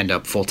pursue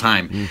stand-up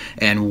full-time?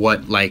 And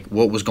what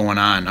was going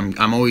on?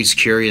 I'm always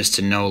curious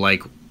to know,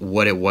 like,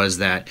 what it was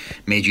that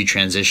made you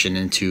transition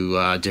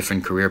into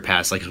different career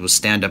paths. Like, was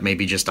stand-up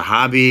maybe just a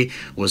hobby?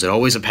 Was it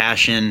always a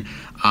passion?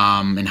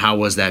 And how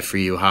was that for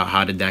you?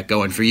 How did that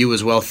go? And for you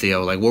as well,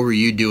 Theo, like, what were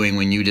you doing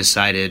when you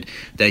decided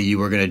that you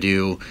were going to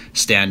do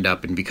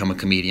stand-up and become a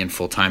comedian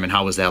full-time? And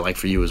how was that like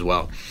for you as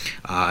well?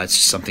 It's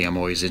just something I'm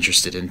always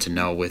interested in to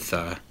know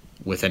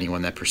with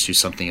anyone that pursues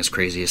something as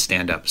crazy as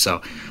stand-up.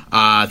 So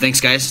thanks,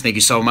 guys. Thank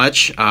you so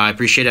much. I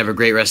appreciate it. Have a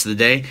great rest of the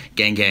day.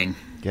 Gang, gang.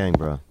 Gang,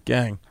 bro.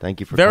 Gang. Thank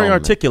you for very calling,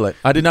 articulate.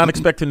 I did not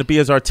expect him to be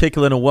as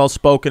articulate and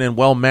well-spoken and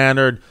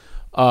well-mannered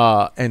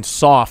and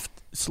soft,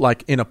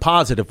 like in a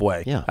positive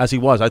way, as he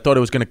was. I thought it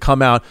was going to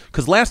come out,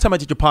 because last time I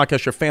did your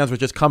podcast, your fans were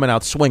just coming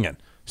out swinging,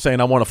 saying,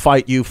 I want to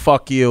fight you,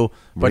 fuck you.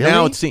 But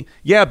now it seems,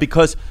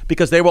 because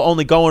they were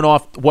only going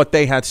off what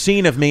they had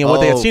seen of me, and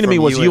what they had seen of me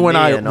was you and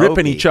I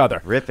ripping each other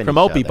from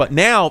Opie. But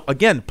now,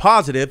 again,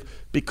 positive,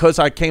 because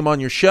I came on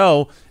your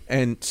show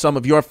and some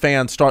of your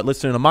fans start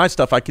listening to my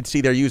stuff, I could see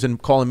they're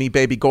calling me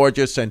Baby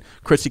Gorgeous and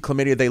Chrissy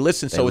Chlamydia. They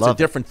listen, so it's a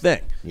different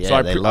thing. Yeah, so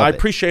I it.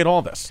 appreciate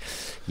all this.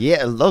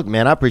 Yeah, look,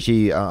 man, I appreciate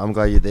you. I'm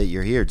glad that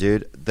you're here,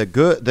 dude. The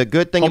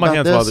good thing Hold my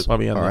about hands this. while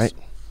we end all this.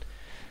 right.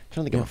 I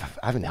don't think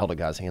I haven't held a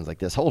guy's hands like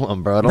this. Hold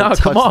on, bro. Don't No, touch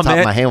come on, the top man.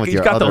 of my hand with You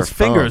your got other those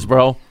fingers, thumb.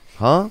 bro.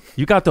 Huh?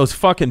 You got those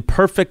fucking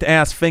perfect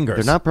ass fingers.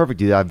 They're not perfect,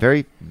 dude. I have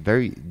very,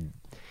 very,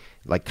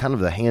 like, kind of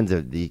the hands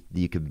of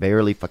you could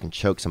barely fucking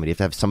choke somebody. You have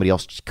to have somebody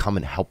else just come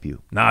and help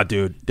you. Nah,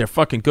 dude, they're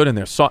fucking good and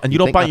they're soft. And you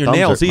don't think bite my your thumbs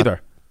nails are-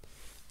 either.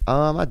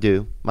 I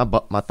do.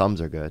 My thumbs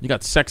are good. You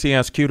got sexy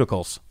ass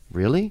cuticles.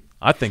 Really?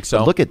 I think so.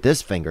 But look at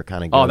this finger,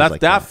 kind of. Oh,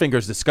 like that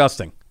finger's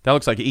disgusting. That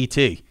looks like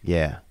E.T.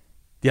 Yeah.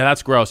 Yeah,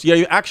 that's gross.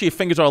 Yeah, actually, your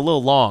fingers are a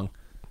little long.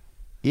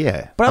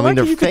 Yeah. But I I mean, like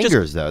they're that you could just-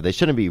 fingers, though. They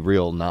shouldn't be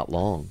real, not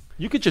long.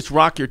 You could just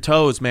rock your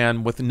toes,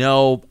 man, with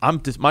no.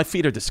 My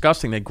feet are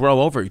disgusting. They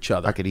grow over each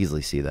other. I could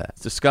easily see that.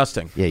 It's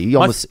disgusting. Yeah, you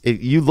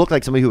look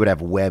like somebody who would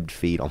have webbed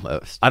feet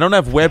almost. I don't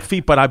have webbed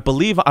feet, but I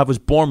believe I was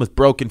born with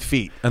broken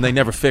feet, and they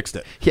never fixed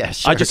it. Yeah,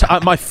 sure.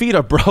 My feet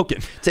are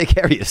broken. Take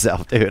care of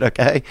yourself, dude,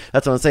 okay?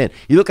 That's what I'm saying.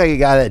 You look like a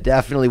guy that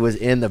definitely was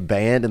in the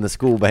band, in the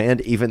school band,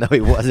 even though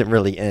he wasn't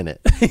really in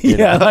it. You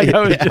Yeah, know? like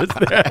I was just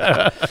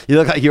there. You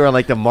look like you were on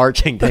like the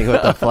marching thing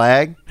with the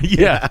flag.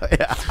 Yeah.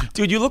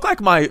 Dude, you look like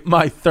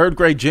my third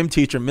grade gym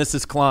teacher,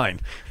 Mrs.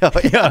 Klein. Oh,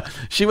 Yeah.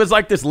 She was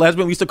like this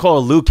lesbian. We used to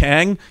call her Liu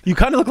Kang. You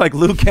kind of look like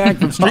Liu Kang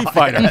from Street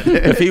Fighter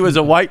if he was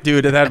a white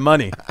dude that had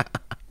money.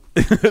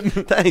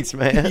 Thanks,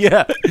 man.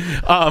 Yeah.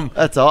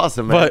 That's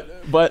awesome, man.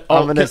 But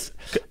I'm gonna. this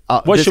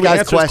guy's should we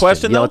answer his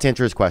question, Yeah, though? let's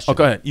answer his question. Oh,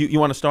 go ahead. You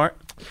want to start?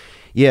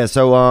 Yeah,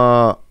 so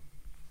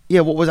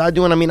what was I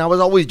doing? I mean, I was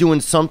always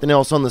doing something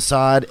else on the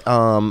side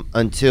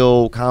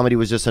until comedy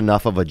was just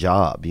enough of a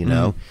job, you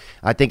know?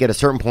 I think at a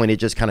certain point it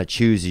just kind of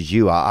chooses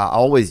you.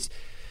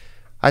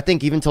 I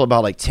think even till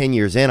about like 10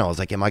 years in, I was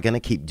like, am I going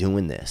to keep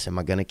doing this? Am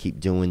I going to keep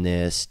doing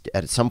this?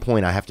 At some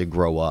point I have to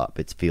grow up,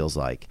 it feels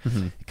like.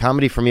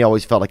 Comedy for me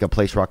always felt like a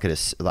place where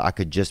I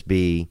could just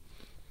be,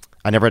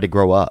 I never had to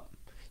grow up.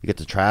 You get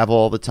to travel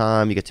all the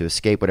time. You get to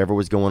escape whatever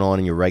was going on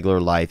in your regular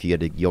life. You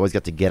always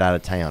got to get out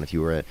of town. If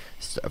you were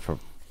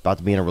about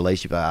to be in a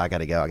relationship, I got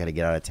to go. I got to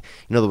get out of town.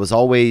 You know,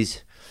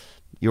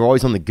 you were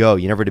always on the go.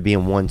 You never had to be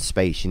in one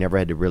space. You never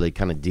had to really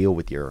kind of deal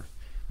with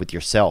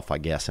yourself, I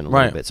guess, in a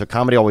little bit. So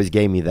comedy always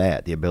gave me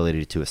that, the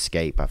ability to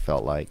escape, I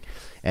felt like.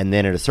 And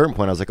then at a certain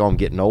point, I was like, I'm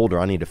getting older.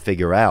 I need to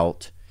figure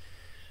out,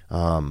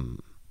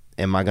 am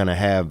I going to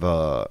have,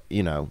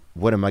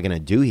 what am I going to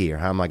do here?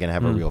 How am I going to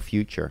have a real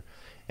future?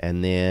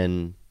 And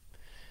then,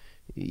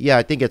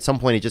 I think at some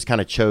point it just kind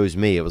of chose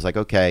me. It was like,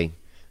 okay,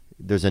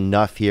 there's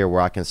enough here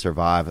where I can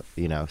survive,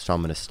 so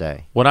I'm going to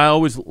stay. What I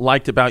always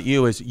liked about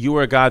you is you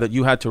were a guy that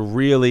you had to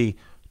really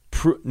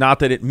not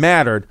that it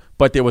mattered,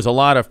 but there was a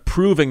lot of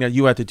proving that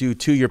you had to do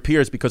to your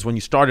peers, because when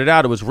you started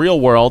out, it was real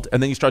world,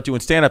 and then you start doing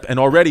stand-up, and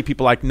already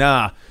people are like,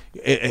 nah,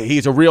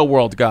 he's a real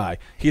world guy.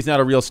 He's not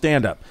a real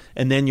stand-up.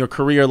 And then your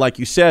career, like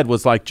you said,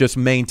 was like just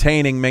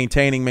maintaining, did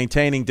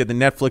the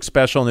Netflix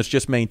special, and it's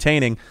just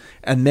maintaining.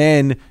 And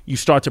then you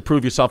start to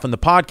prove yourself in the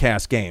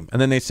podcast game. And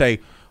then they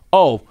say,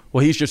 oh,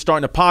 well, he's just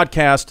starting a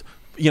podcast.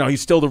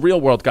 He's still the real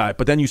world guy.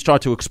 But then you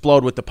start to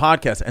explode with the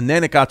podcast. And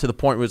then it got to the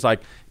point where it's like,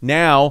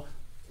 now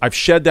I've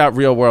shed that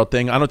real world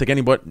thing. I don't think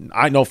anybody,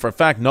 I know for a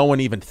fact, no one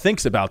even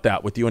thinks about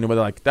that with you anymore.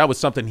 Like, that was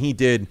something he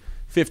did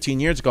 15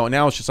 years ago. And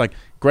now it's just like,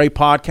 great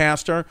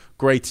podcaster,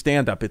 great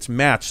stand-up. It's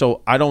matched.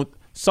 So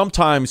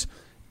sometimes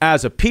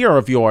as a peer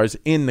of yours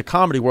in the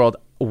comedy world,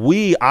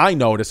 I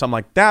noticed, I'm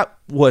like, that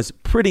was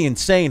pretty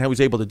insane how he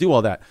was able to do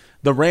all that.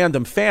 The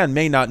random fan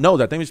may not know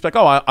that. They may just be like,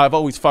 oh, I've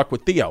always fucked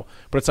with Theo.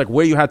 But it's like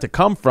where you had to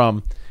come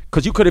from,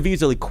 because you could have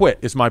easily quit,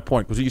 is my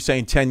point. Because you're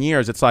saying 10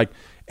 years, it's like,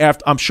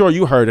 after, I'm sure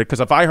you heard it, because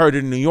if I heard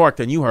it in New York,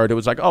 then you heard it. It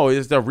was like, oh,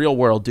 it's the real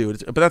world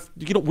dude. But that's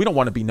we don't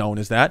want to be known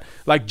as that.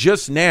 Like,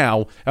 just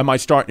now am I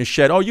starting to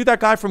shed, oh, you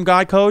that guy from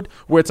Guy Code?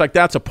 Where it's like,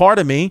 that's a part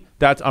of me.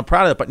 I'm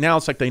proud of it. But now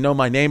it's like they know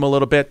my name a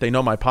little bit. They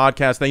know my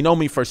podcast. They know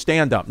me for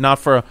stand-up, not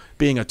for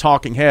being a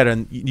talking head.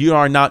 And you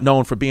are not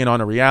known for being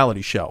on a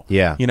reality show.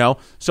 Yeah. You know?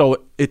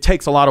 So it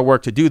takes a lot of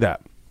work to do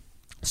that.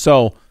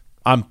 So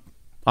I'm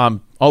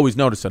always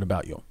noticing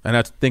about you. And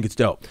I think it's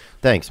dope.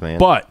 Thanks, man.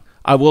 But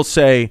I will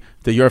say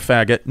that you're a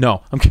faggot.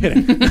 No, I'm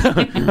kidding.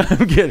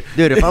 I'm kidding.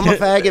 Dude, if I'm a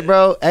faggot,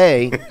 bro,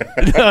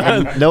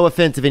 and no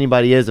offense if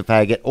anybody is a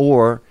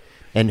faggot,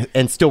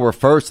 and still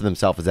refers to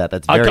themselves as that.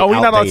 That's very Are we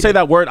not allowed to outdated. say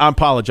that word? I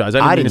apologize.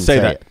 I didn't mean to say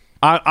that. it.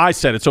 I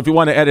said it. So if you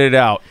want to edit it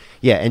out.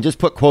 Yeah, and just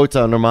put quotes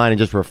under mine and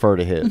just refer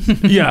to his.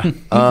 Yeah.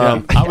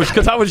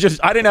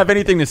 I didn't have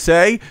anything to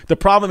say. The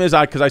problem is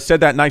because I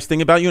said that nice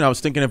thing about you and I was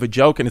thinking of a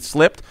joke and it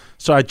slipped.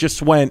 So I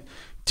just went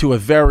to a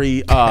very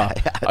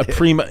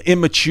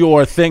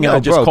immature thing, and I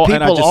just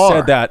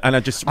said that, and I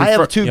just. I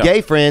have two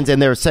gay friends,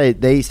 and they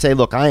say,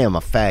 "Look, I am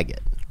a faggot."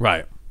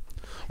 Right.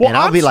 Well, and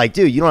I'll be like,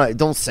 "Dude, you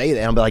don't say that."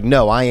 And I'll be like,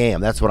 "No, I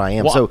am. That's what I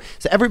am." Well,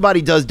 so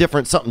everybody does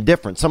something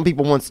different. Some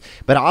people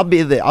but I'll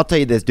tell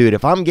you this, dude.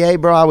 If I'm gay,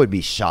 bro, I would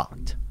be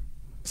shocked.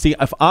 See,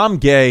 if I'm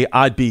gay,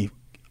 I'd be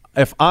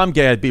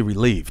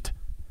relieved.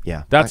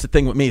 Yeah, that's the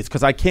thing with me. It's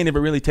because I can't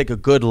even really take a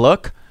good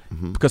look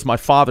because my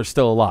father's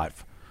still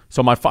alive.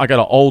 So I got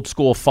an old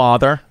school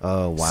father.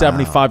 Oh, wow.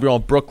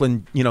 75-year-old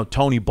Brooklyn,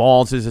 Tony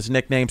Balls is his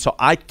nickname. So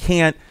I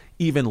can't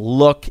even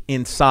look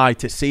inside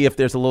to see if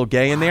there's a little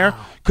gay in there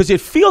because it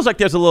feels like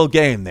there's a little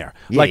gay in there.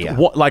 Yeah,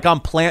 like I'm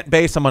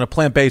plant-based. I'm on a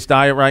plant-based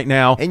diet right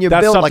now. And you're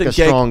built like a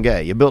strong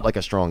gay. You're built like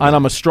a strong gay. And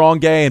I'm a strong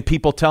gay, and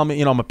people tell me,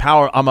 I'm a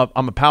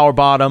power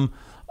bottom.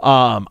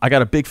 I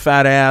got a big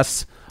fat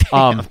ass.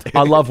 I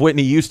love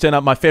Whitney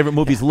Houston. My favorite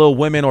movies, Little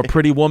Women or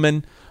Pretty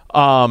Woman.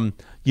 I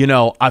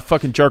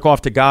fucking jerk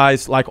off to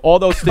guys. Like all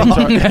those things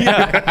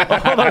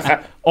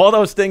all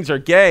those things are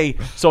gay.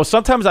 So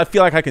sometimes I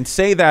feel like I can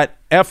say that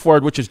F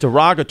word, which is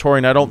derogatory,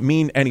 and I don't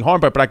mean any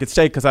harm, but I could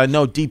say because I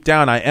know deep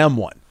down I am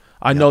one.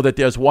 I know that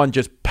there's one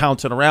just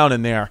pouncing around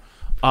in there.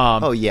 I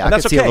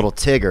can see a little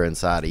Tigger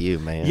inside of you,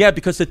 man. Yeah,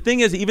 because the thing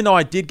is, even though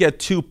I did get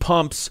 2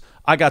 pumps,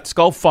 I got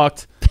skull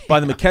fucked by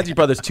the McKenzie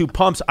brothers 2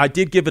 pumps. I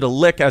did give it a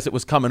lick as it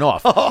was coming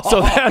off.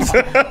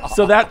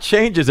 So that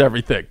changes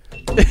everything.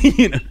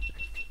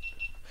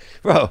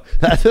 Bro,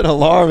 that's an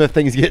alarm if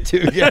things get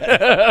too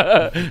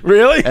gay.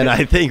 Really? And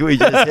I think we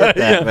just hit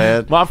that,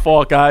 man. My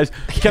fault, guys.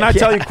 Can I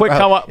tell you quick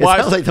bro, it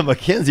sounds like the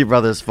McKenzie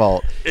brothers'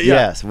 fault. Yeah.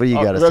 Yes. What do you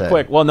got to say? Real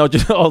quick. Well, no,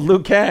 just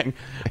Luke Kang.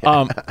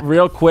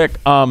 Real quick.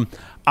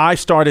 I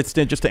started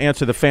just to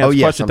answer the fans'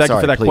 question. Thank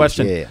you for that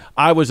question. Yeah.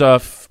 I was a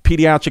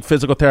pediatric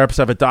physical therapist.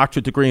 I have a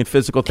doctorate degree in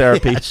physical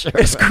therapy. Yeah, sure,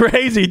 it's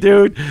crazy,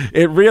 dude.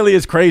 It really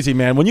is crazy,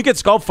 man. When you get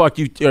skull fucked,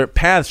 your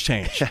paths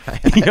change.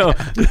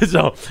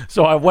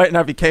 So I went and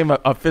I became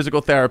a physical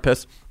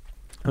therapist.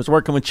 I was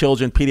working with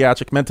children,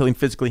 pediatric, mentally and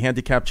physically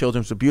handicapped children.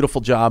 It was a beautiful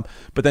job.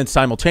 But then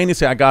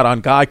simultaneously, I got on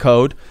Guy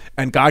Code,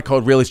 and Guy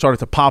Code really started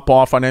to pop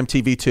off on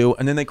MTV2.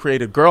 And then they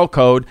created Girl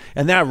Code,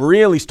 and that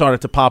really started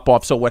to pop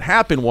off. So what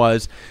happened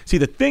was,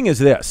 the thing is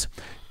this,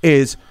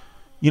 a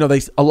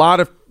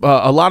lot of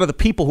the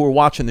people who were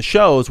watching the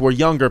shows were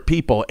younger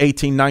people,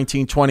 18,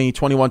 19, 20,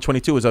 21,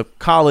 22. It was a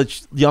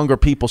college younger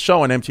people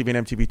show on MTV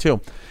and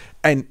MTV2.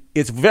 And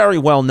it's very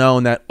well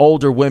known that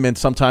older women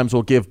sometimes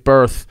will give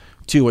birth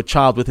to a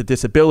child with a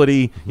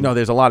disability.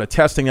 There's a lot of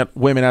testing that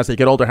women as they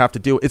get older have to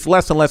do. It's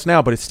less and less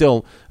now, but it's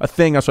still a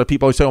thing. That's why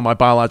people always say, my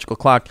biological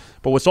clock.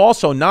 But what's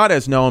also not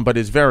as known, but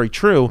is very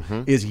true,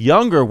 is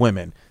younger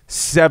women,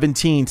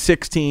 17,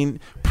 16,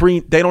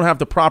 they don't have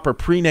the proper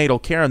prenatal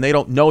care and they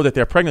don't know that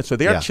they're pregnant. So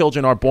their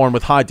children are born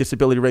with high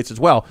disability rates as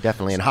well.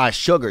 Definitely. And high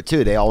sugar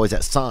too. They always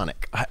at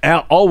Sonic.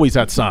 Always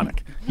at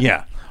Sonic.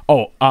 Yeah.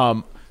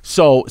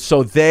 So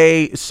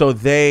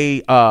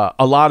they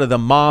a lot of the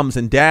moms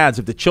and dads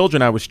of the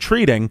children I was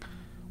treating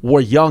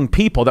were young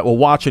people that were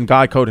watching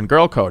Guy Code and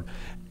Girl Code.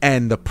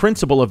 And the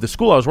principal of the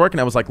school I was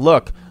working at was like,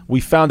 look, we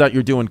found out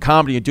you're doing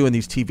comedy, you're doing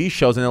these TV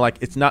shows. And they're like,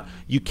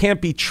 you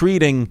can't be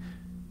treating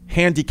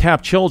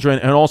handicapped children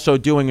and also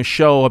doing a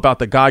show about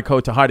the Guy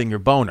Code to hiding your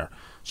boner.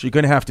 So you're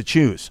going to have to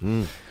choose.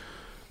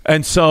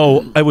 And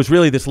so it was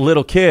really this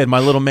little kid, my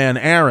little man,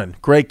 Aaron,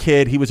 great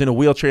kid. He was in a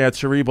wheelchair, had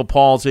cerebral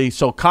palsy.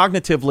 So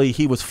cognitively,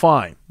 he was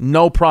fine.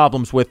 No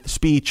problems with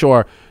speech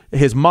or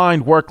his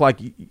mind worked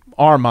like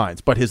our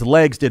minds, but his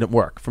legs didn't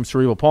work from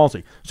cerebral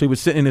palsy. So he was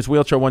sitting in his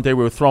wheelchair one day.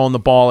 We were throwing the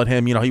ball at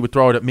him. You know, he would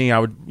throw it at me. I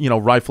would, you know,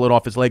 rifle it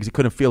off his legs. He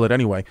couldn't feel it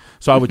anyway.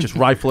 So I would just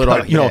rifle it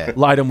off, you know,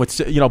 light him with,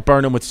 you know,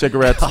 burn him with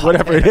cigarettes,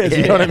 whatever it is.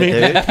 You know what I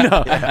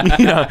mean?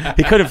 You know,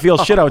 he couldn't feel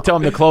shit. I would tell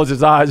him to close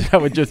his eyes. I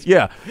would just,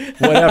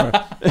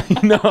 whatever.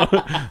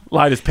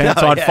 Light his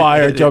pants on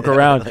fire, joke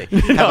around.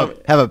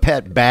 Have a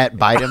pet bat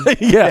bite him.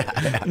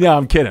 Yeah,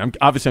 I'm kidding.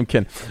 I'm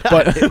kidding.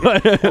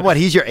 But what?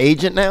 He's your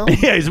agent now?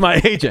 Yeah, he's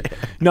my agent.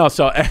 No,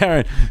 so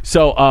Aaron,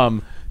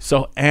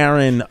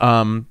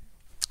 Aaron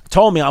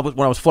told me when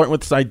I was flirting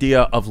with this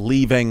idea of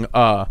leaving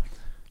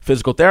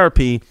physical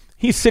therapy.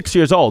 He's 6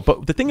 years old,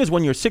 but the thing is,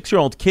 when you're a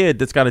 6-year-old kid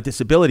that's got a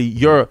disability,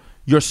 you're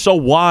so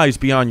wise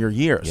beyond your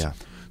years. Yeah.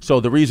 So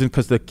the reason,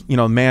 because the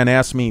man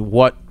asked me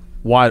what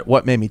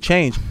made me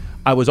change.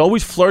 I was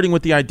always flirting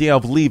with the idea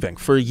of leaving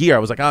for a year. I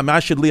was like, I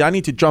should leave. I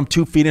need to jump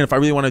 2 feet in if I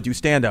really want to do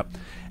stand up.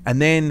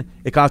 And then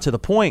it got to the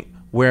point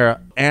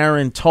where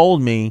Aaron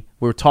told me,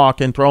 we were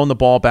talking, throwing the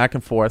ball back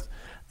and forth,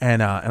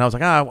 and I was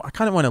like, I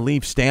kind of want to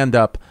leave stand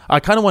up. I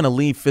kind of want to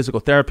leave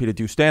physical therapy to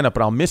do stand up,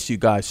 but I'll miss you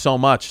guys so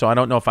much, so I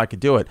don't know if I could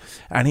do it.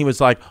 And he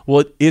was like,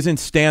 well,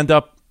 isn't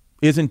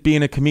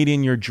being a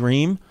comedian your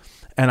dream?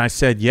 And I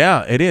said,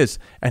 yeah, it is.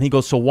 And he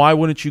goes, so why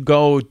wouldn't you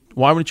go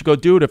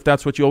do it if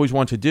that's what you always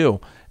want to do?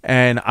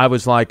 And I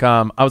was like,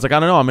 I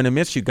don't know, I'm going to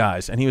miss you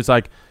guys. And he was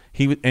like,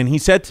 he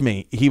said to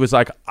me, he was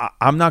like,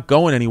 I'm not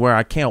going anywhere.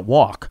 I can't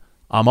walk.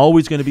 I'm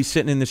always going to be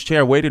sitting in this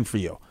chair waiting for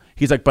you.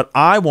 He's like, but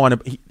I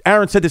want to,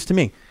 Aaron said this to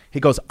me. He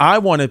goes, I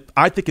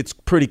think it's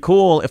pretty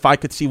cool if I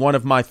could see one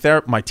of my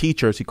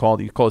teachers, he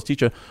called his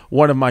teacher,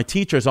 one of my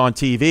teachers on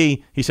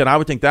TV. He said, I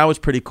would think that was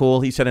pretty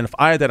cool. He said, and if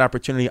I had that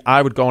opportunity,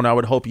 I would go, and I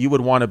would hope you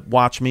would want to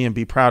watch me and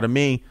be proud of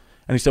me.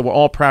 And he said, we're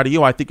all proud of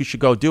you. I think you should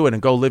go do it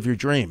and go live your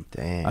dream.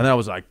 Damn. And then I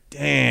was like,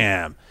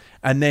 damn.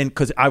 And then,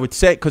 I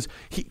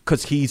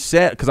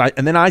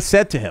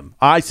said to him,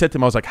 I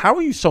was like, how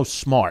are you so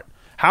smart?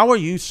 How are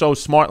you so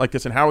smart like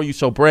this? And how are you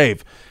so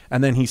brave?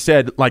 And then he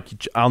said, like,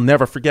 I'll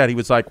never forget. He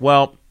was like,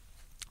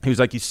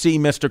 you see,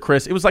 Mr.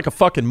 Chris, it was like a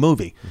fucking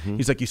movie. Mm-hmm.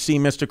 He's like, you see,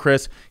 Mr.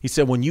 Chris, he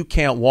said, when you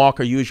can't walk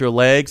or use your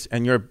legs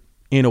and you're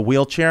in a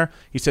wheelchair,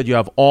 he said, you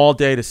have all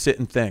day to sit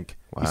and think.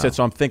 Wow. He said,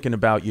 so I'm thinking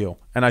about you,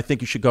 and I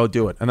think you should go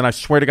do it. And then I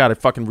swear to God, I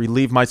fucking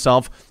relieved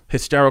myself,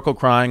 hysterical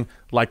crying.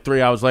 Like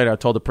 3 hours later, I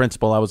told the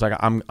principal, I was like,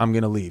 I'm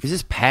going to leave. Is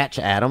this Patch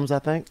Adams, I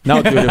think?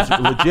 No, dude, it was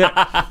legit.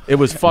 It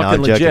was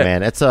fucking legit. Joking,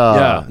 man. It's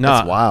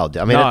wild.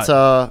 I mean,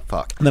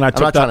 fuck. And then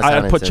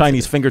I put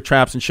Chinese finger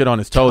traps and shit on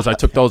his toes. I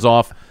took those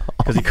off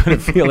because he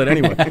couldn't feel it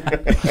anyway.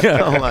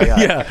 Oh my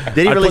God. Yeah.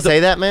 Did he really say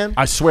that, man?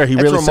 I swear he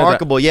really said that. It's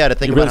remarkable, to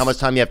think about how much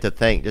time you have to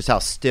think, just how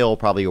still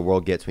probably your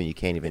world gets when you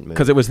can't even move.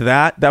 Because it was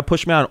that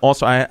pushed me out.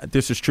 Also,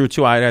 this is true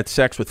too. I had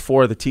sex with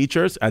 4 of the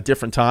teachers at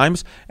different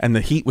times, and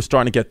the heat was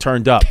starting to get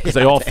turned up because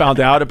they all found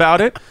out about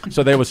it.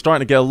 So they were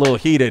starting to get a little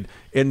heated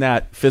in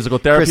that physical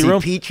therapy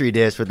room. Petri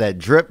dish with that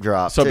drip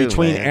drop. So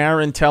between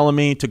Aaron telling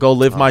me to go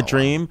live my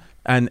dream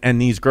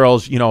and these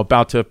girls,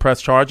 about to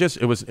press charges,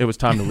 it was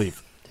time to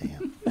leave.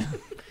 Damn.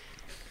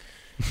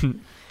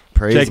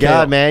 Praise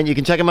God, man. You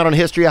can check him out on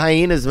History of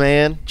Hyenas,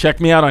 man. Check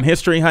me out on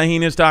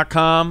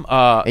historyhyenas.com.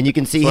 And you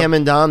can see him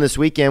and Don this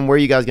weekend. Where are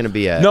you guys going to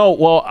be at? No,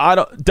 well,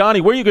 Donnie,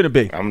 where are you going to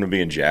be? I'm going to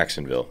be in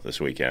Jacksonville this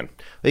weekend.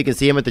 You can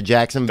see him at the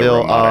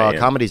Jacksonville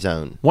Comedy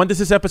Zone. When does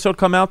this episode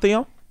come out,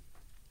 Theo?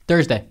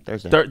 Thursday.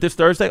 This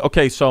Thursday?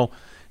 Okay, so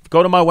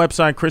go to my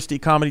website,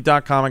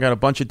 christycomedy.com. I got a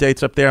bunch of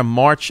dates up there.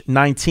 March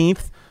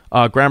 19th,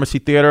 Gramercy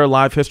Theater,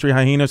 Live History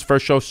Hyenas.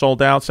 First show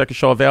sold out, second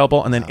show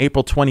available. And then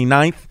April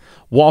 29th,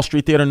 Wall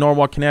Street Theater,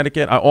 Norwalk,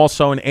 Connecticut. I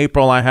also, in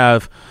April, I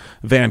have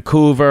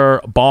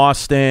Vancouver,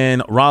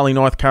 Boston, Raleigh,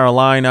 North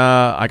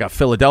Carolina. I got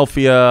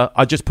Philadelphia.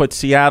 I just put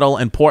Seattle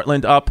and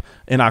Portland up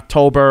in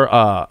October.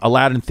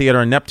 Aladdin Theater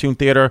and Neptune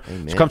Theater.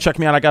 Amen. So come check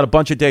me out. I got a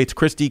bunch of dates.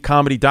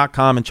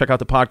 ChrisDComedy.com, and check out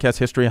the podcast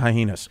History of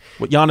Hyenas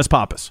with Giannis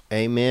Pappas.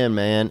 Amen,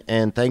 man.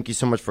 And thank you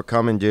so much for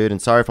coming, dude. And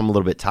sorry if I'm a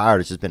little bit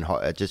tired. It's just been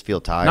hard. I just feel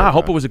tired. I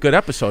hope it was a good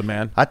episode,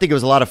 man. I think it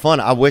was a lot of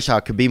fun. I wish I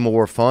could be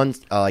more fun,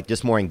 like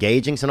just more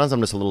engaging. Sometimes I'm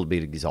just a little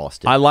bit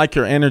exhausted. I like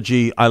your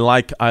energy. I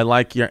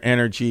like your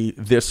energy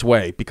this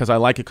way because I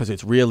like it because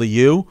it's really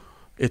you.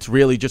 It's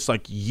really just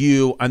like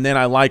you. And then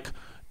I like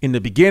in the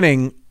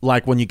beginning,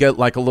 like when you get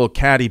like a little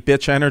catty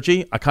bitch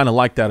energy, I kind of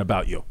like that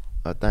about you.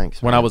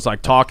 Thanks. When I was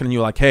like talking and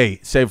you like, hey,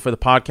 save it for the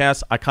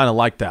podcast. I kind of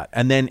like that.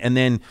 And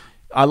then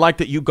I like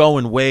that you go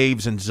in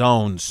waves and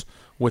zones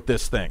with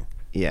this thing.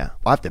 Yeah,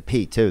 I have to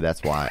pee too.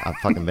 That's why I've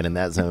fucking been in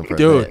that zone for a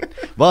bit.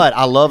 But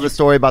I love the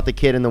story about the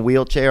kid in the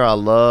wheelchair. I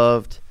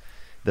loved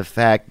the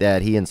fact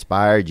that he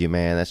inspired you,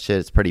 man. That shit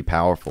is pretty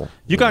powerful.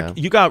 You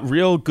got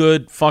real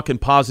good fucking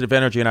positive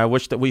energy, and I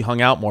wish that we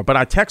hung out more. But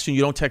I text you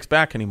don't text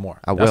back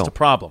anymore. I will. That's the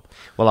problem.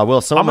 Well, I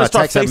will. Some of my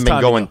texts haven't been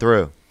going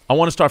through. I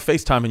want to start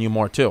FaceTiming you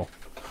more too.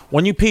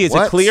 When you pee, is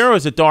it clear or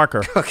is it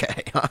darker?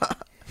 Okay.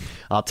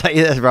 I'll tell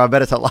you this, bro. I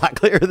bet it's a lot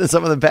clearer than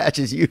some of the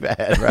patches you've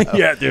had, bro.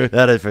 Yeah, dude.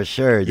 That is for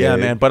sure, dude. Yeah,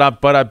 man. But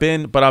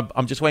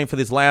I'm just waiting for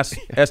these last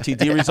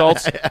STD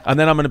results, and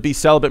then I'm going to be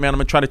celibate, man. I'm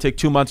going to try to take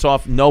 2 months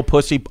off, no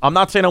pussy. I'm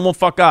not saying I won't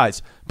fuck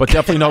guys, but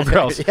definitely no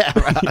girls. Yeah,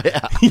 right,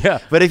 yeah. Yeah.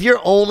 But if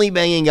you're only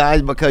banging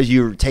guys because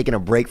you're taking a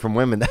break from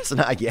women, that's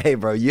not gay,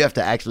 bro. You have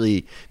to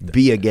actually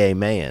be a gay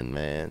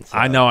man. So.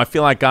 I know. I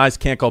feel like guys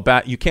can't go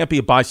back. You can't be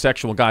a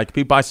bisexual guy. You can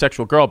be a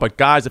bisexual girl, but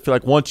guys, I feel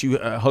like once you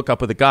hook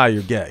up with a guy,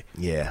 you're gay.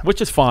 Yeah.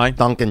 Which is fine.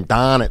 Dunkin'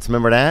 Donuts,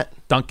 remember that?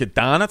 Dunkin'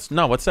 Donuts?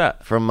 No, what's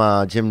that? From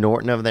Jim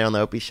Norton over there on the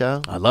Opie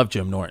Show. I love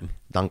Jim Norton.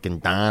 Dunkin'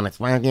 Donuts.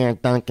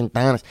 Dunkin'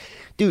 Donuts.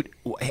 Dude,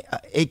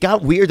 it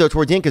got weird, though,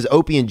 towards the end because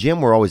Opie and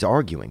Jim were always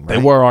arguing, right?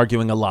 They were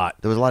arguing a lot.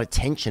 There was a lot of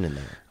tension in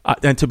there.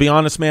 And to be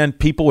honest, man,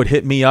 people would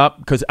hit me up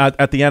because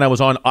at the end I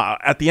was on.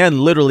 At the end,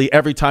 literally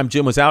every time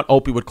Jim was out,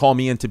 Opie would call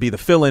me in to be the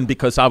fill-in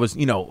because I was,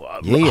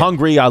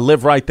 hungry. I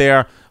live right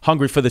there,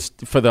 hungry for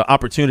the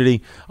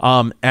opportunity.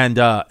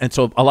 And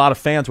so a lot of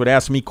fans would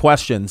ask me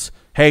questions.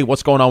 Hey,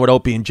 what's going on with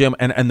Opie and Jim?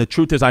 And the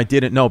truth is, I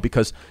didn't know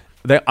because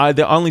they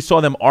only saw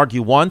them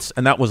argue once,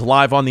 and that was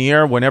live on the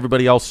air when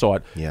everybody else saw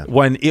it. Yeah.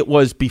 When it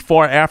was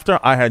before or after,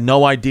 I had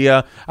no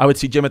idea. I would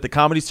see Jim at the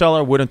Comedy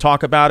Cellar, wouldn't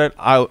talk about it.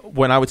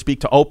 When I would speak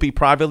to Opie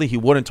privately, he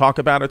wouldn't talk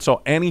about it.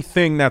 So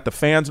anything that the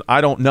fans,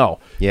 I don't know.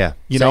 Yeah,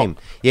 you same. know?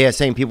 Yeah,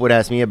 same. People would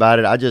ask me about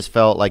it. I just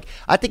felt like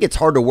I think it's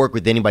hard to work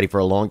with anybody for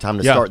a long time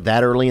to start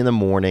that early in the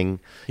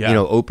morning. Yeah.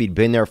 Opie'd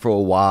been there for a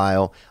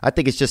while. I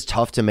think it's just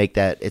tough to make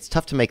that. It's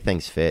tough to make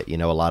things fit.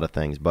 A lot of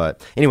things.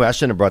 But anyway, I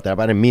shouldn't have brought that up.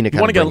 I didn't mean to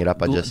kind of bring it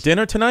up. I just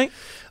dinner tonight.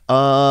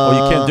 Oh,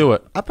 you can't do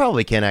it. I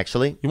probably can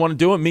actually. You want to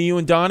do it? Me, you,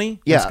 and Donnie?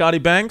 Yeah. And Scotty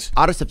Bangs?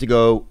 I just have to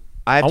go.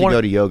 I have to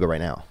go to yoga right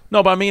now.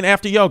 No, but I mean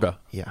after yoga.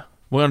 Yeah.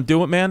 We're going to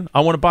do it, man.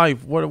 I want to buy.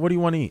 What do you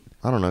want to eat?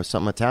 I don't know.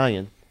 Something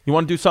Italian. You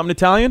want to do something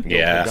Italian?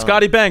 Yeah.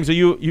 Scotty Bangs, are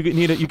you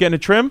getting a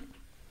trim?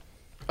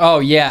 Oh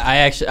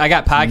yeah, I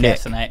got podcast Nick.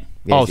 tonight.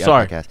 Yeah,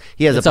 sorry.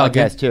 He has It's a all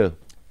good. podcast too.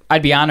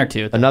 I'd be honored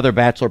to. Another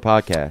Bachelor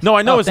podcast. No,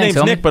 I know Oh, his thanks,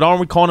 name's homie. Nick, but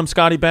aren't we calling him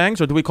Scotty Bangs,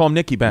 or do we call him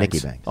Nicky Bangs?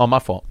 Nicky Bangs. Oh, my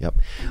fault. Yep.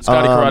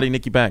 Scotty Karate,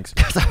 Nicky Bangs.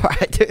 That's all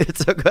right, dude.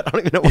 It's so good. I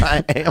don't even know where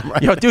I am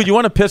right Yo, dude, you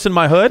want to piss in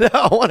my hood? now.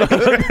 I want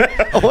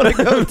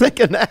to go take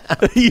a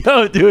nap.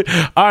 Yo, dude.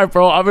 All right,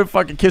 bro. I'm going to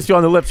fucking kiss you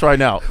on the lips right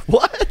now.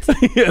 What?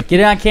 Get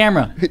it on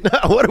camera. No,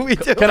 what are we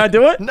doing? Can I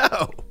do it?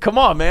 No. Come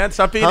on, man.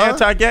 Stop being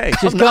anti-gay.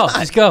 Just go.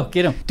 Just go.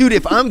 Get him. Dude,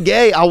 if I'm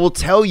gay, I will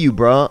tell you,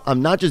 bro.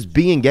 I'm not just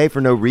being gay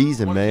for no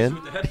reason, man.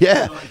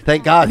 Yeah,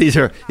 thank God. These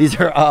are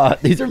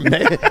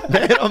man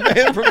on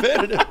man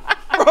preventative.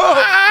 Bro,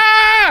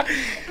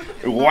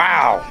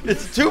 Wow.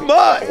 it's too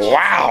much.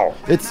 Wow.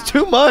 It's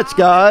too much,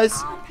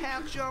 guys.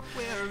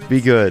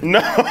 Be good. No,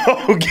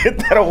 get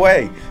that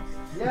away.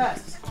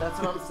 Yes,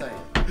 that's what I'm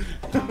saying.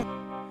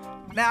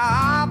 Now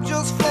I'm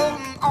just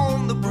floating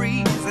on the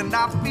breeze, and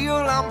I feel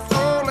I'm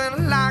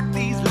falling like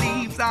these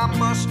leaves. I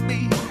must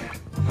be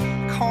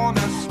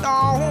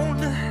cornerstone.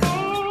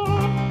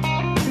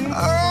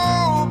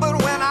 Oh,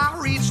 but when I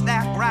reach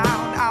that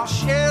ground, I'll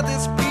share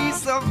this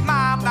peace of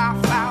mind I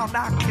found.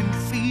 I can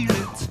feel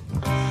it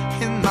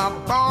in my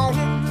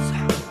bones,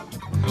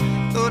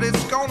 but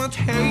it's gonna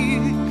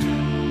take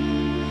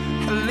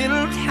a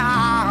little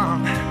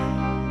time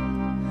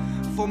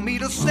for me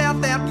to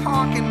set that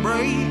parking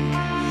brake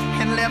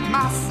and let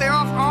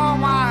myself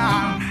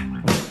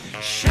unwind.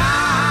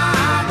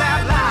 Shine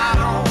that light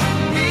on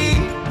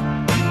me.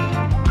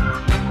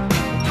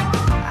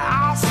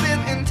 I'll sit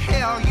and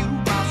tell you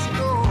my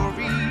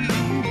stories.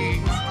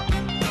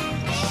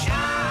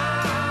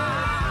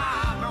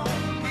 Shine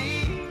on me,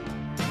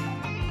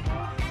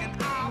 and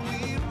I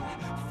will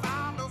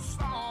find a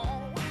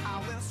song. I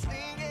will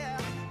sing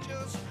it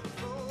just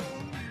for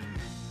you.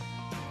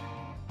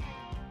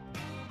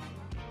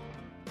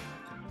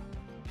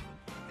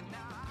 And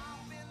now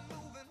I've been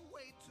moving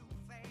way too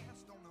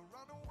fast on the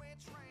runaway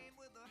train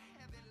with a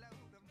heavy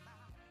load of my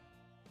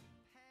past.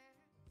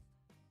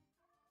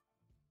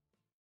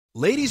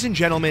 Ladies and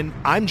gentlemen,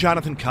 I'm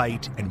Jonathan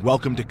Kite, and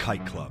welcome to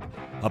Kite Club,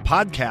 a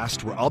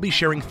podcast where I'll be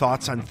sharing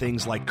thoughts on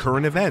things like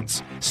current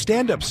events,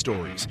 stand-up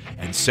stories,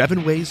 and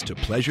 7 ways to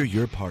pleasure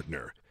your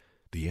partner.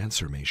 The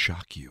answer may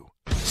shock you.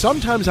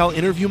 Sometimes I'll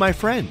interview my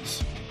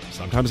friends.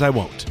 Sometimes I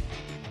won't.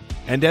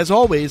 And as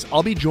always,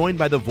 I'll be joined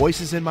by the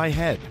voices in my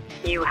head.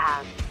 You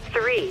have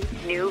 3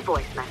 new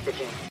voice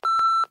messages.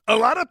 A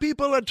lot of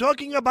people are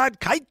talking about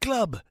Kite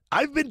Club.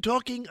 I've been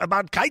talking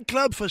about Kite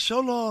Club for so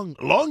long,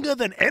 longer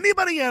than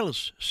anybody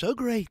else. So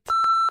great.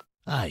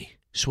 Hey,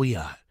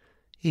 sweetheart,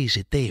 here's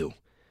the deal.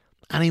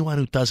 Anyone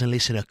who doesn't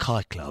listen to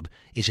Kite Club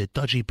is a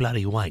dodgy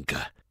bloody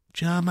wanker.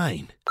 Do you know what I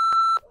mean?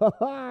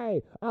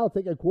 Hi, I'll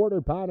take a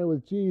quarter pounder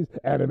with cheese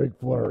and a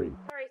McFlurry.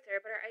 Sorry, sir,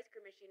 but our ice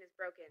cream machine is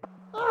broken.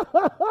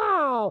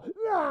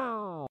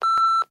 No!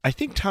 I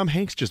think Tom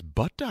Hanks just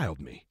butt-dialed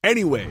me.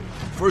 Anyway,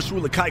 first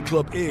rule of Kite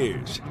Club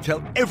is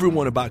tell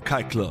everyone about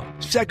Kite Club.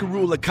 Second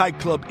rule of Kite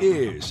Club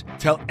is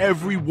tell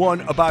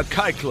everyone about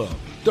Kite Club.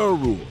 Third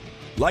rule,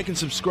 like and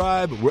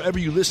subscribe wherever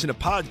you listen to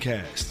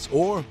podcasts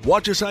or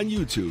watch us on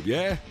YouTube,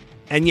 yeah?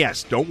 And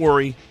yes, don't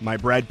worry, my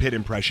Brad Pitt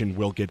impression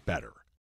will get better.